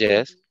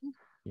 Yes.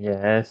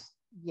 Yes.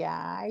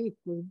 Yeah, it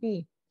could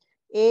be.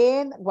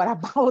 And what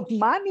about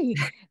money?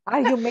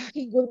 Are you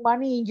making good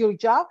money in your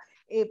job?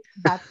 If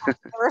that's the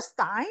first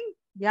time,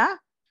 yeah?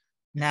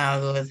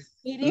 No,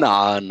 good.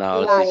 No,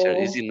 teacher,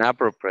 it's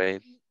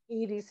inappropriate.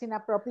 it is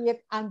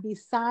inappropriate. And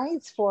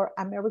besides, for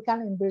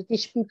American and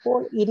British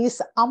people, it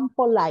is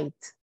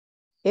unpolite.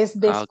 Es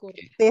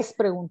descortés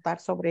preguntar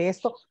sobre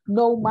esto,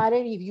 no matter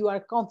if you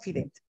are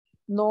confident.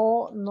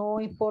 No, no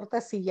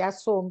importa si ya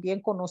son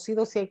bien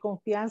conocidos, si hay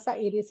confianza,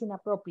 it is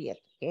inappropriate,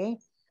 okay?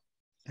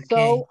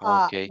 So,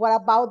 what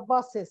about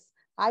bosses?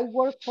 I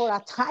work for a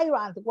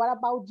tyrant. What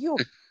about you?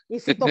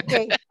 Is it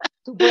okay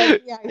to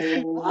break the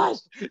ice? Gosh,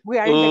 we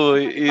are in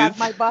the company, but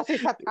my boss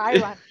is a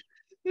tyrant.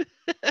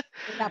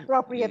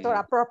 Inappropriate or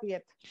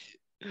appropriate?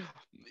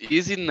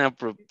 Is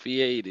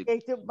inappropriate,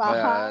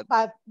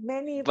 but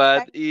many,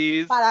 but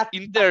is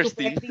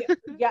interesting.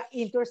 Yeah,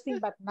 interesting,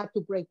 but not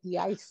to break the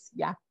ice.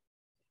 Yeah.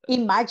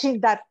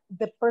 Imagine that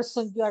the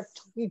person you are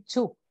talking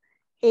to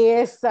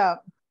is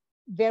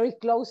very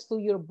close to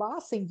your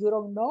boss and you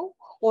don't know,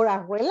 or a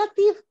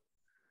relative.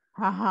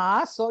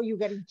 So you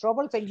get in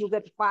trouble and you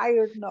get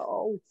fired.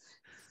 No.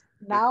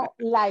 Now,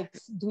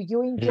 likes, do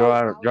you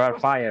enjoy? You are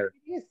fired.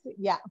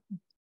 Yeah.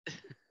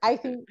 I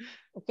think,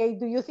 okay,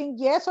 do you think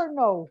yes or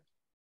no?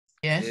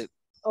 Yes.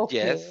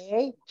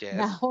 Okay. Yes.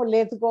 Now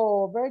let's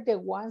go over the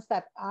ones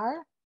that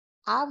are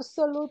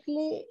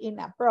absolutely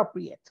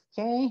inappropriate,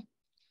 okay?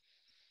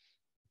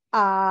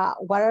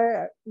 What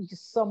are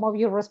some of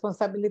your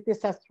responsibilities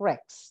as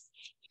Rex?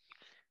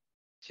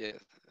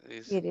 Yes.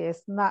 It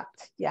is not,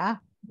 yeah,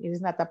 it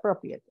is not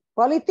appropriate.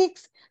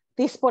 Politics,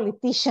 these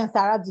politicians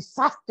are a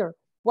disaster.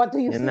 What do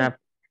you think?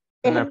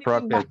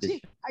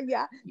 Inappropriate.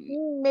 Yeah,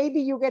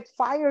 maybe you get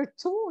fired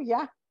too,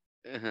 yeah,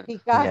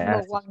 because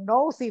no one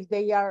knows if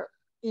they are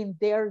in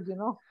there, you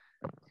know,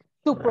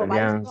 to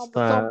provide some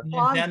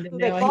funds to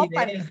the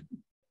company.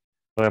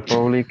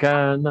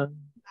 Republicana.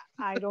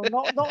 I don't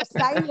know. No,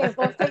 silence.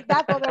 Don't say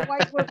that.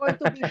 Otherwise, we're going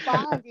to be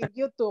banned in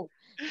YouTube.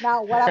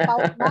 Now, what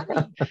about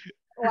money?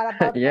 What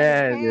about money?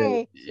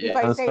 Hey, if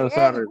I say,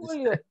 hey,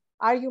 Julio,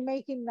 are you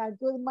making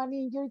good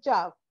money in your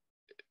job?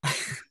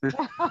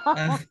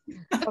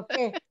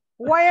 Okay.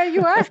 Why are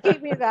you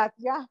asking me that?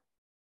 Yeah.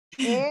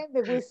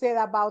 And we said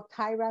about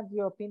tyrant,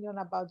 your opinion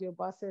about your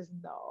bosses.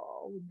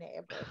 No,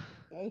 never.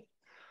 Okay.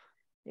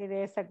 It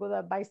is a good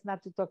advice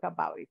not to talk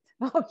about it.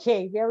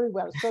 Okay, very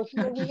well. So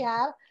here we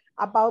have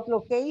about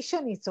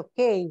location, it's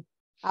okay.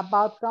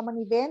 About common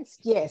events,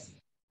 yes.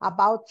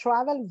 About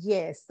travel,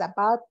 yes.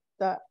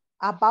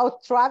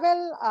 About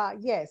travel,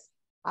 yes.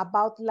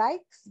 About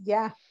likes,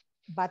 yeah.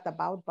 But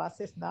about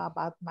buses, no.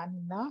 About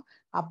money, no.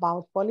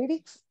 About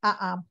politics,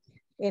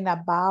 and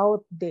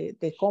about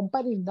the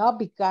company, no,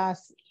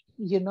 because,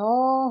 you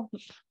know,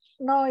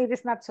 no, it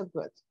is not so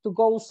good to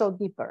go so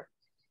deeper.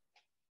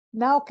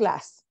 Now,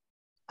 class,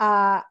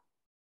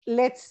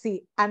 let's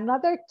see,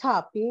 another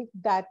topic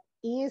that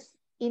is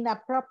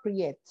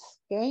inappropriate,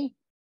 okay,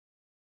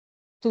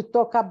 to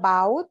talk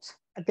about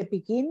at the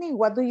beginning.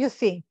 What do you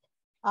think?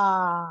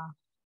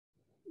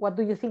 What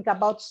do you think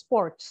about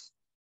sports?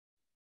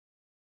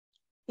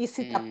 Is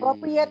it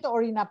appropriate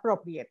or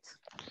inappropriate?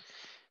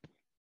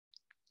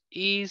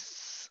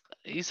 Is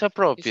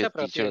appropriate,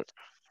 teacher.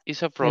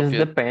 Is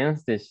appropriate. It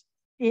depends.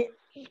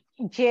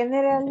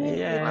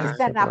 Generally, it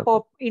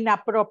is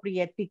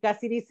inappropriate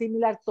because it is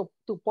similar to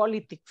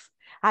politics.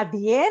 At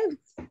the end,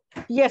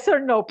 yes or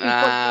no, people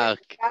are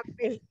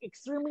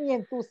extremely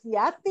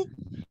enthusiastic,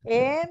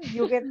 and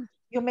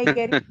you may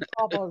get in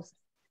troubles.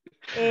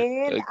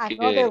 And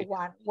another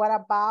one, what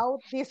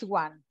about this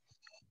one?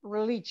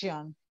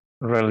 Religion.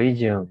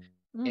 Religion.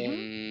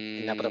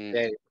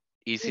 Inappropriate.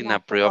 Is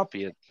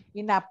inappropriate.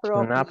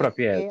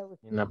 Inappropriate.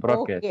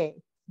 Okay,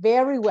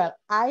 very well.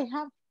 I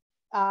have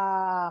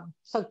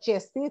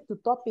suggested two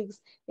topics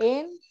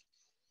and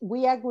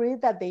we agree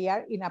that they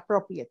are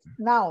inappropriate.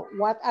 Now,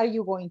 what are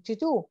you going to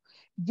do?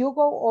 You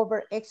go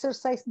over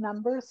exercise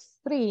number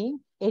 3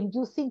 and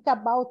you think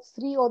about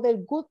 3 other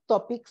good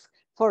topics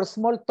for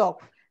small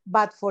talk,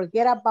 but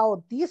forget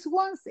about these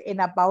ones and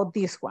about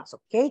these ones,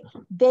 okay?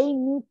 They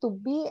need to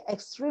be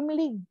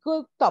extremely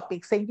good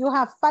topics and you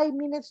have 5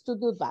 minutes to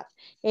do that.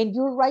 And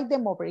you write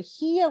them over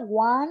here,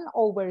 one,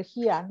 over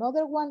here,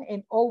 another one,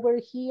 and over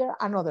here,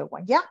 another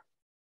one, yeah?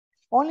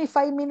 Only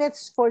 5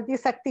 minutes for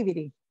this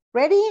activity.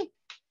 Ready?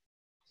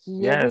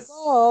 Here we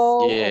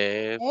go.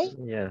 Yes. Okay.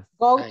 Yes.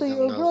 Go to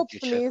your groups,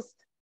 please.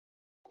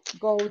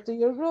 Go to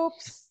your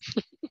groups.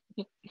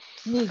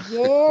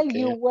 Miguel,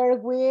 you were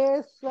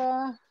with...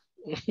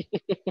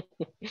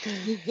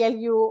 Miguel,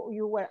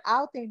 you were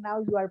out and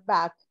now you are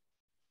back.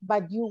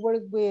 But you were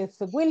with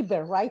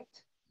Wilber, right?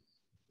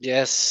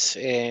 Yes.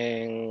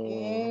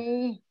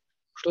 Okay.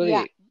 Rudy.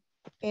 Yeah.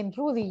 And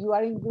Rudy, you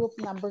are in group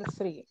number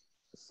 3.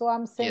 So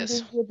I'm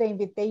sending you the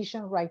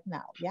invitation right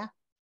now, yeah?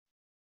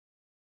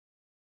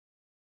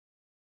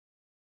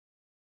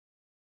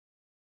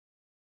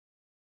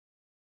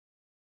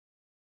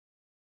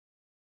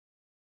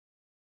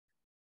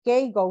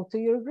 Okay, go to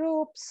your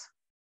groups.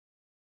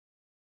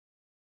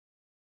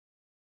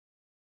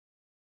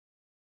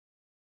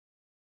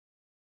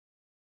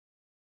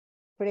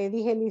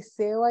 Freddy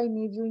Eliseo, I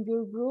need you in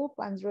your group.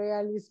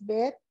 Andrea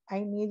Lisbeth,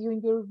 I need you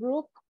in your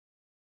group.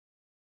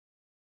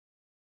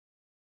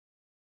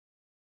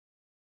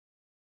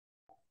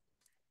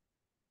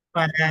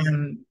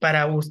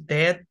 Para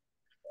usted,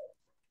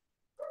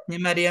 mi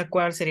María,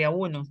 ¿cuál sería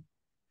uno?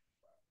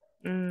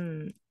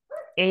 Mm,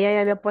 ella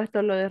ya había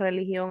puesto lo de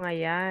religión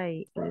allá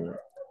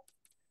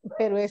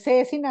Pero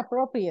ese es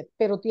inappropriate,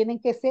 pero tienen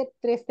que ser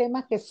tres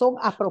temas que son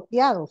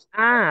apropiados.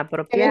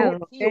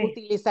 apropiado, Sí, ok.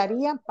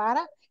 utilizarían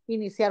para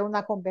iniciar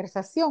una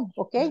conversación,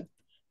 ¿ok?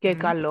 Qué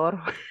calor.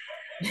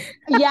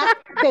 Ya,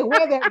 the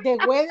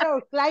weather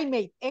or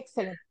climate,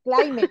 excellent,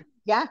 climate,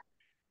 ya.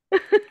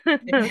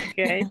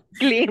 Ok,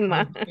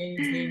 clima.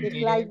 The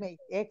climate,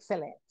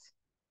 excellent.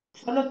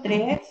 Solo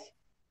tres.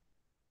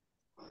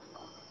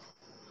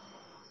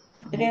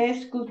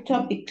 Tres good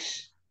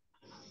topics.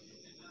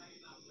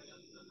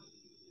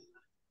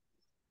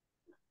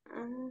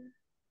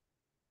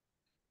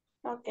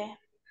 Ok.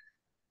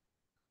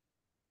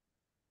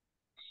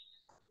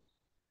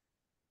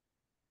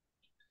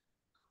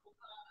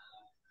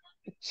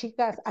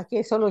 Chicas, aquí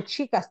hay solo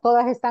chicas,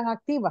 todas están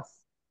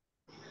activas.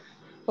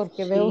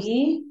 Porque veo.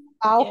 Sí.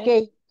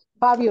 Ok,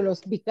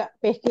 fabulous.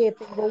 Ves que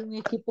tengo un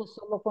equipo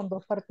solo con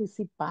dos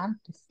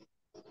participantes.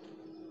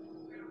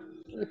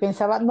 Y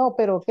pensaba, no,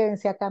 pero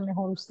quédense acá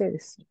mejor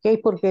ustedes, ¿ok?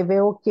 Porque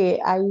veo que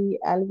hay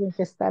alguien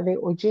que está de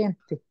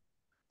oyente.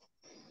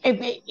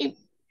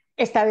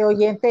 Está de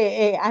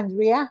oyente,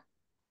 Andrea,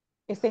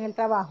 está en el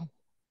trabajo.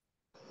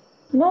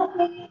 No,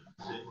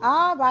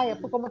 Ah, vaya,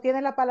 pues como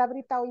tiene la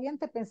palabrita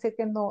oyente, pensé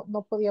que no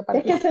podía es que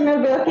participar. se me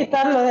olvidó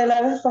quitarlo de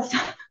la vez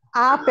pasada.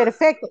 Ah,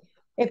 perfecto.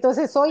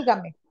 Entonces,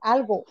 óigame,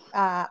 algo,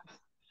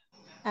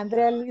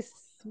 Andrea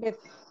Lisbeth,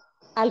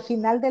 al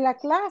final de la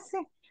clase,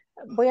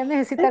 voy a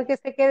necesitar que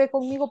se quede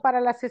conmigo para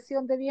la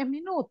sesión de 10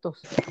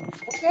 minutos.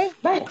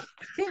 ¿Ok? Bye.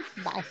 Sí,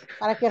 bye.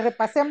 Para que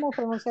repasemos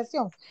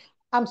pronunciación.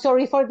 I'm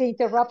sorry for the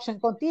interruption.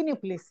 Continue,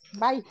 please.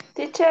 Bye.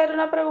 Teacher,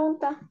 una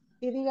pregunta.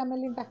 Sí, dígame,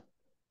 Linda.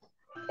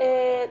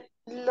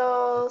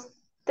 ¿Los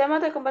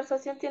temas de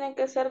conversación tienen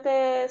que ser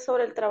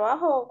sobre el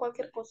trabajo o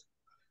cualquier cosa?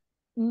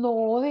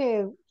 No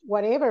de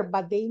whatever,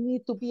 but they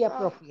need to be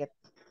appropriate.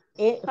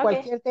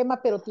 Cualquier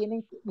tema, pero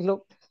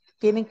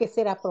tienen que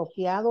ser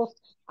apropiados,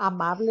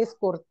 amables,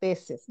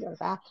 corteses,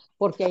 ¿verdad?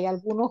 Porque hay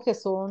algunos que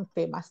son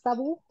temas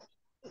tabú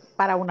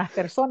para unas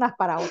personas,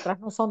 para otras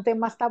no son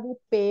temas tabú,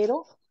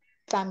 pero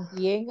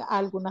también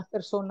algunas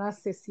personas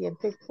se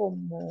sienten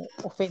como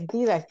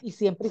ofendidas y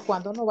siempre y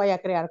cuando no vaya a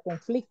crear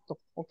conflicto,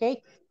 ¿ok?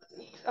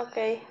 Ok.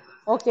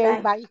 Ok,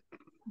 Thanks. bye.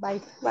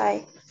 Bye.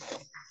 Bye.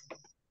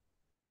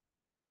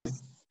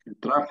 The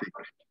traffic.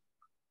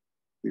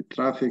 The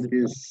traffic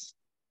is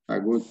a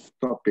good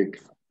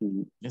topic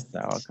in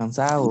Estaba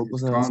cansado, this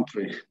cosas así.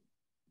 country.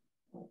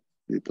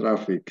 The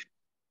traffic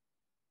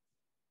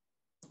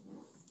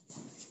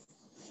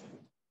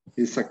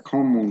is a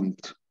common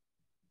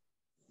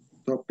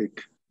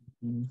topic.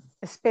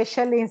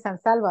 Especially in San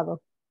Salvador.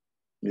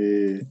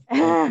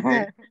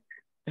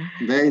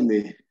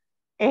 Daily.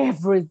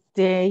 Every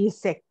day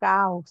is a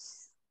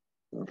chaos.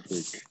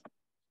 Traffic.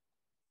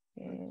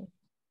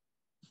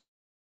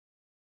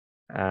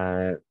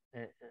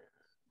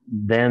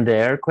 Then the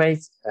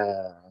earthquakes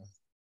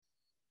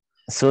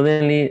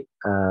suddenly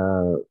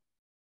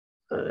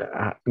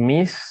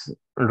miss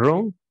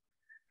room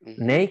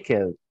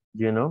naked,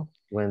 you know,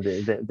 when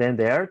then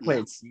the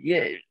earthquakes,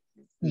 yeah,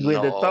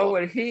 with the No.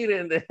 tower here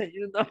and the,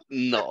 you know.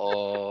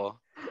 No.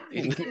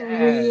 Yes.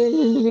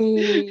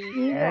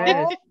 Really?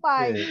 Yes. Oh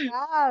my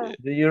God.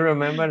 Do you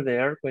remember the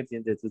earthquake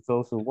in the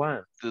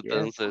 2001? Yes.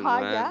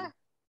 2001. Yeah.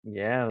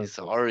 Yeah. It's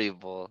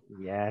horrible.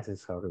 Yes,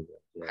 it's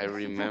horrible. Yes. I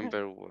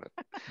remember what.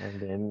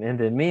 And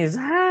the miss.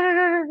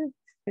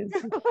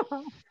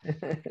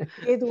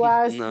 It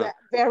was No.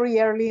 very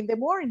early in the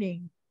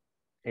morning.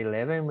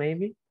 11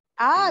 maybe?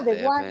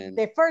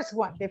 The first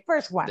one. The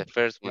first one.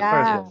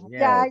 Yeah,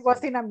 Yes. I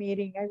was in a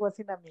meeting.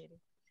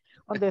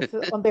 On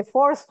the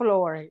fourth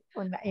floor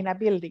in a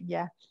building,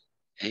 yeah.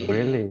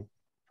 Really?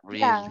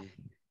 Yeah, Really?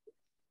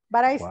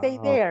 but I stayed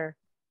Wow. there.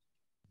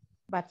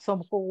 But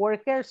some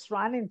coworkers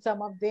ran and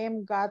some of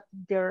them got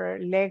their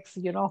legs,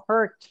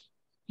 hurt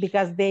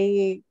because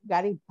they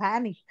got in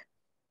panic.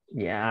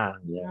 Yeah.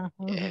 Yeah.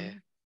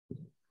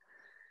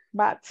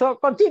 But so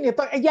continue.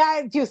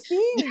 Yeah, you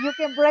see, you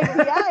can break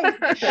the ice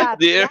with that.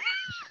 There. Yeah?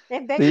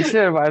 And then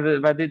Teacher, but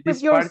with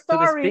this your part to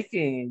the stories.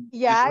 speaking.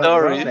 Yeah, no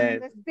stories.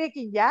 problem.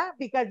 speaking, yeah,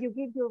 because you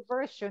give your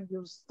version,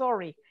 your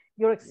story,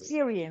 your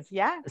experience,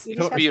 yeah.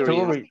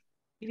 Experience.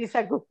 It is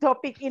a good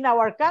topic in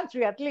our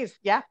country, at least,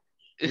 yeah.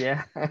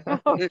 Yeah.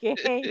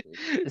 Okay.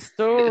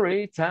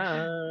 Story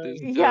time.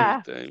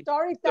 Yeah. Time.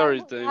 Story Story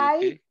time. time.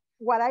 Okay.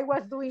 What I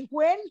was doing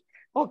when.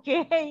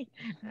 Okay.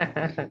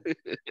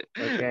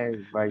 Okay,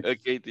 right.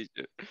 Okay,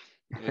 teacher.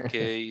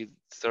 Okay,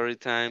 story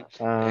time.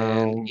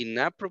 Um,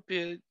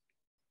 Inappropriate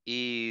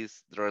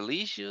is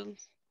religion.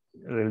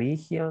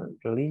 religion.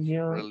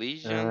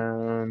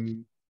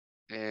 Religion.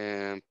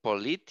 And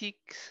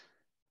politics.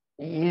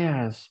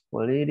 Yes,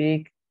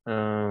 politic.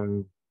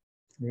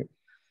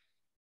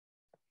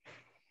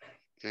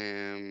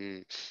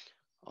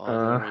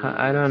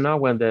 I don't know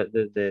when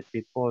the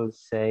people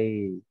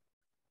say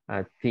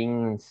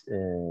things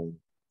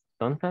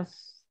tontas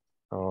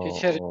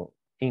Teacher, or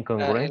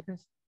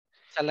incongruentes.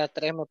 Sala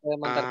 3 me puede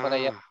mandar por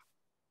allá.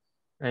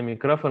 El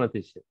micrófono,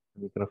 teacher.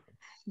 El micrófono.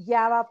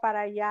 Ya va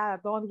para allá.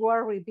 Don't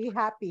worry, be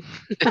happy.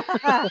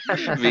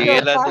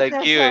 Miguel anda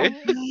aquí, ¿ve?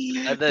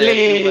 Anda de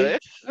aquí para allá.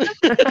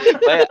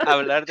 Vaya a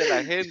hablar de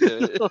la gente.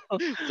 ¿ve?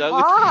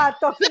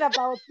 Talking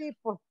about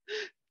people.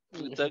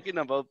 We're talking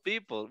about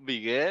people.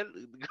 Miguel,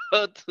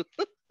 go to...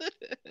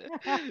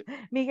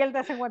 Miguel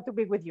doesn't want to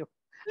be with you.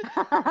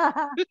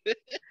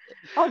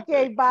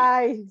 Okay,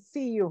 bye.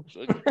 See you.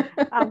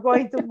 I'm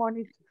going to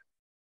monitor.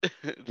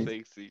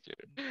 Thanks, teacher.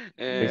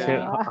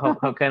 Teacher,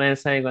 how can I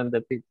say when the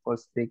people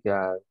speak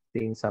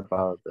things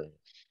about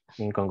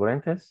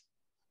incongruentes?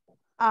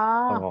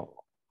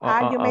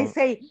 You may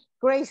say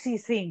crazy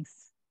things.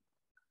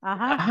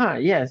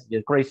 Yes,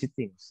 the crazy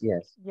things,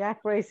 yes. Yeah,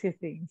 crazy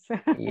things.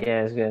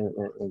 Yes,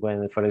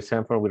 when, for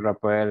example, with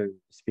Rafael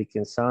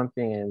speaking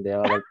something and the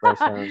other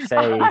person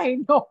says... I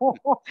know.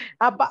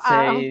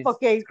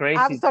 Okay, crazy,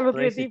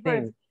 absolutely crazy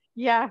different. things.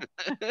 Yeah.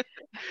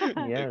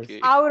 Yes. Okay.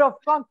 Out of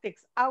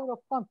context, out of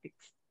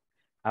context.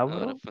 Out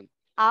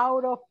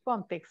of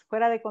context,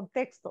 fuera de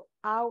contexto,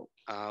 out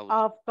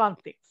of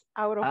context,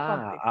 out of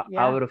context.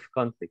 Yeah. Out of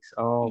context.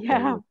 Oh, okay,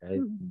 Yeah.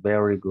 okay.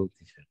 Very good,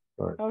 teacher.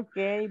 Sorry.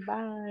 Okay,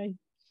 bye.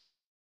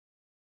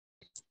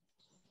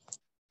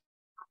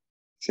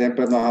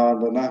 Siempre nos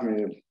abandonás,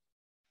 Miguel.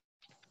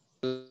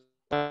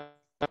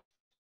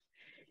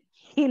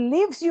 He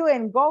leaves you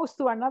and goes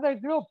to another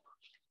group.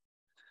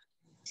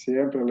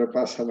 Siempre le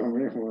pasa lo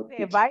mismo.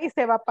 Se va y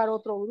se va para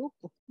otro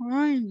grupo.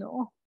 Ay,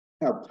 no.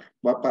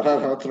 Va a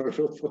parar a otro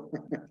grupo.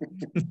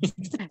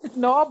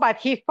 No, but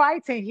he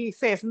fights and he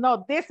says,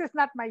 no, this is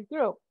not my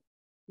group.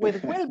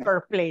 With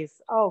Wilbur,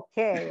 please.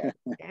 Okay.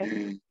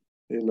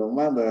 Y lo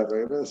manda de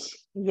regreso.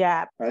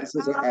 Yeah. Ahí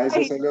se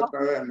salió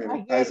otra vez,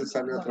 mire. Ahí se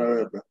salió otra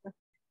vez.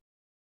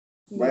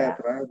 Vaya a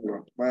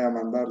traerlo, vaya a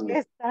mandarlo.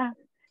 Está.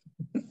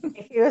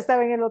 Yo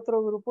estaba en el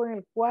otro grupo, en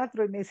el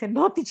 4, y me dice,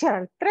 no, teacher,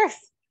 al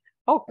 3.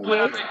 Ok.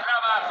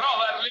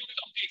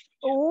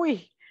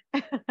 Uy.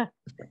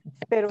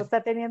 Pero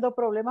está teniendo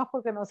problemas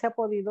porque no se ha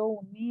podido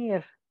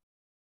unir.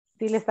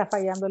 Sí le está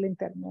fallando el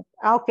internet.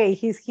 Ok,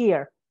 he's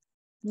here.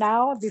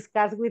 Now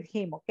discuss with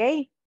him,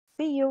 ok?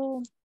 See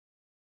you.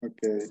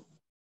 Ok.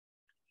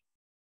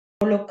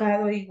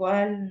 Colocado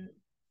igual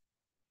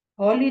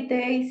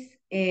holidays,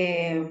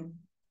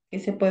 que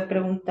se puede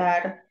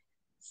preguntar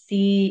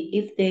si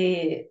if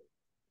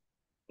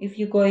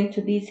you're going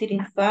to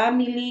visiting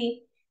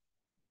family,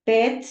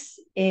 pets,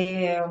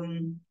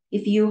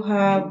 if you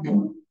have,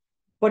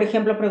 por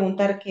ejemplo,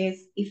 preguntar que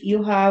es if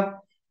you have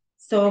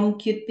some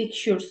cute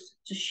pictures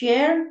to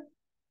share,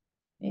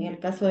 en el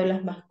caso de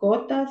las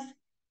mascotas.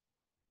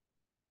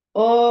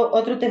 O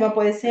otro tema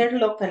puede ser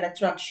local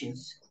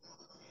attractions.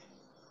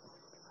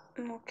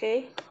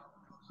 Okay.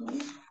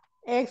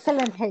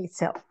 Excellent,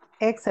 Hazel.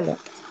 Excellent.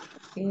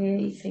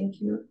 Okay, thank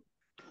you.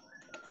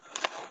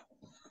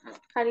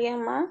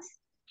 ¿Alguien más?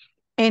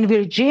 En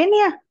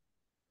Virginia.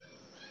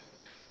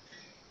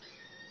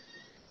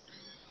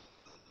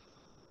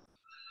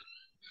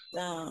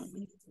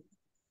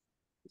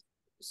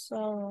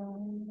 So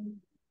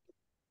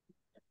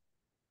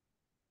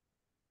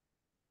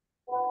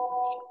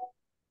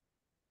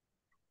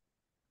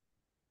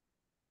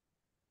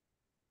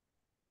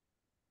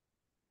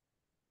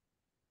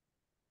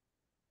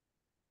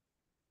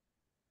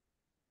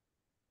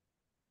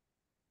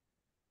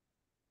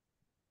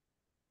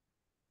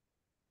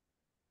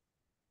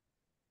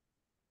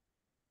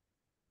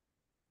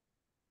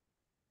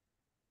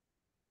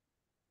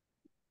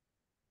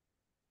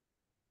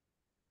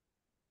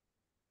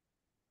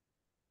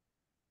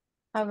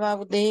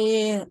about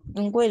the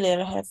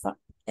Wheeler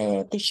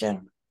teacher.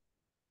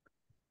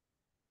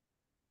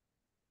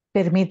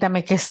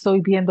 Permítame que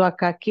estoy viendo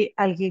acá que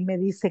alguien me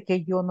dice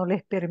que yo no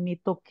les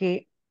permito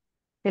que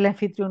el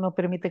anfitrión no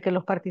permite que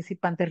los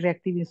participantes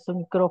reactiven su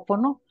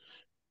micrófono,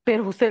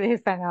 pero ustedes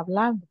están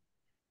hablando.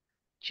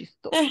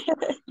 Chistoso.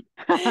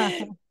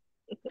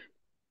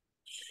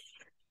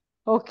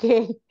 Ok,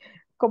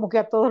 como que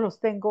a todos los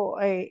tengo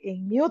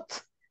en mute.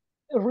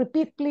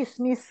 Repeat, please,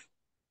 miss.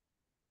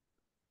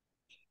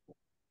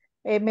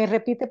 Me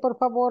repite, por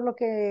favor, lo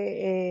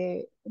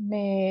que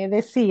me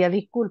decía,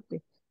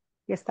 disculpe,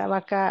 que estaba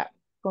acá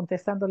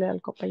contestándole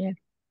al compañero.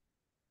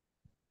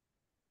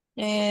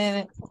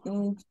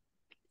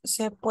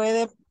 Se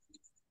puede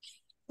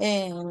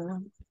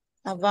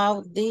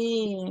about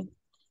the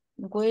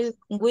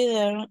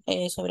weather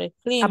sobre el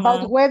clima.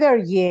 About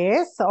weather,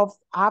 yes,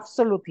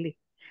 absolutely.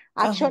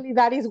 Actually,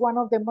 that is one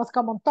of the most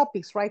common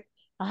topics, right?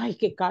 Ay,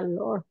 qué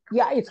calor.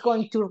 Yeah, it's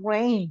going to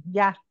rain.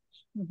 Yeah.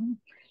 Mhm.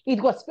 It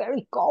was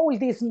very cold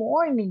this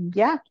morning.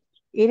 Yeah.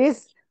 It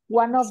is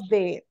one of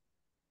the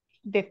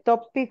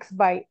topics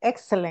by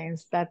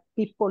excellence that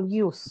people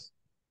use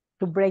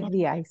to break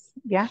the ice.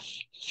 Yeah.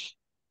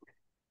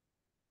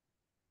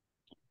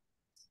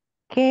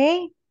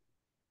 Okay.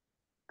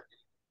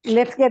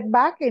 Let's get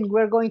back and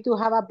we're going to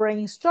have a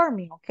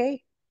brainstorming,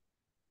 okay?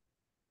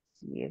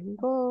 Here we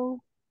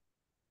go.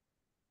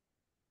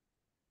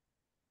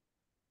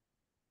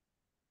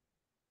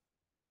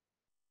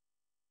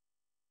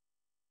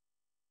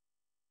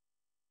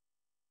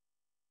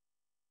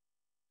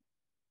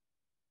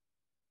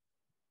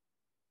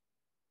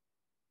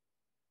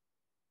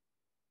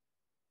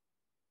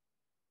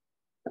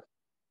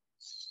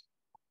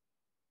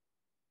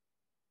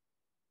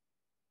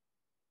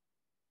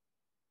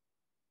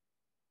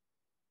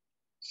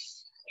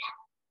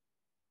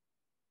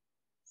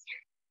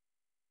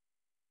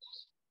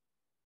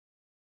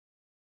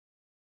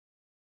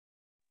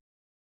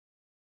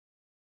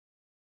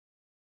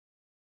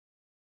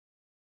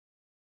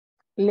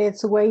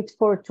 Let's wait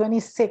for 20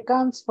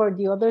 seconds for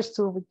the others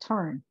to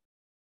return.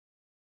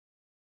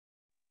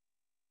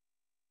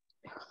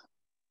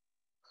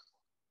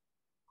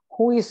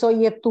 Who is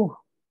oye tú?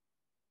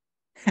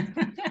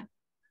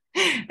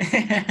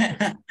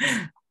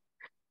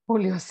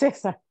 Julio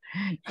César.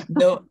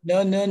 No,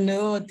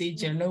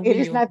 teacher, no It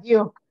is you. not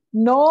you.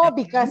 No,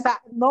 because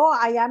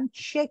I am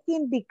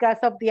checking because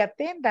of the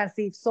attendance.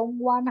 If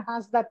someone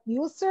has that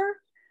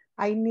user,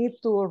 I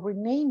need to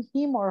rename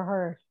him or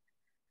her.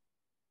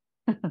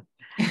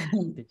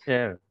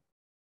 Teacher,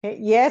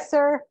 Yes,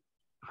 sir.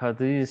 how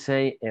do you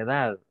say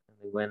edad?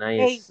 When I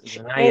Age.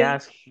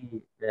 ask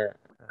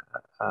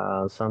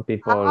some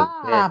people,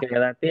 ¿qué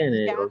edad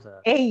tiene? Yeah. O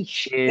sea,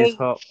 Age. is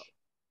how,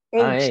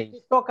 Age. age. To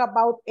talk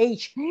about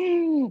age.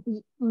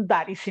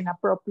 That is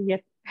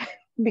inappropriate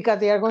because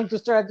they are going to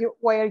start you.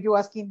 Why are you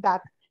asking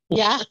that?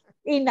 Yeah.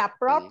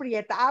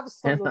 Inappropriate.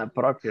 Absolutely.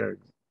 Inappropriate.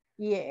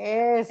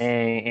 Yes.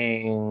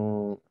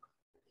 And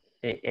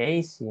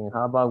age,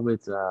 how about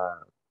with,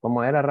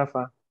 ¿cómo era,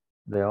 Rafa?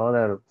 The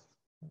other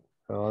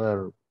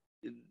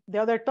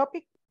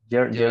topic?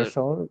 Years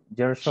old.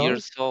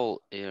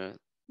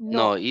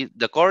 No,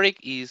 the correct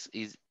is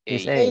age.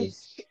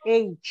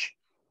 Age.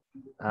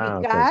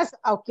 Because,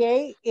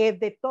 okay,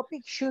 the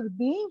topic should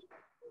be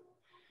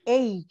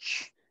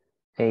age.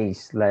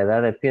 Age, la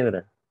edad de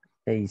piedra.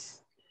 Age.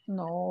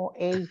 No,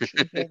 age.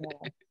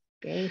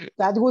 Okay.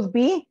 That would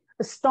be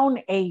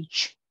Stone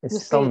Age.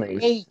 Stone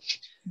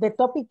Age. The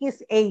topic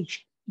is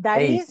age.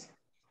 That is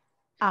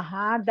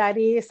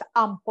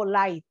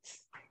unpolite.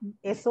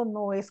 Eso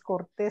no es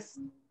cortés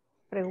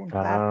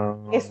preguntar.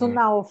 Es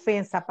una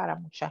ofensa para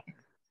mucha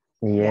gente.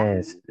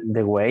 Yes,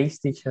 the weight,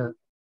 teacher.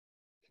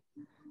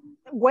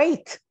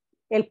 Weight,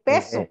 el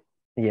peso.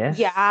 Yes.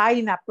 Yeah,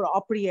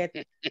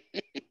 inappropriate.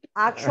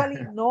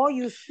 Actually, no,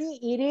 you see,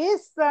 it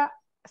is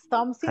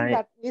something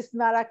that is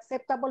not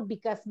acceptable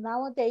because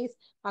nowadays,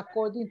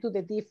 according to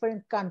the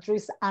different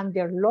countries and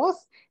their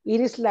laws,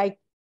 it is like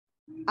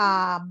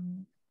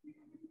an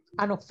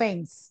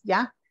offense,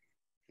 yeah?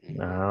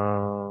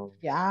 No.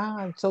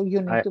 Yeah, so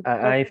you need to...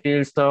 I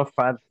feel so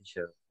fat,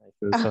 teacher. I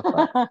feel so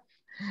fat.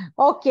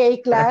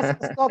 Okay, class,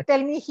 so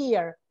tell me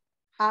here.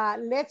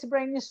 Let's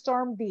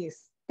brainstorm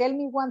this. Tell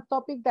me one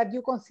topic that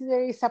you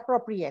consider is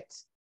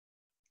appropriate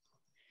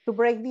to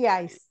break the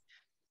ice.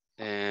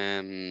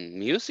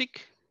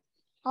 Music.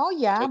 Oh,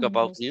 yeah. Talk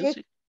about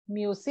music.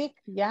 Music,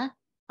 yeah.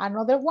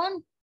 Another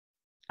one?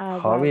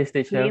 Hobbies,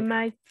 teacher.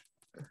 Climate.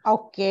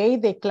 Okay,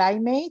 the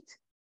climate.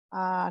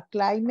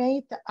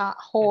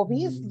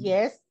 Hobbies,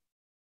 yes.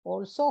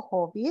 Also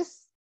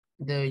hobbies.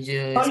 Do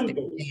you speak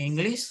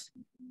English?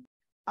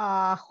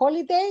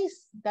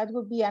 Holidays, that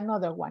would be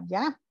another one,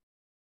 yeah?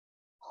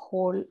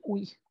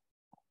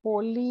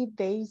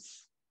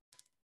 Holidays.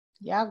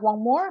 Yeah, one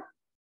more.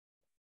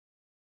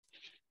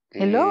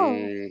 Hello.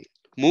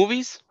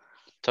 Movies.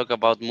 Talk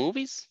about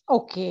movies.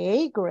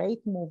 Okay,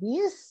 great.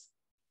 Movies.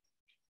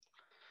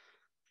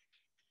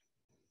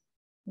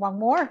 One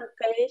more.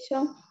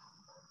 Vacation.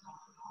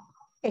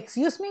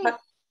 Excuse me?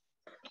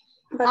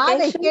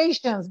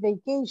 Vacation.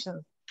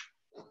 Vacations.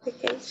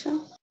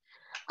 Vacation.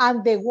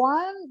 And the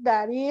one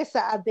that is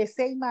the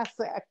same as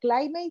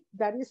climate,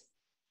 that is,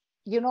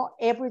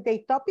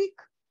 everyday topic,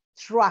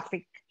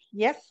 traffic.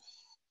 Yes?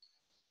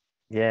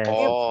 Yes.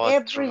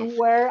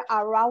 Everywhere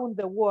around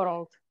the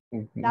world.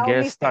 Now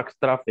Guest tax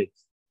traffic.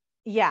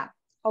 Yeah.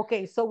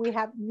 Okay, so we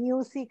have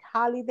music,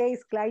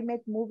 holidays,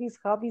 climate, movies,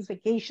 hobbies,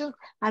 vacations,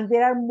 and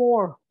there are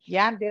more.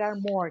 Yeah, there are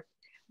more.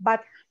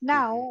 But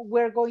now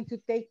we're going to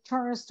take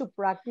turns to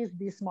practice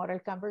this model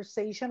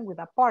conversation with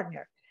a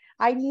partner.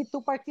 I need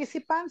 2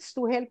 participants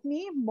to help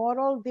me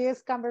model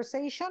this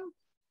conversation.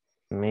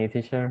 Me,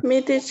 teacher.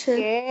 Me, teacher.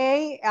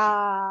 Okay,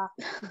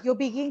 you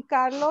begin,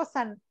 Carlos,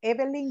 and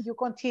Evelyn, you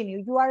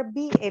continue. You are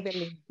B,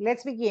 Evelyn.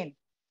 Let's begin.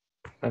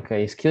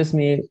 Okay, excuse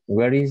me,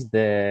 where is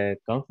the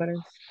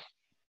conference?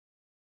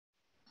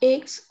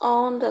 It's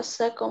on the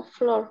 2nd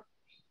floor.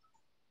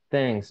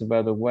 Thanks,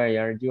 by the way,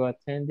 are you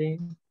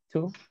attending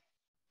too?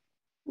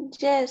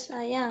 Yes,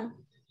 I am.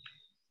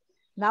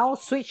 Now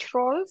switch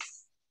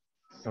roles.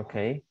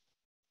 Okay.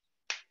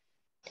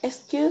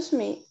 Excuse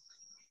me,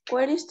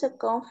 where is the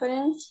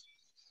conference?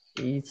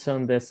 It's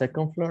on the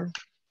 2nd floor.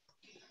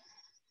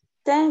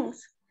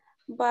 Thanks.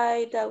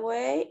 By the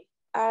way,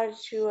 are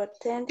you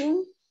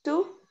attending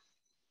too?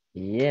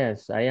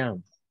 Yes, I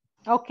am.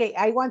 Okay,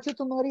 I want you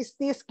to notice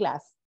this,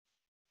 class.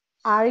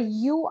 Are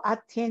you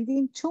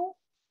attending to?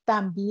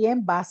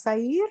 ¿También vas a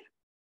ir?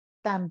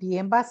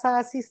 ¿También vas a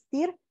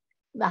asistir?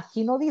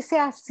 Aquí no dice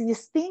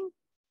assisting,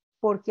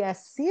 porque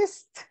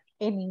assist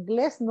en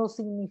inglés no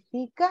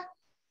significa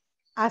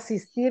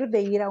asistir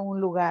de ir a un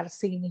lugar.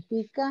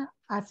 Significa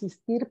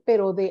asistir,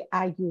 pero de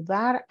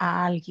ayudar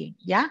a alguien,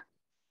 ¿ya?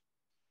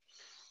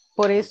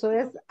 Por eso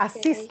es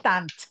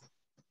assistant.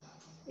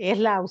 Es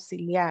la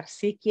auxiliar,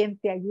 sí, quien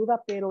te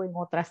ayuda, pero en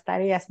otras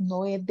tareas,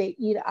 no es de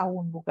ir a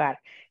un lugar.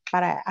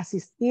 Para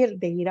asistir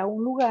de ir a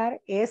un lugar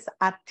es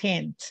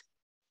attend.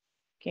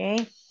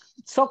 Okay.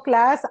 So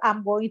class,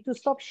 I'm going to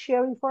stop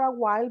sharing for a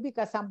while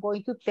because I'm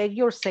going to take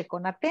your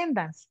second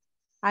attendance.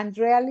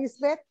 Andrea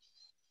Lisbeth.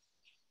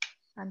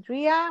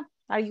 Andrea,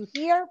 are you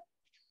here?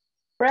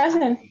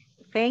 Present.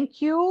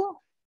 Thank you.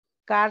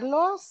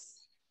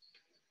 Carlos.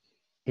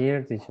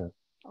 Here, teacher.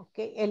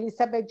 Okay,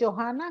 Elizabeth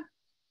Johanna.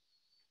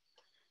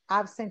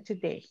 Absent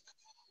today.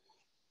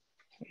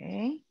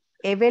 Okay.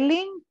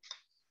 Evelyn.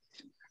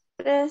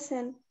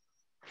 Present.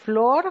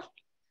 Flor.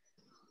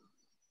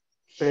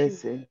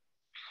 Present.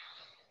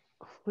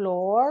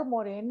 Flor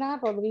Morena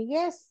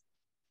Rodríguez.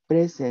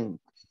 Present.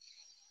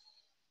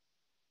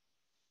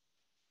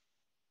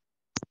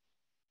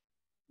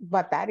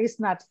 But that is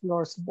not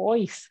Flor's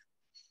voice.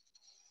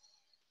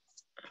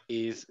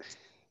 Is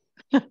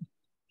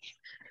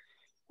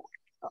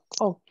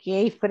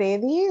Okay,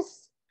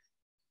 Freddy's.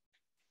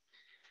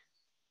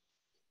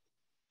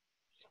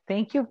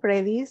 Thank you,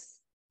 Freddy's.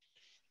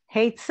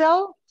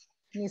 Hazel,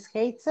 Miss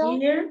Hazel.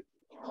 Here.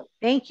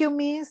 Thank you,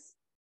 Miss.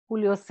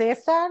 Julio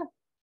Cesar. Where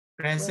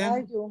are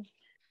Present. you?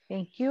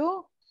 Thank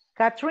you.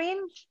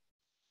 Catherine.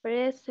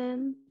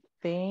 Present.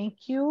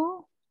 Thank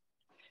you.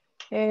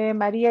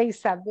 Maria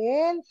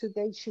Isabel,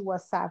 today she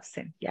was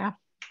absent, yeah.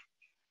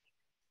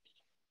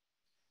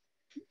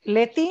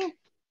 Letty.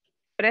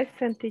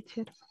 Present,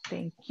 teacher.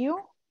 Thank you.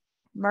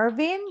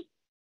 Mervin.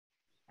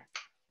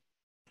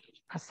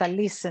 As a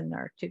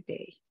listener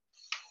today.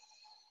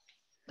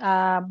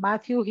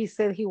 Matthew, he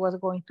said he was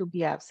going to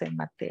be absent,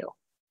 Mateo.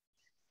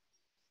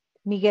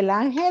 Miguel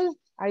Angel,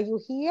 are you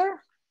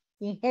here?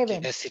 In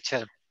heaven. Yes,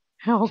 teacher.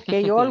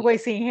 Okay,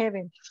 always in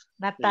heaven.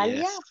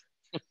 Natalia?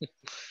 Yes.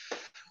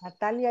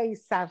 Natalia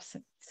is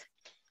absent.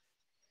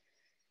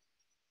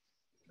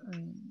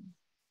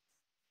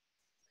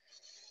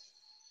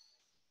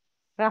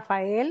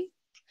 Rafael?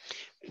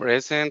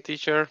 present,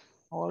 teacher.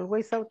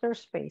 Always outer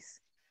space.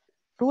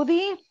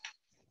 Rudy?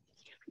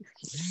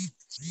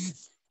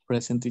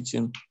 Present,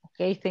 teacher.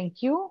 Okay,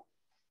 thank you.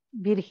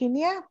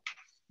 Virginia?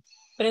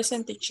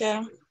 Present,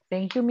 teacher.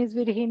 Thank you, Miss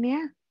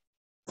Virginia.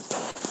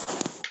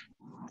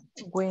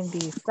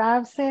 Wendy is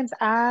absent.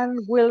 And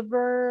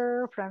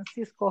Wilbur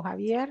Francisco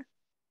Javier.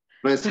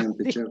 Present,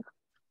 teacher.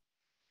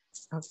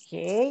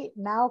 Okay,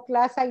 now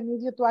class, I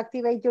need you to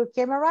activate your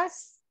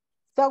cameras.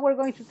 So we're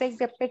going to take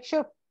the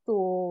picture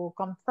to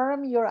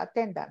confirm your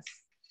attendance.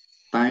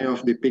 Time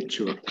of the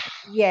picture.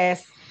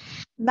 Yes,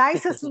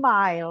 nice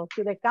smile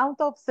to the count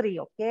of 3,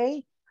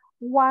 okay?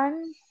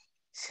 1,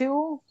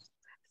 2,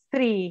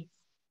 3.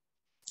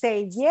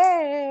 Say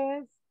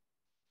yes.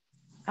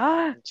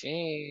 Ah,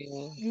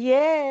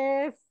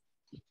 yes.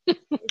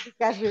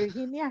 Because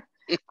Virginia,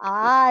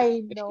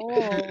 I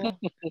know.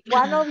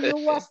 One of you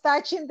was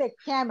touching the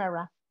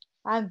camera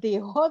and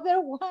the other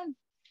one,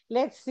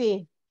 let's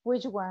see,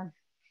 which one?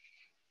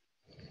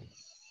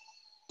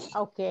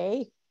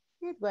 Okay,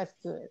 it was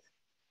good.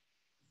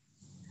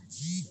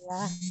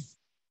 Yeah.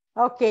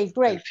 Okay,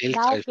 great.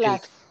 Now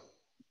class.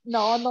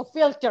 No, no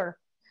filter.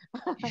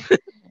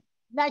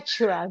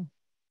 Natural.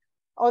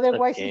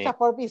 Otherwise, Okay. Mr.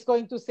 Forbes is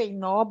going to say,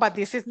 no, but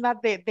this is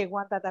not the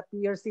one that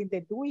appears in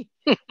the DUI.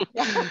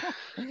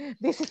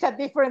 This is a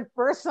different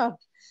person.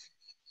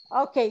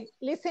 Okay,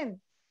 listen.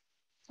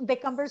 The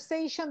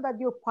conversation that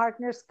your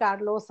partners,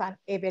 Carlos and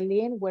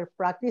Evelyn, were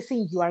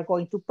practicing, you are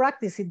going to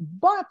practice it,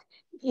 but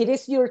it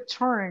is your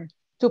turn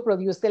to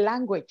produce the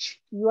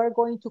language. You are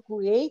going to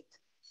create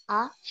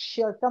a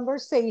shared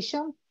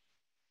conversation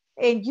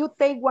and you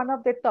take one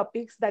of the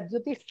topics that you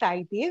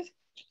decided,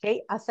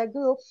 okay, as a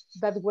group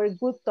that were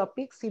good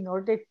topics in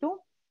order to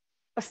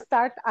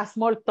start a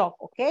small talk,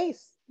 okay?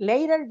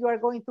 Later, you are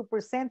going to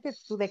present it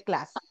to the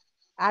class.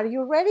 Are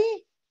you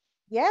ready?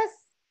 Yes?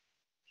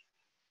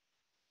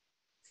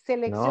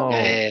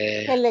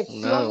 Seleccionan,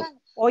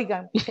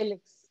 oigan,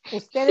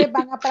 ustedes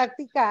van a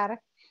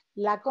practicar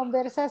la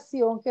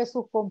conversación que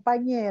sus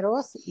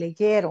compañeros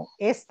leyeron,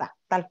 esta,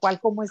 tal cual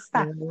como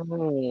está.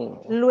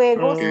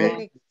 Luego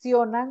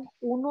seleccionan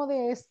uno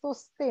de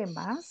estos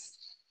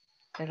temas,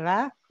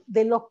 ¿verdad?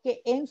 De los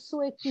que en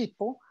su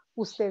equipo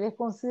ustedes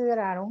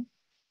consideraron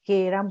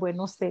que eran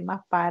buenos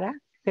temas para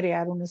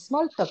crear un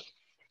small talk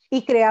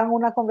y crean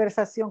una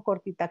conversación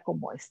cortita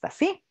como esta,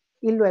 ¿sí?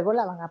 Y luego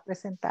la van a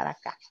presentar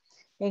acá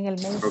en el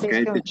main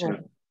session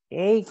room.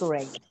 Okay,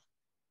 great.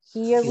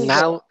 Here we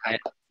Now go.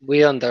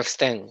 we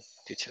understand,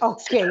 teacher.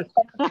 Okay.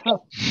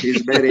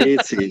 It's very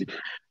easy.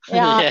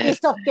 Yeah, yes.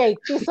 Piece of cake,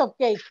 piece of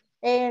cake.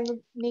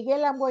 And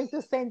Miguel, I'm going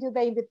to send you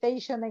the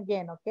invitation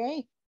again,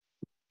 okay?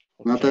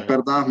 No te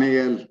perdas,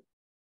 Miguel.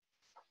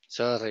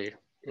 Sorry.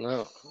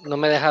 No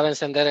me dejaba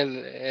encender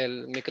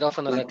el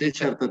micrófono. La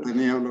teacher te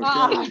tenía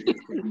bloqueado.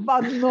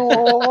 But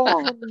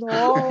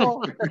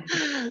no.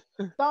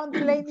 Don't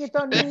blame it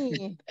on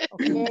me.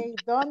 Okay,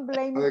 don't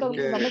blame it on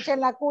me. No me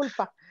echen la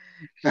culpa.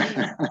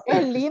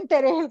 El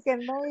Inter es el que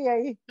no y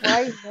ahí.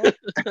 Ay,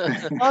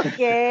 no.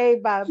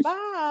 Okay,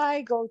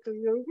 bye. Go to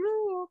your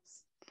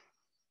groups.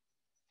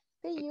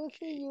 See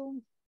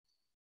you.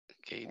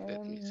 Okay,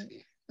 let me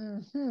see.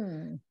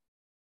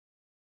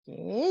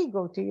 Okay,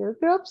 go to your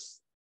groups.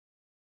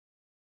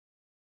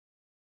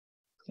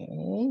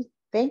 Okay,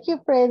 Thank you,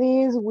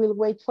 Freddy's. We'll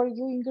wait for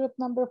you in group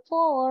number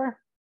 4.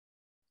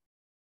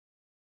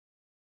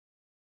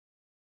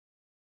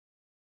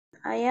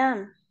 I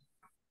am.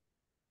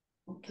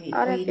 Okay,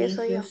 Ahora o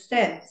empiezo inicia yo.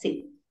 usted,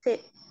 sí. Sí.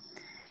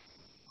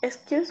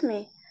 Excuse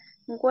me,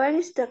 where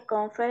is the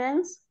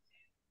conference?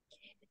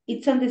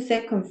 It's on the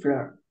second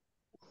floor.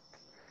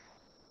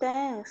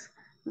 Thanks.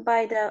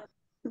 By the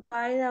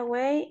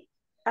way,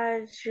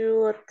 are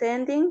you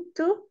attending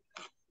to?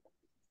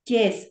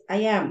 Yes,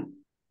 I am.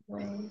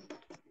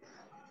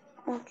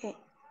 Ok.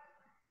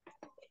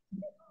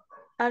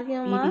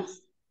 ¿Alguien It más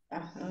is.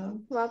 Ajá.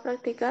 va a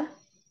practicar?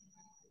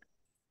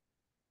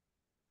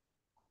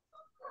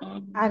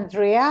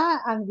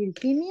 Andrea and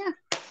Virginia.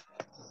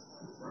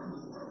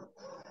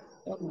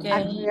 Okay,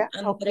 Andrea,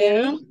 Andrea.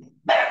 okay.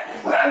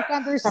 Your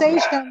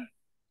conversation.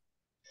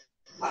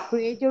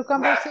 Create your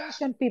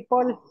conversation,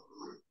 people.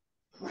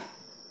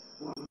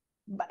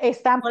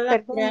 Están, Hola,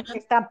 perdón, Andrea.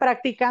 ¿están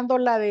practicando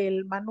la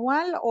del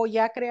manual o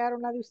ya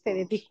crearon la de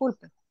ustedes?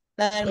 Disculpen.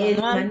 La del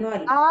El manual.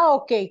 manual. Ah,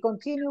 okay.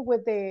 Continue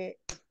with the,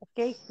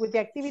 okay, with the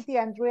activity,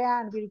 Andrea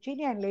and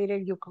Virginia, and later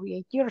you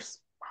create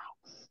yours.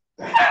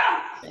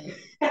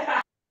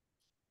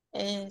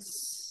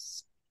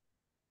 Es,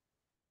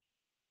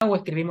 O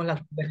escribimos la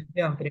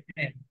conversación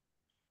primero.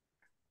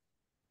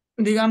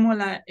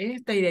 Digámosla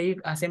esta y de ahí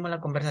hacemos la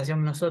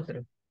conversación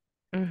nosotros.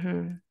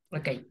 Ujú.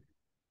 Ok.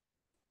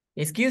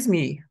 Excuse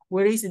me,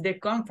 where is the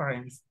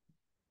conference?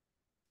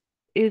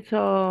 It's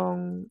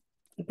on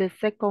the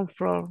second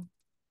floor.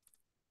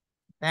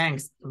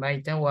 Thanks.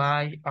 By the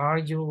way, are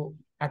you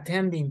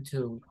attending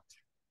to?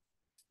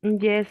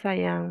 Yes,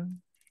 I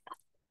am.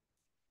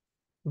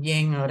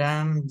 Bien,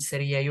 ahora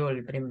sería yo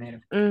el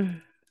primero.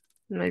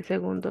 No el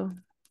segundo.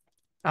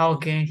 Ah,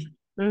 ok.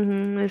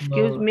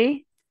 Excuse No,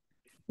 me,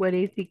 where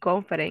is the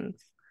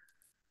conference?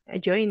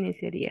 Yo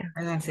iniciaría.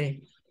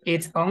 sí.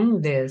 It's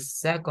on the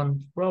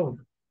second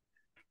floor.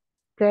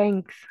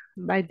 Thanks.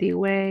 By the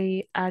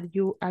way, are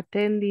you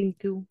attending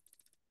to?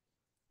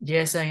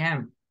 Yes, I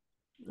am.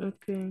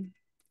 Okay.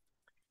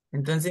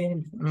 Entonces,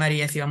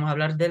 María, si vamos a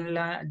hablar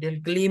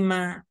del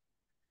clima,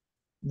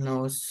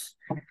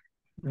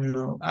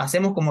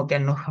 hacemos como que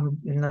nos vimos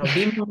en la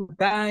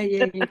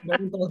calle y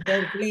pregunta usted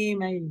el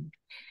clima y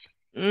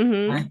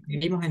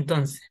escribimos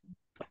entonces.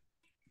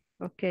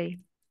 Ok.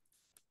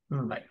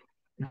 Vale.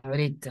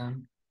 Ahorita.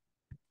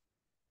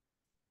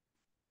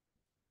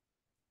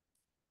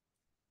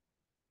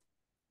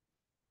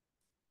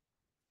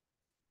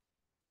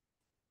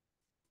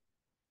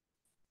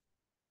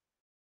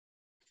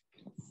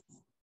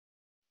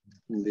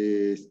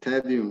 The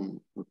stadium,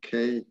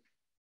 okay.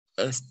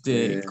 ¿Cómo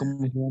se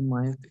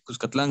llama este?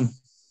 Cuscatlán.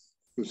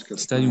 Cuscatlán.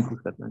 Stadium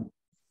Cuscatlán.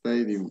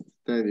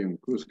 Stadium,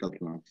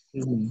 Cuscatlán.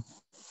 Mm.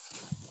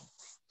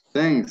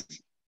 Thanks.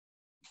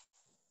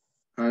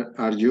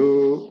 Are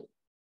you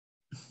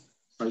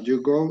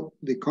go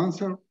the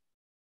concert?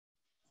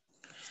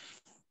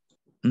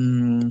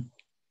 I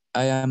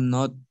am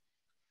not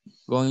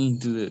going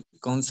to the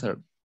concert.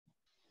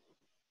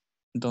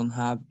 Don't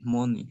have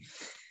money.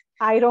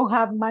 I don't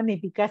have money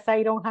because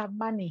I don't have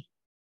money.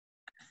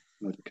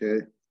 Okay.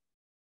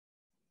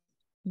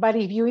 But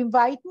if you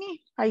invite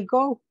me, I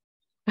go.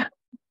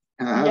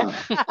 I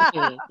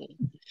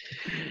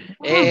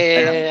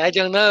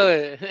don't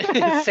know.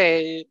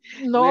 Say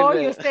No,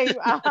 you say.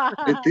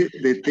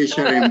 The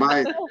teacher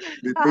invite.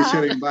 The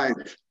teacher invite.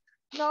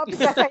 No,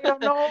 because I don't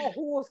know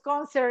whose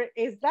concert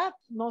is that.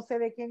 No sé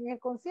de quién es el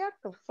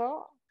concierto.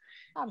 So,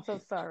 I'm so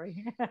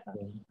sorry.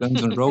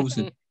 Guns N'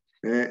 Roses.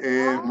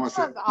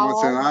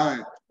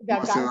 Mocedades. The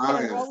Guns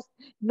N' Roses.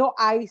 No,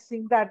 I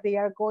think that they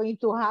are going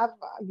to have,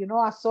 you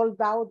know, a sold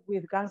out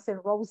with Guns N'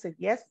 Roses.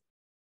 Yes.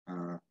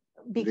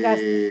 Because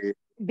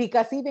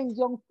even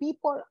young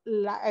people,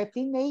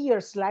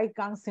 teenagers like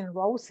Guns N'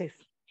 Roses.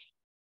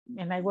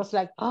 And I was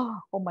like,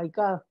 oh my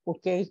God,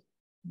 okay,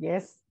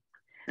 yes.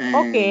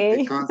 Okay.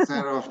 The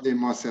concert of the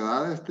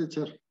Mocedades,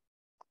 teacher?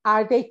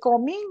 Are they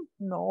coming?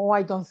 No,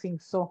 I don't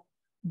think so.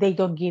 They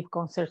don't give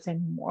concerts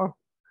anymore.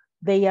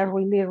 They are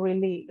really,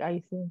 really,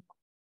 I think,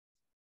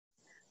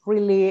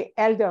 really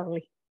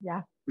elderly,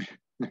 yeah.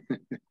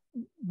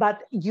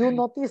 But you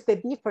notice the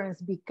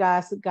difference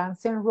because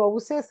Guns N'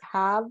 Roses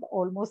have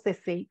almost the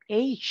same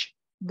age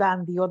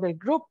than the other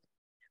group.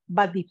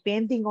 But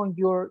depending on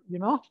your, you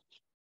know,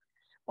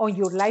 on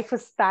your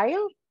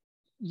lifestyle,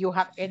 you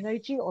have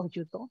energy or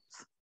you don't.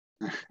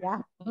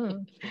 Yeah.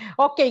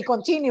 Okay,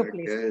 continue,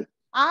 please.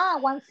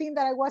 One thing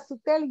that I was to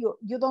tell you,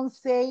 you don't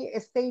say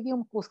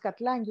Stadium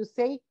Cuscatlán, you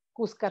say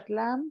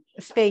Cuscatlán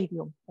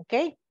Stadium,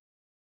 okay?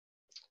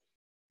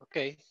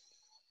 Okay.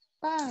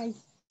 Bye.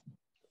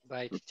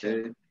 Bye, teacher.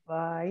 Okay.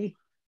 Bye.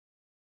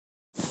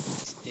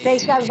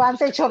 Take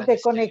advantage of the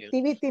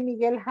connectivity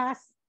Miguel has.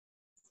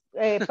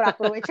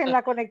 Aprovechen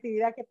la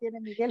conectividad que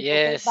tiene Miguel.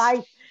 Yes.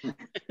 Okay,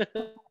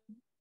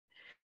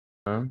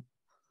 bye.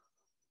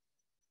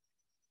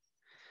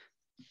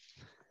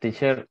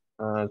 Teacher,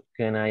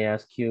 can I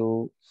ask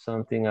you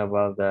something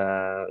about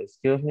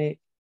excuse me,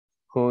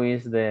 who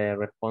is the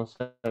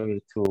responsible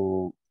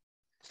to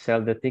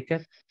sell the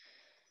ticket?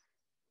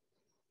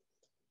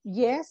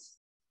 Yes.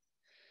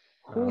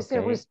 Who is Okay.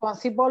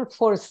 responsible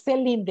for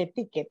selling the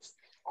tickets?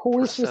 Who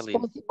For is selling.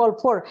 responsible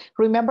for?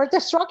 Remember the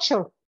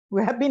structure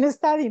we have been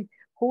studying.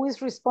 Who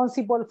is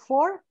responsible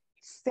for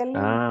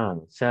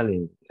selling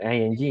Selling,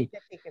 ing. the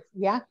tickets?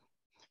 Yeah.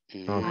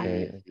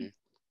 Okay.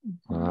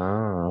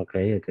 Mhm.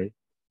 Okay.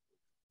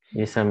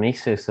 It's a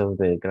mixes of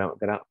the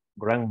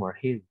grammar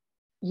here.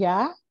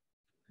 Yeah.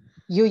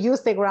 You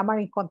use the grammar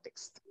in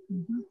context.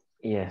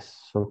 Yes,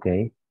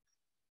 okay.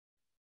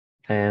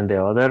 And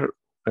the other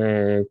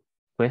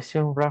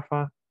question,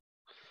 Rafa,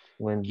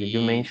 when did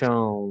you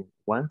mention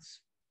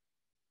once?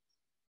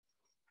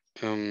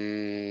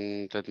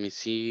 Let me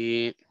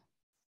see.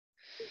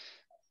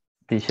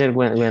 Teacher,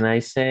 when I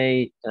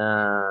say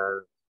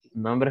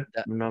nombres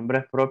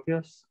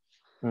propios,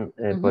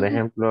 por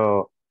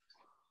ejemplo,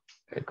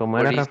 ¿cómo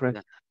era,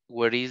 Rafa?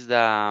 Where is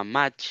the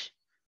match?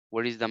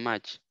 Where is the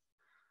match?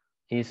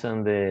 It's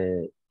on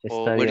the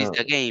Or where is stadium.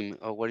 the game?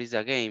 Or where is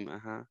the game?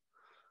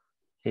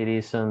 It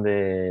is on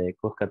the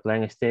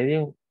Cuscatlán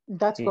Stadium.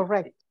 That's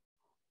correct.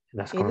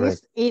 That's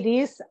correct. It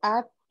is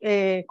at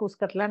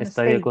Cuscatlán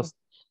Estadio Stadium.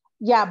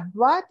 Yeah,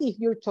 but if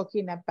you're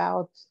talking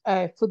about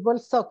football,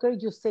 soccer,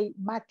 you say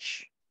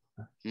match.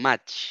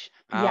 Match.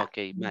 Yeah.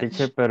 Okay, match.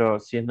 Teacher, pero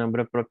si es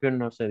nombre propio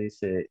no se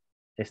dice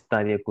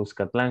Estadio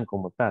Cuscatlán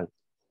como tal.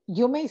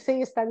 You may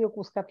say Estadio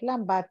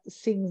Cuscatlán, but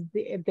since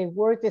the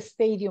word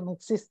stadium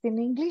exists in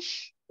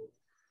English,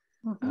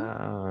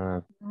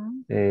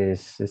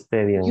 es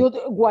stadium.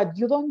 what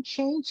you don't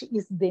change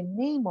is the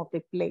name of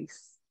the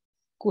place.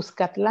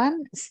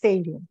 Cuscatlán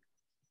Stadium.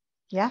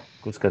 Yeah?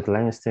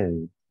 Cuscatlán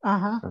Stadium.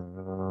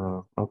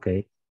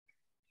 Okay.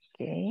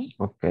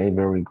 Okay,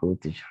 very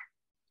good, teacher.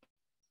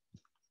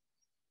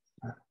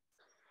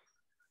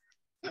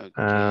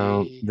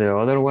 Okay. The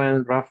other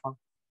one, Rafa,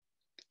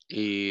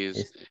 is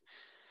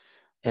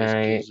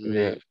excuse me.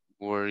 the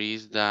Where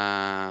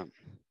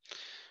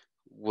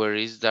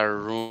is the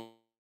room?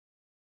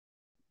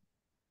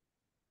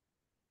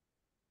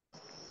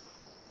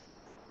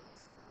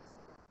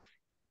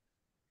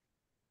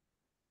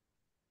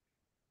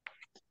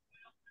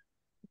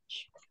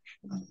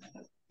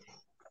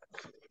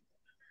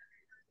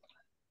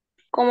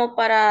 Como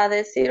para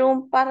decir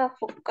un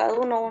párrafo cada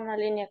uno, una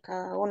línea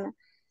cada uno.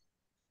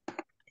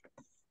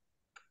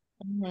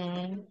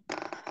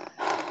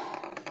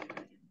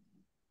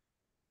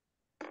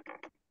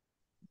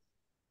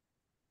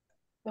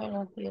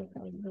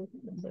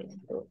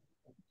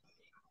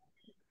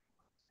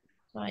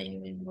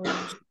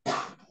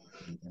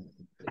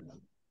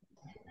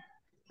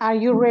 Are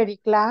you ready,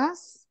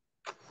 class?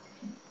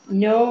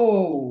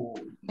 No.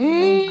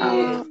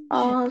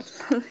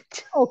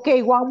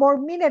 Okay, one more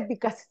minute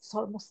because it's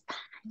almost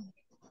time.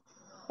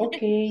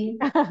 Okay.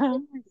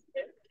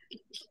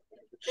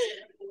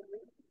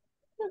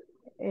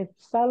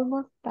 It's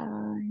almost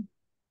time.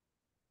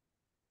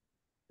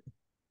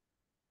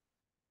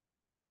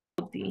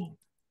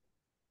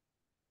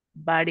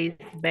 But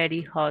it's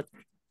very hot.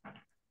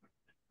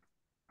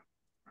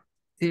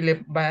 Si le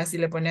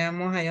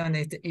ponemos ahí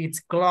donde dice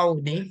it's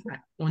cloudy,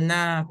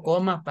 una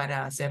coma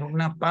para hacer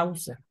una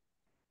pausa.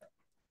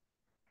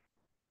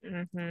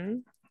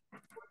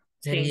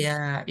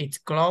 Sería it's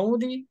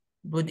cloudy,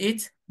 but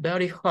it's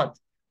very hot.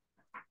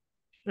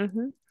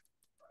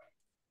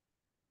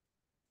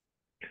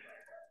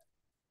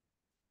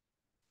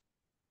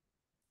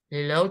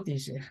 Hello,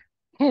 teacher.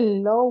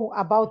 Hello,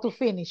 about to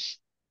finish.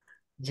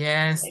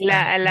 Yes.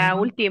 La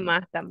última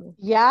estamos.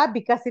 Yeah,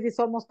 because it is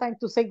almost time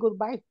to say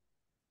goodbye.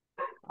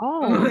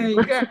 Oh my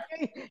God.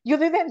 You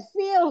didn't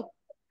feel.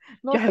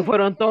 No ya se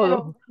fueron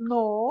todos.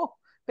 No,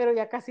 pero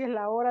ya casi es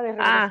la hora de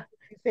regresar.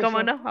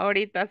 ¿Cómo no?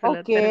 Ahorita se lo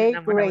Okay,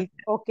 terminamos. great.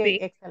 Okay, Sí.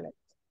 excellent.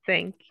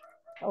 Thank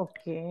you.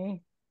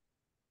 Okay.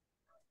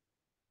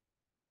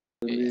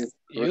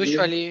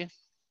 Usually,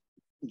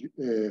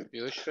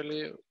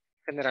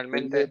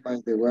 Generalmente.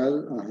 generalmente.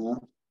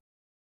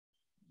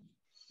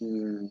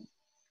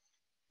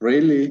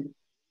 Really.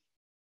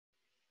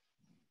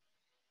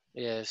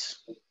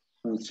 Yes.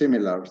 And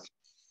similar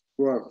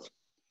words.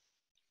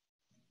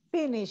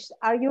 Finished.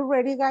 Are you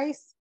ready,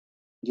 guys?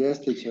 Yes,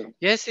 teacher.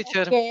 Yes,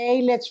 teacher.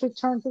 Okay, let's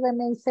return to the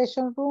main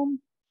session room.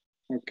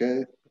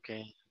 Okay.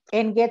 Okay.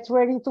 And get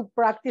ready to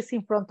practice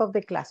in front of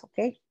the class,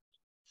 okay?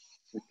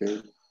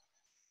 Okay.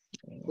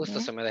 Justo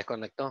se me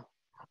desconectó.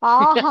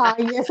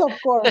 Yes, of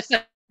course.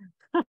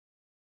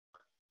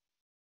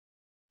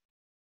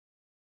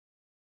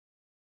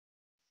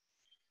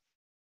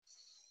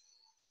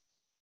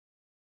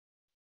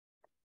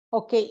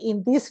 Okay,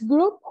 in this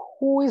group,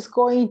 who is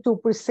going to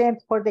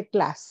present for the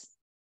class?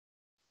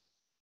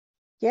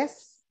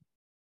 Yes?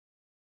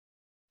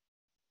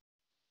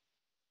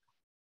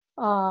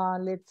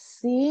 Let's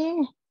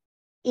see.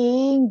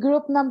 In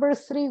group number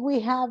 3, we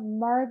have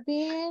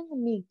Marvin,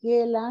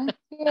 Miguel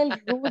Angel,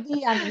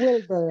 Rudy, and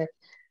Wilber.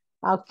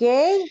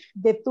 Okay,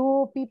 the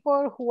two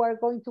people who are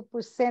going to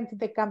present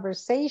the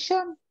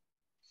conversation.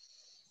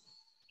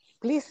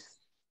 Please.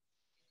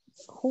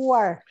 Who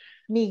are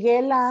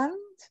Miguel and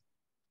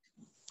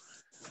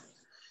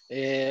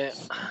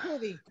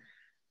Rudy?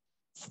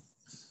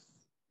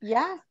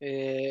 Yeah.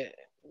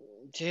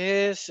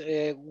 Yes,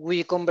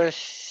 we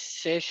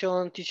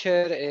conversation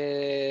teacher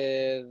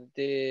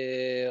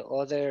the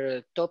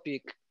other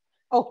topic.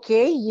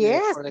 Okay,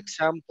 yes. For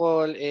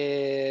example,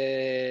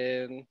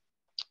 the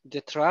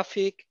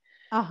traffic.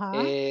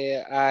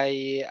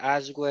 I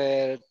asked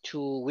where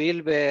to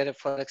Wilber,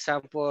 for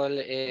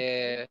example,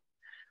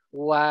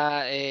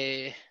 what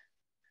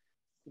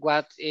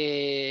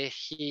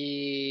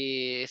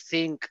he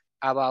think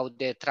about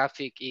the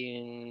traffic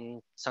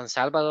in San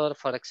Salvador,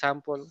 for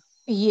example.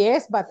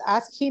 Yes, but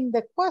ask him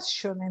the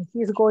question and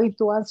he's going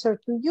to answer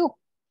to you.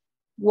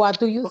 What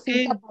do you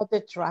think about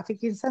the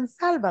traffic in San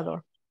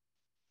Salvador?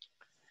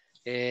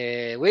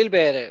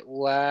 Wilber,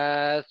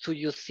 what do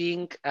you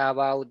think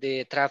about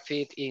the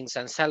traffic in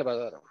San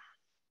Salvador?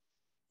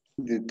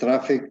 The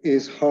traffic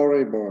is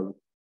horrible.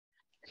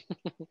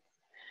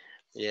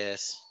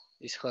 Yes,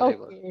 it's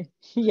horrible. Okay.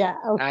 Yeah,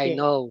 okay.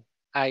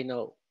 I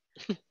know.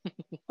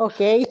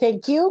 Okay,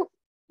 thank you.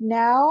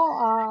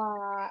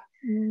 Now,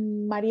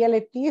 Maria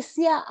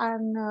Leticia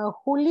and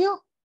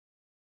Julio.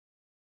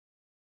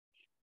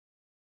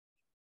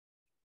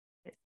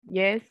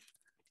 Yes.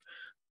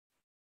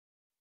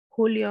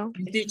 Julio.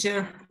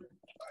 Teacher.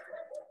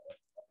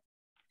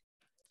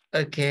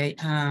 Ok.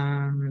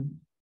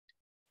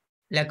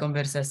 La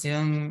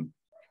conversación,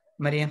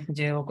 María,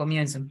 yo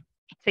comienzo.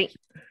 Sí.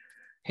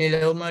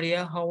 Hello,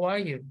 Maria, how are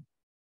you?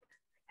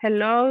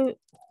 Hello,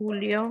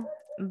 Julio.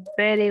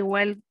 Very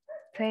well,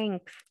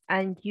 thanks.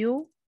 And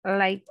you,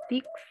 like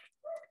this?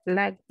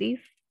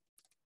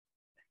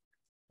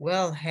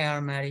 Well,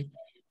 here, Mary.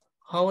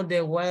 How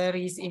the weather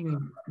is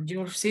in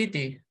your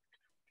city?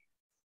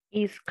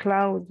 It's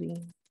cloudy,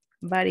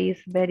 but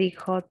it's very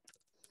hot.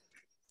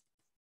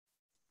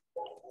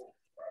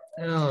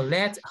 Oh,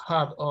 let's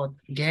hope or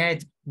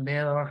get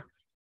better.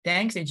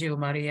 Thanks to you,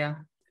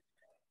 Maria.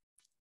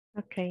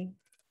 Okay.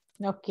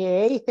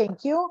 Okay,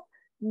 thank you.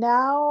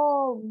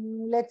 Now,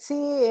 let's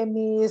see,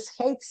 Miss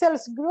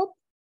Hazel's group.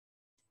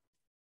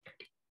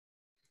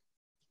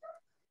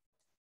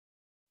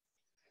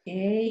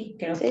 Okay,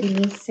 creo que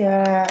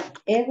inicia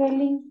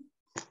Evelyn.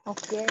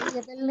 Okay,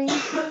 Evelyn.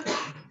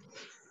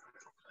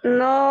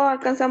 No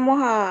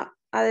alcanzamos a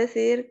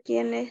decidir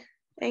quién es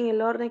en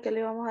el orden que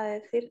le íbamos a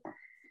decir.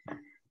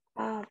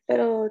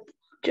 Pero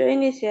yo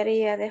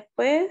iniciaría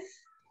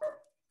después.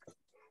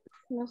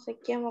 No sé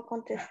quién va a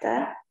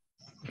contestar.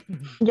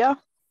 Yo.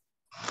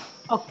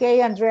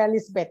 Okay, Andrea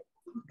Lisbeth.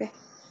 Okay.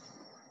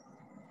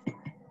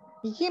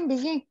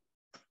 Begin.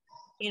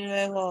 Y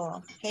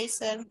luego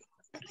Hazel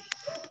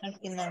al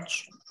final.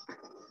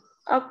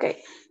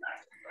 Okay.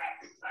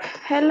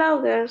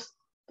 Hello, girls.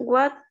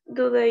 What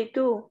do they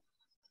do?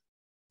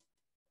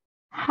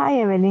 Hi,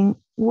 Evelyn.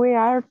 We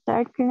are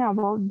talking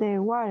about the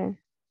water.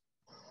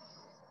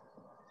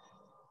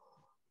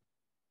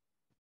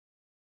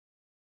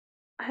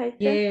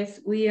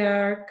 Yes, we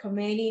are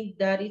commenting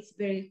that it's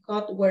very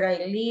hot where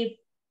I live.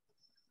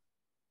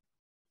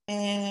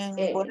 And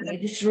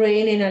it's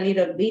raining a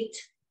little bit.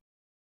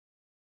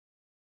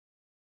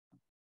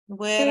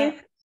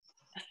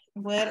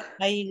 where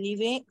I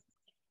live,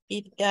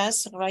 it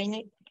does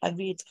rain a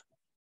bit.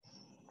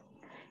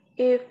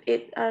 If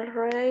it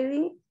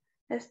already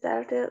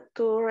started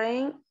to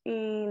rain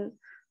in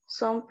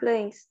some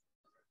place.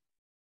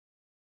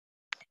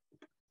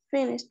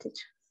 Finish,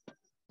 teacher.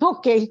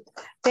 Okay,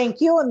 thank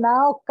you.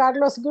 Now,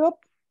 Carlos group.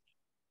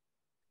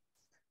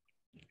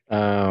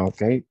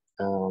 Okay.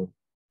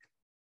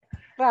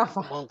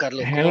 Rafa. Come on,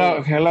 Carlos.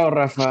 Hello,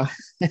 Rafa.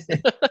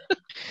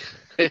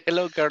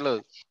 Hello,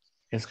 Carlos.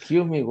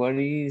 Excuse me, what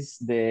is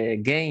the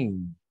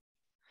game?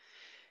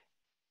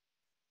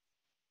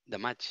 The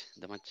match.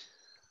 The match,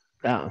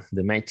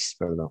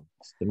 perdón.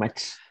 The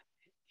match.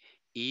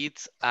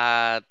 It's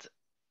at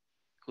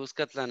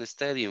Cuscatlan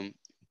Stadium.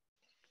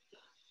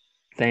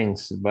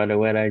 Thanks, but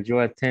where are you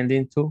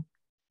attending to?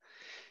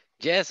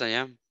 Yes, I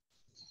am.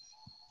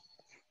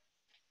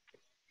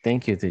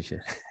 Thank you,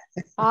 teacher.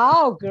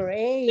 Oh,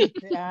 great.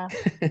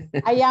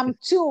 I am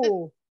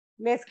too.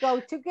 Let's go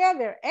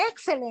together.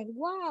 Excellent.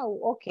 Wow.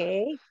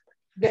 Okay.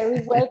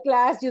 Very well,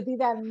 class. You did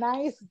a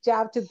nice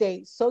job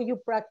today. So you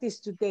practice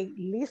today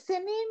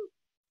listening,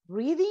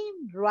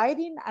 reading,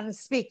 writing, and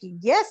speaking.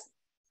 Yes?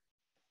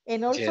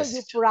 And also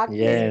you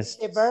practice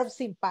the verbs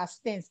in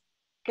past tense.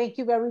 Thank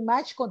you very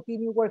much.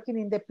 Continue working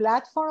in the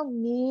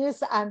platform.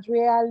 Miss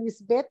Andrea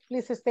Lisbeth,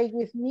 please stay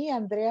with me.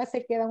 Andrea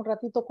se queda un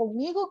ratito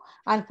conmigo.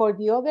 And for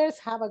the others,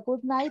 have a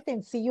good night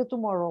and see you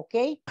tomorrow,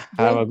 okay?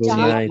 Have a good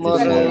night.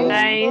 Good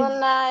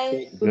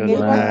night. Good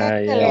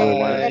night,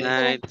 everybody.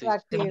 Excellent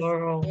practice.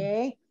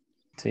 Okay.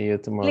 See you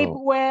tomorrow. Sleep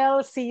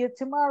well. See you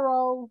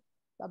tomorrow.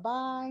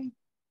 Bye-bye.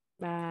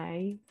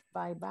 Bye.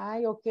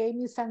 Bye-bye. Okay,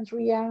 Miss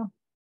Andrea.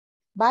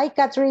 Bye,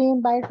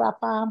 Catherine. Bye,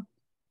 Rafa.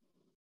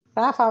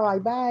 Rafa,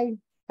 bye-bye.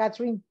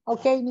 Catherine.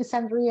 Okay, Miss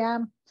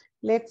Andrea.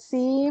 Let's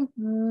see.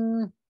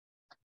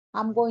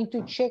 I'm going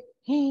to check.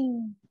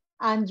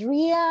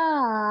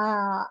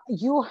 Andrea,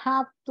 you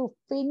have to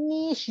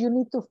finish. You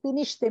need to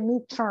finish the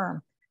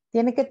midterm.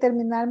 Tiene que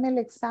terminarme el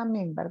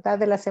examen, ¿verdad?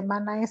 De la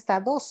semana esta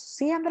 2.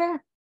 ¿Sí,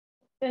 Andrea?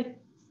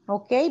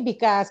 Okay,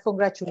 because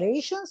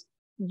congratulations,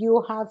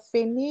 you have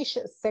finished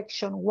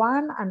section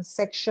 1 and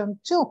section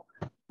 2.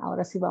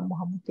 Ahora sí vamos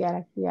a mutear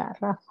aquí a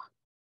Rafa.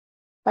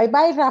 Bye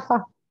bye,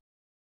 Rafa.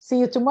 See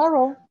you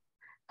tomorrow.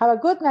 Have a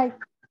good night.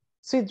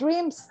 Sweet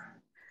dreams.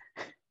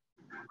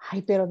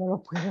 Ay, pero no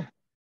lo puedo.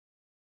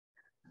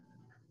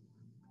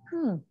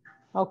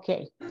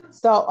 Okay,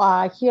 so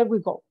here we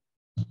go.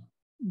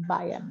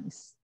 Vaya,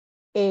 Miss.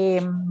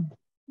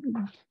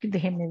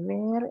 Déjenme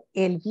ver.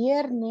 El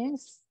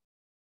viernes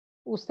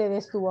usted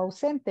estuvo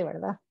ausente,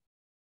 ¿verdad?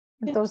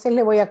 Entonces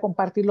le voy a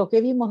compartir lo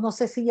que vimos. No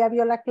sé si ya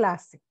vio la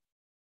clase.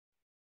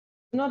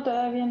 No,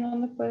 todavía no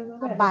lo puedo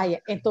ver.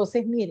 Vaya,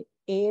 entonces mire,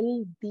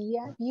 el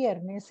día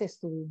viernes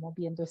estuvimos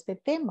viendo este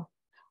tema.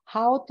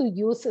 How to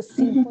use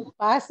simple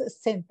past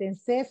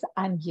sentences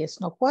and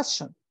yes, no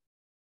question.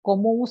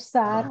 Cómo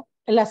usar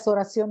las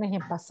oraciones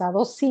en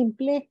pasado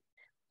simple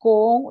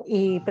con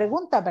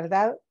pregunta,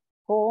 ¿verdad?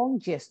 Con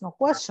yes, no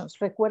questions.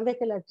 Recuerde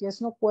que las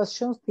yes, no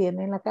questions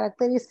tienen la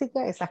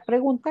característica, esas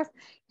preguntas,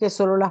 que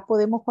solo las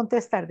podemos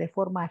contestar de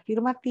forma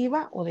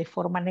afirmativa o de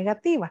forma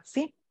negativa,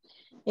 ¿sí?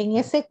 En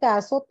ese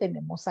caso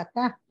tenemos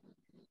acá.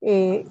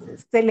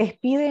 Se les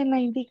pide en la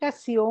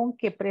indicación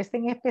que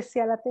presten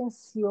especial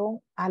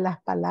atención a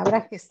las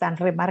palabras que están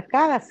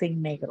remarcadas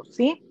en negro,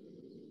 ¿sí?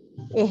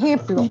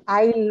 Ejemplo,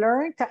 I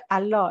learned a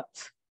lot.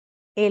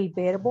 El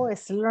verbo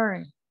es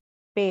learn,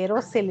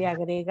 pero se le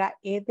agrega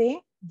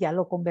ed, ya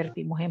lo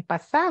convertimos en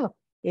pasado.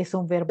 Es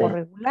un verbo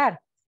regular.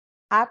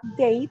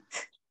 Update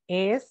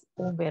es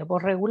un verbo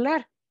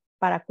regular.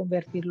 Para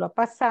convertirlo a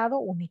pasado,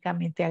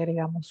 únicamente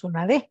agregamos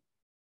una d.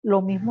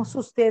 Lo mismo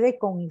sucede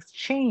con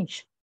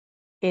exchange.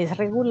 Es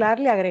regular,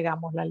 le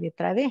agregamos la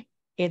letra D.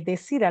 Es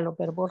decir, a los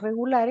verbos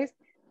regulares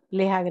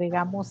les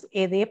agregamos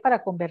ed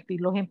para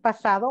convertirlos en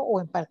pasado o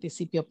en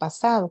participio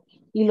pasado.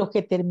 Y los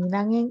que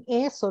terminan en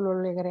e solo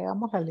le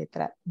agregamos la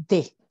letra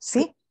D,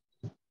 ¿sí?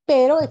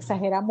 Pero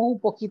exageramos un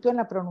poquito en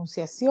la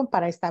pronunciación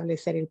para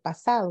establecer el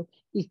pasado.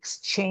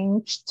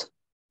 Exchanged,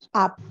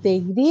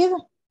 updated,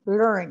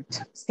 learned,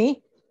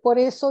 ¿sí? Por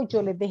eso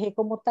yo les dejé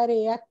como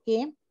tarea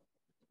que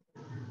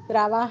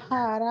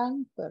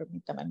trabajaran,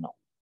 permítame, no.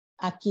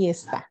 Aquí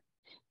está.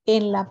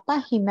 En la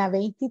página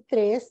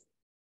 23,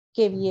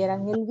 que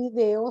vieran el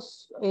video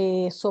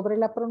sobre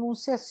la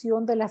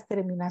pronunciación de las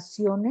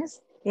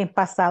terminaciones en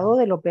pasado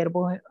de los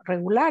verbos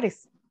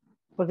regulares.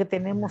 Porque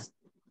tenemos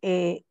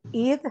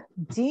id,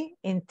 d,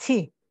 and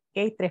t.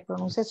 ¿Okay? 3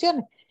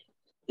 pronunciaciones.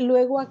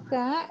 Luego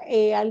acá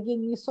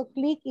alguien hizo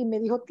clic y me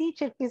dijo,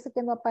 teacher, dice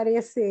que no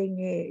aparece en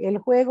el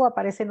juego,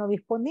 aparece no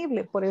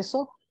disponible. Por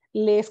eso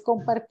les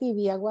compartí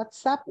vía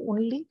WhatsApp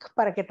un link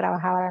para que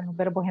trabajaran los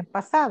verbos en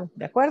pasado,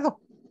 ¿de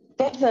acuerdo?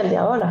 Es el de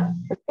ahora.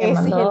 Ese es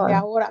el de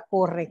ahora,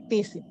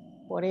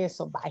 correctísimo. Por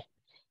eso, bye.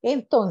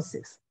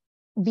 Entonces,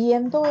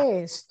 viendo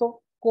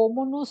esto,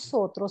 ¿cómo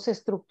nosotros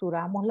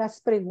estructuramos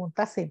las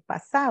preguntas en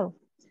pasado?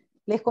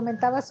 Les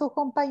comentaba a sus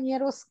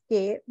compañeros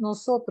que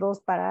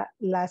nosotros para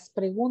las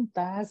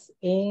preguntas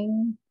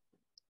en,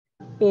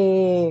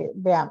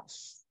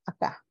 veamos,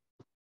 acá.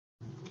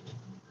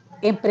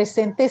 En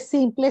presente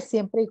simple,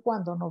 siempre y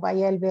cuando no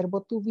vaya el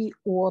verbo to be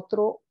u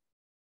otro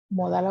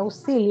modal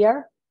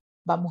auxiliar,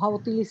 vamos a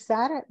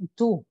utilizar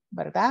do,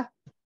 ¿verdad?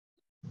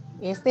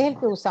 Este es el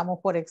que usamos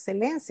por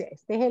excelencia.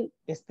 Este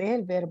es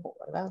el verbo,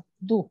 ¿verdad?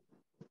 Do.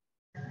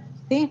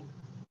 ¿Sí?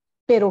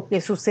 Pero ¿qué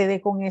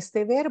sucede con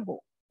este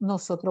verbo?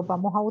 Nosotros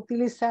vamos a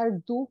utilizar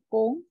do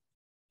con,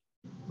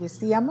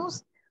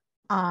 decíamos,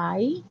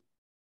 I,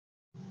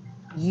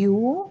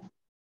 you,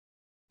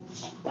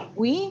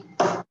 we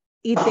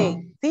y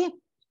they, ¿sí?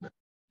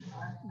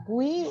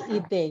 We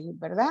y they,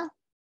 ¿verdad?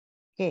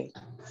 Ok.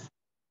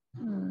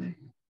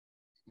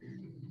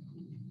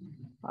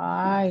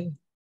 I,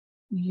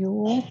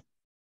 you,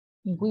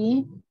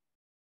 we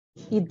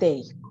y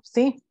they,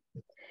 ¿sí?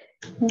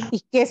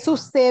 ¿Y qué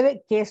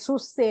sucede? ¿Qué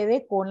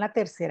sucede con la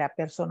tercera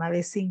persona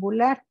de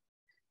singular?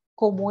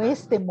 Como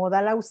este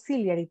modal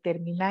auxiliar y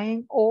termina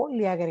en o,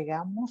 le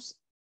agregamos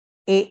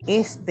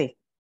este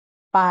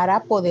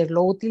para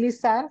poderlo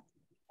utilizar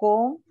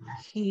con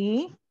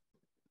he,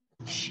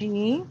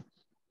 she,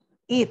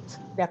 it,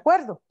 ¿de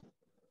acuerdo?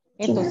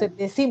 Entonces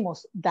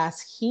decimos,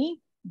 does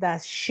he,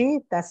 does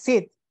she, does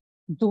it,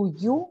 do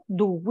you,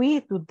 do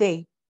we, do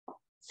they.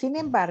 Sin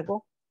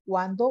embargo,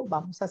 cuando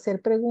vamos a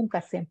hacer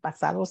preguntas en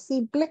pasado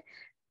simple,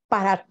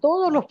 para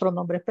todos los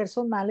pronombres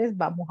personales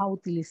vamos a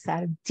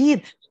utilizar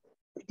did.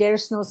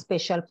 There's no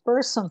special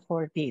person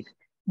for did.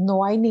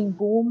 No hay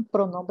ningún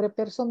pronombre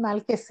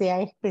personal que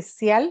sea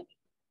especial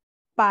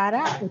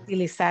para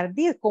utilizar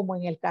did, como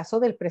en el caso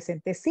del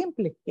presente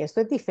simple, que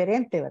esto es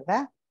diferente,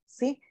 ¿verdad?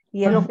 Sí,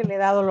 y es lo que le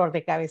da dolor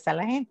de cabeza a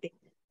la gente.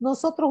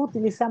 Nosotros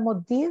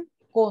utilizamos did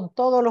con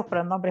todos los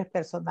pronombres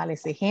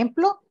personales.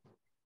 Ejemplo,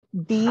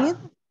 did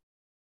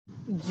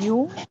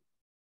you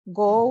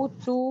go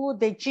to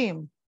the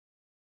gym?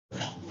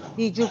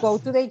 Did you go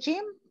to the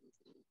gym?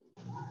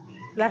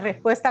 La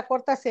respuesta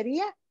corta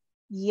sería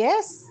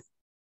yes,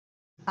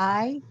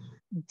 I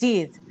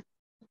did.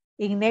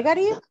 In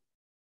negative,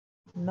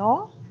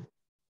 no,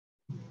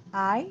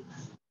 I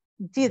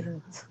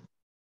didn't.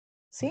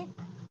 ¿Sí?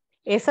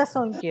 Esas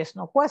son yes,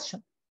 no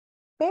question.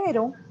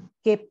 Pero,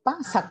 ¿qué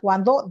pasa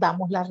cuando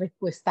damos la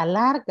respuesta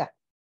larga?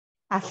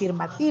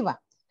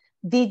 Afirmativa.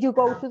 Did you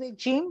go to the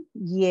gym?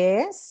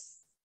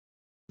 Yes,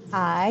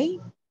 I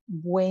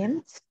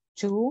went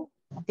to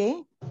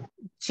the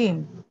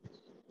gym.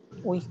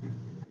 Uy.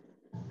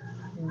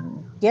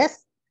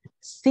 Yes.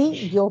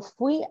 Sí, yo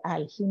fui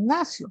al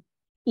gimnasio.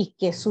 ¿Y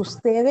qué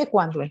sucede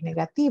cuando es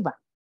negativa?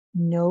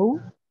 No,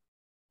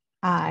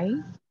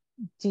 I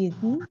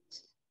didn't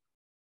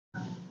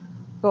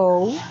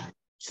go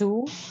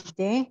to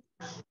the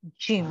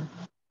gym.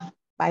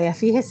 Vaya,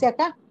 fíjese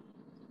acá.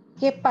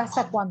 ¿Qué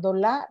pasa cuando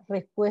la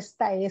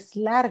respuesta es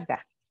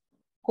larga?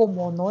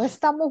 Como no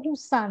estamos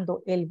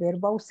usando el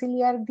verbo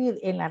auxiliar did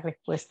en la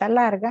respuesta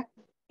larga,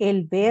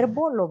 el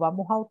verbo lo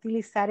vamos a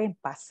utilizar en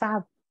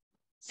pasado.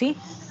 ¿Sí?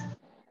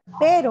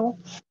 Pero,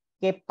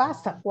 ¿qué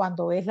pasa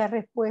cuando es la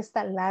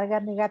respuesta larga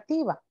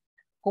negativa?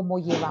 Como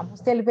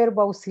llevamos el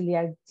verbo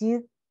auxiliar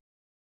did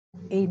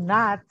y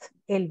not,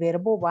 el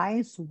verbo va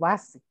en su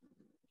base.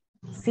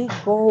 Sí,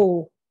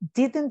 go,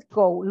 didn't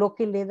go, lo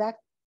que le da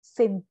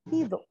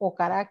sentido o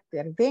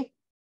carácter de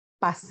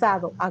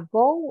pasado a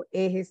go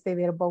es este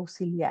verbo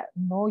auxiliar.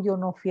 No, yo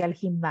no fui al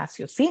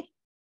gimnasio, ¿sí?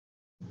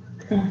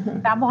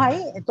 Estamos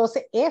ahí.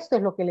 Entonces, esto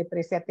es lo que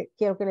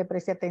quiero que le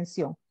preste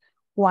atención.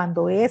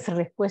 Cuando es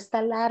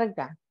respuesta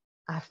larga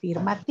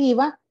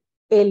afirmativa,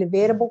 el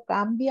verbo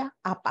cambia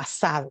a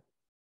pasado,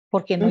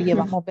 porque no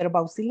llevamos verbo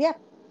auxiliar.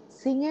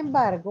 Sin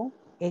embargo,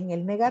 en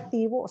el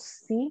negativo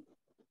sí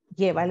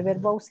lleva el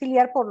verbo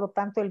auxiliar, por lo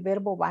tanto el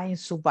verbo va en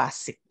su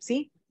base,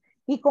 ¿sí?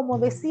 Y como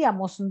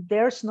decíamos,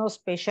 there's no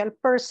special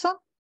person,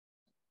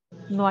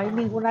 no hay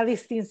ninguna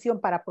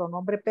distinción para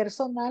pronombre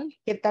personal.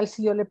 ¿Qué tal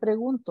si yo le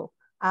pregunto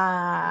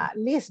a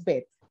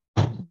Lisbeth,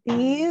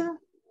 did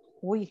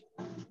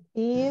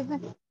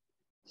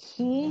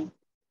he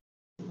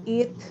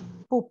eat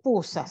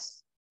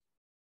pupusas?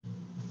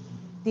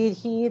 Did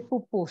he eat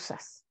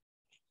pupusas?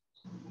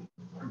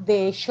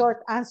 The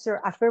short answer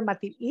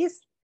affirmative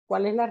is,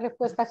 ¿cuál es la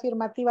respuesta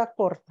afirmativa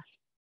corta?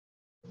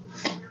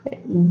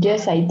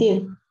 Yes, I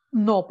did.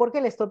 No,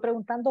 porque le estoy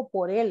preguntando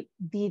por él.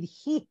 Did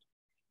he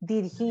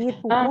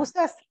eat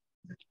pupusas?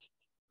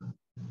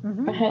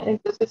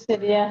 Entonces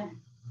sería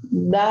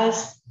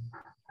does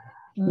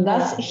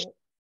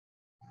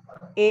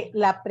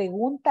la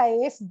pregunta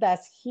es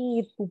does he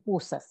eat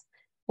pupusas?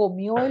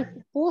 ¿Comió el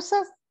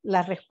pupusas?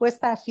 La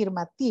respuesta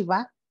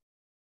afirmativa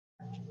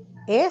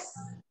es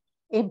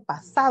en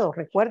pasado.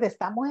 Recuerde,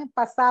 estamos en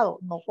pasado,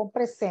 no con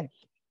presente.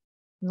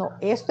 No,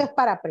 esto es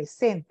para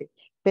presente,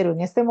 pero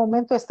en este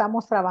momento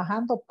estamos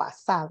trabajando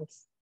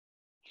pasados.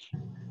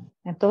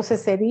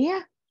 Entonces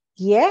sería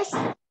yes.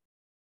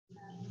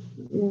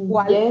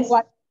 Yes,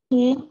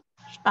 he.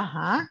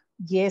 Ajá,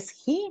 yes,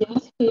 he.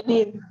 Yes, he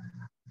did.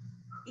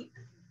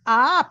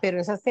 Pero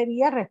esa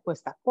sería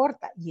respuesta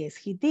corta. Yes,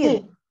 he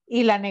did. Sí.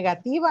 Y la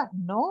negativa,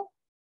 no.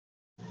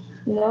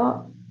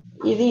 No,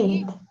 he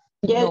didn't.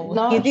 Yes,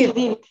 no, he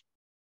didn't.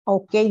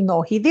 Ok,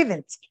 no, he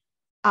didn't.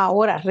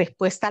 Ahora,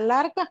 respuesta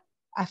larga,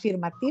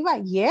 afirmativa,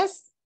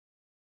 yes.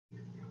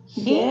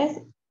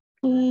 Yes,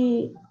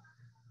 he.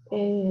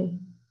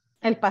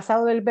 El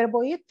pasado del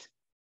verbo eat.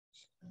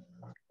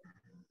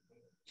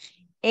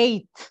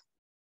 Ate.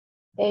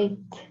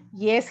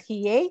 Yes,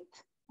 he ate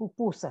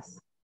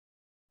pupusas.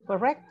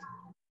 Correct?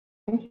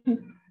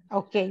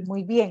 Ok,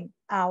 muy bien.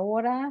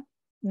 Ahora,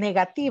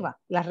 negativa,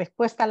 la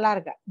respuesta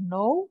larga.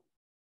 No.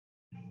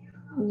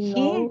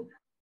 No,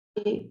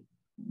 he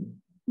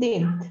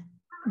didn't.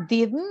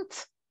 Didn't.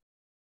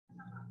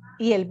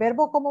 ¿Y el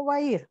verbo cómo va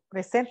a ir?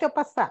 ¿Presente o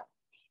pasado?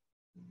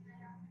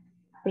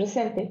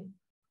 Presente.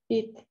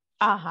 Eat.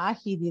 Ajá,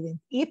 he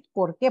didn't eat.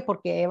 ¿Por qué?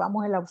 Porque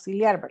llevamos el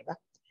auxiliar, ¿verdad?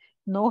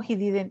 No, he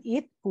didn't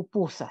eat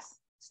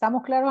pupusas.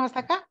 ¿Estamos claros hasta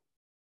acá?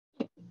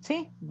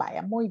 Sí,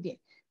 vaya, muy bien.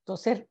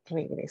 Entonces,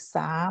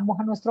 regresamos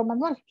a nuestro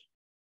manual.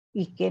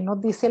 ¿Y qué nos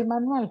dice el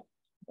manual?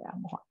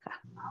 Veamos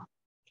acá.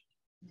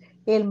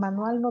 El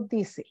manual nos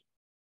dice,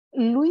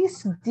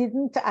 Luis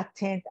didn't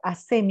attend a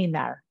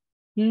seminar.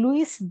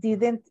 Luis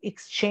didn't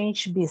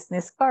exchange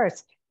business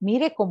cards.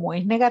 Mire, como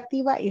es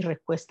negativa y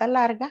respuesta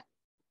larga,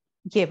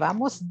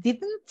 llevamos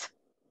didn't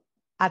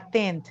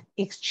attend,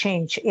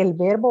 exchange. El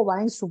verbo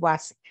va en su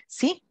base.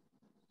 ¿Sí?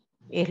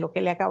 Es lo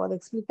que le acabo de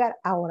explicar.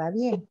 Ahora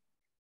bien,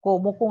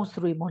 ¿cómo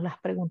construimos las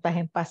preguntas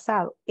en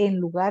pasado? En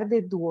lugar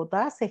de do o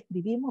does,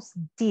 escribimos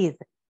did.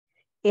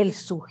 El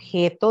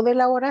sujeto de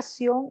la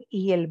oración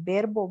y el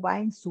verbo va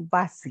en su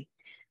base.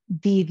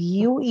 Did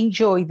you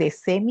enjoy the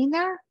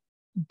seminar?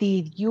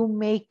 Did you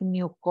make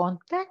new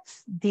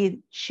contacts?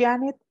 Did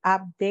Janet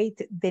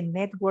update the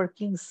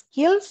networking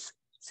skills?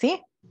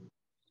 ¿Sí?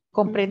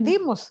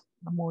 ¿Comprendimos?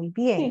 Muy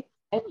bien. Sí.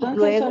 Entonces,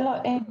 luego,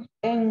 solo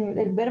en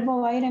el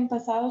verbo va a ir en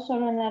pasado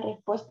solo en la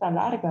respuesta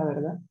larga,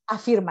 ¿verdad?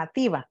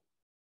 Afirmativa.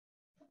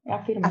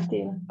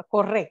 Afirmativa.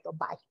 Correcto,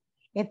 vaya.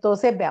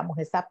 Entonces, veamos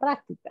esta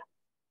práctica.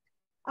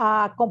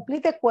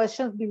 Complete the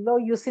questions below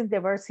using the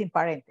verbs in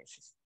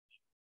parentheses.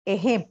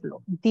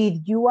 Ejemplo,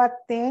 did you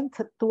attend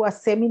to a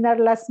seminar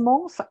last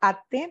month?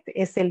 Attend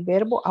es el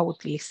verbo a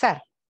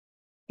utilizar.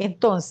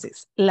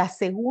 Entonces, la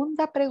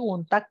segunda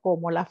pregunta,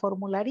 ¿cómo la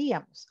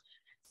formularíamos?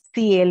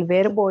 Si el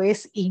verbo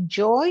es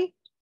enjoy,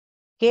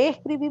 ¿qué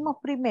escribimos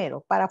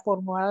primero para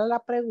formular la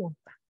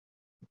pregunta?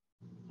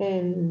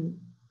 El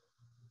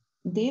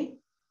did.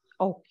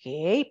 Ok,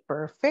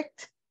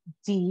 perfect.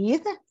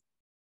 Did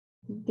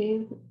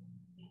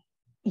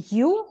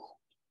you?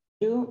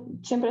 You,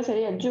 siempre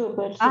sería you,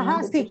 pero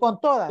Ajá, sí, con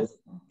todas.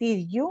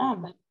 Did you?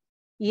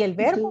 ¿Y el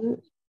verbo?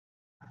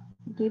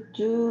 Did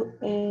you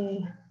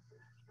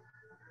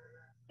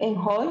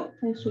enjoy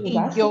en su base?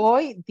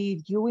 Enjoy,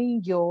 did you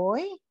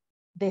enjoy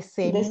the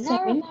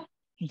seminar?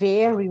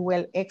 Very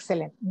well,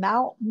 excellent.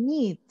 Now,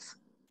 meet.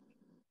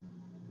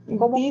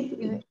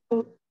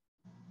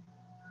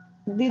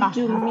 Did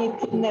you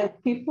meet new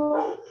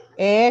people?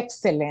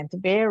 Excellent,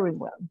 very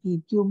well.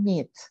 Did you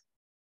meet?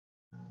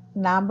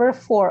 Number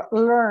 4,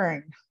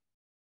 learn.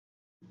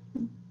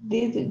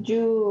 Did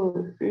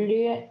you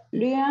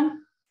learn?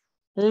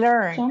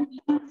 Learn.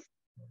 Something?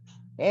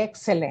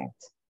 Excellent.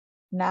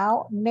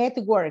 Now,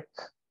 network.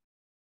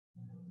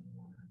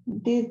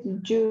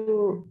 Did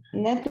you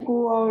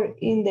network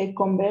in the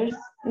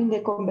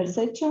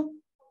conversation?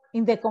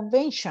 In the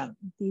convention.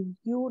 Did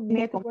you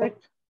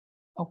network?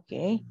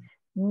 Okay.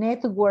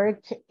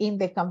 Network in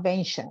the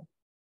convention.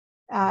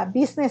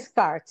 Business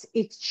cards,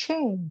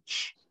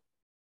 exchange.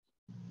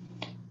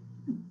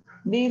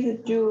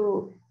 Did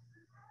you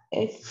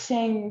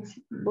exchange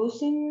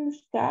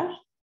business cards?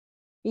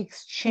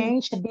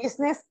 Exchange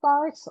business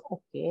cards,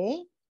 ok.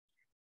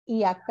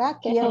 Y acá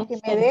quiero que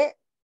me dé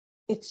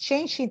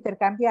exchange,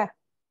 intercambiar.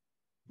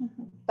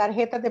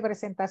 Tarjetas de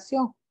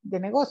presentación de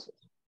negocios.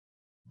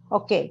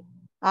 Ok.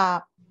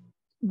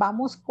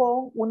 Vamos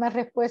con una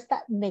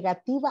respuesta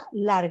negativa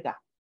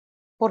larga.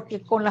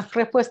 Porque con las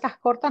respuestas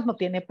cortas no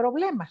tiene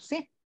problema,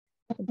 ¿sí?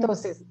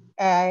 Entonces,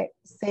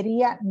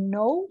 sería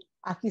no.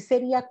 Aquí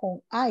sería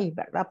con I,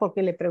 ¿verdad?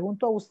 Porque le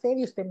pregunto a usted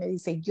y usted me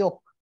dice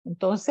yo.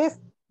 Entonces,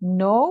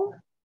 no,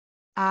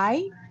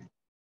 I.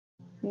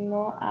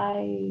 No,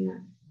 I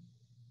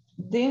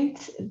didn't.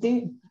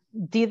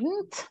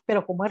 Didn't,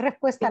 pero como es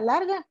respuesta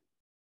larga,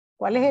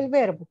 ¿cuál es el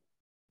verbo?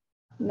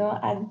 No,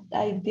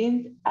 I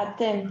didn't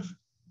attend.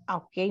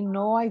 Okay,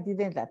 no, I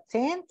didn't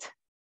attend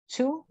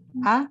to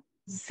a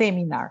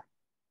seminar.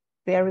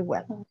 Very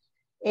well.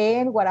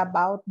 And what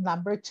about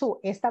number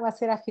 2? Esta va a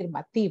ser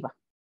afirmativa.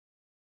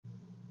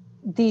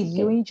 Did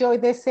you enjoy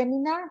the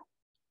seminar?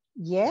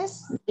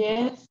 Yes.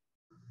 Yes.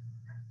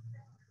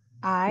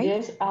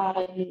 Yes,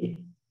 I.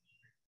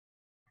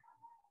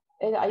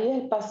 Ahí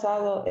es el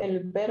pasado,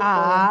 el verbo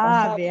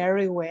pasado.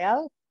 Very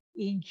well.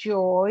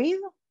 Enjoyed.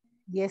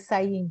 Yes,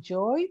 I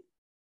enjoyed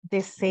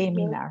the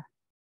seminar.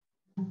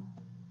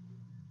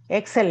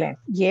 Excellent.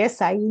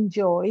 Yes, I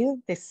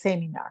enjoyed the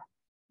seminar.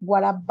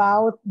 What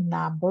about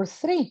number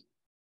 3?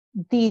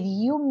 Did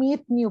you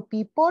meet new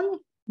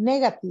people?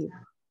 Negative.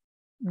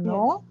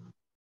 No. Yes.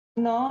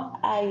 No,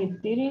 I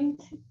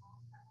didn't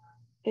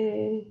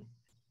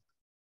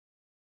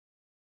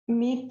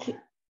meet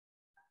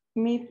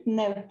new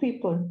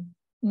people.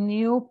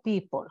 New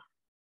people.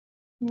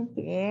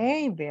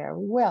 Okay, very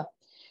well.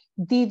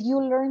 Did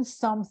you learn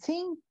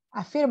something?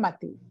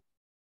 Affirmative.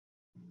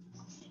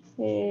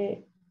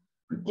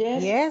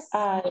 Yes.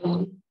 I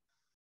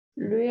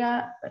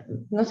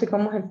no sé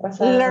cómo es el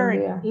pasado.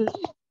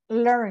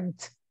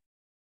 Learned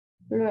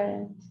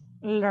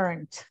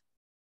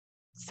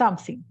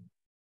something.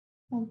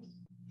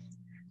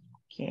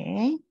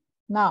 Okay.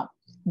 Now,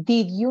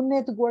 did you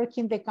network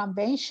in the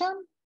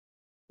convention?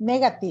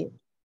 Negative.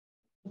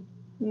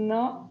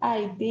 No,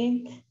 I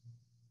didn't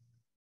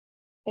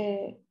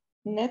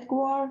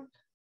network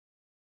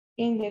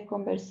in the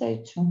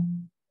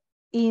conversation.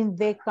 In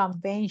the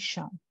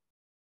convention.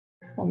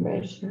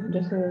 Convention.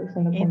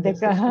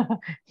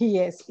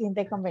 Yes, in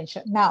the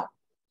convention. Now,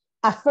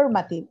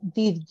 affirmative.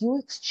 Did you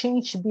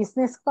exchange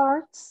business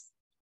cards?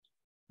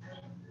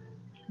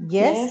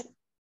 Yes.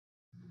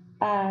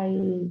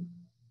 I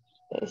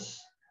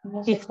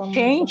no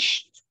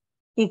exchanged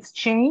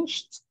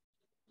business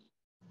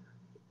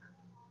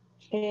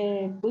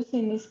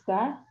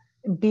card.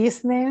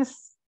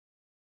 Business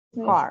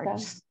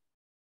cards.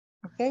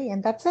 Okay,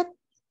 and that's it.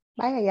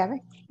 Vaya, ya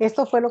ve.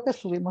 Esto fue lo que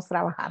estuvimos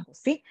trabajando,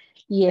 ¿sí?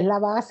 Y es la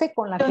base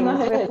con la que yo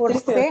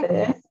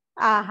reforcé.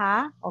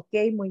 Ajá, ok,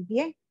 muy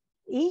bien.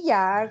 Y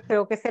ya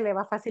creo que se le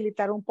va a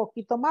facilitar un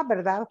poquito más,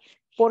 ¿verdad?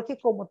 Porque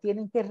como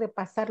tienen que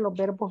repasar los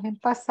verbos en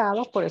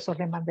pasado, por eso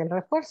le mandé el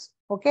refuerzo,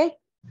 ¿ok?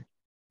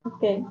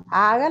 Ok.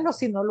 Hágalo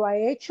si no lo ha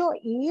hecho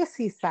y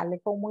si sale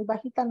con muy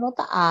bajita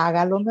nota,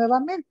 hágalo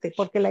nuevamente,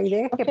 porque la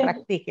idea es que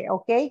practique,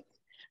 ¿ok?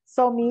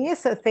 So,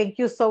 Miss, thank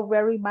you so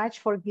very much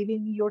for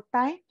giving me your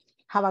time.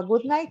 Have a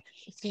good night,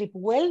 sleep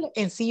well,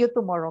 and see you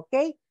tomorrow,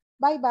 okay?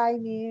 Bye-bye,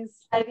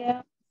 Miss.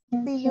 Adiós.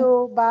 See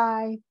you,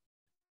 bye.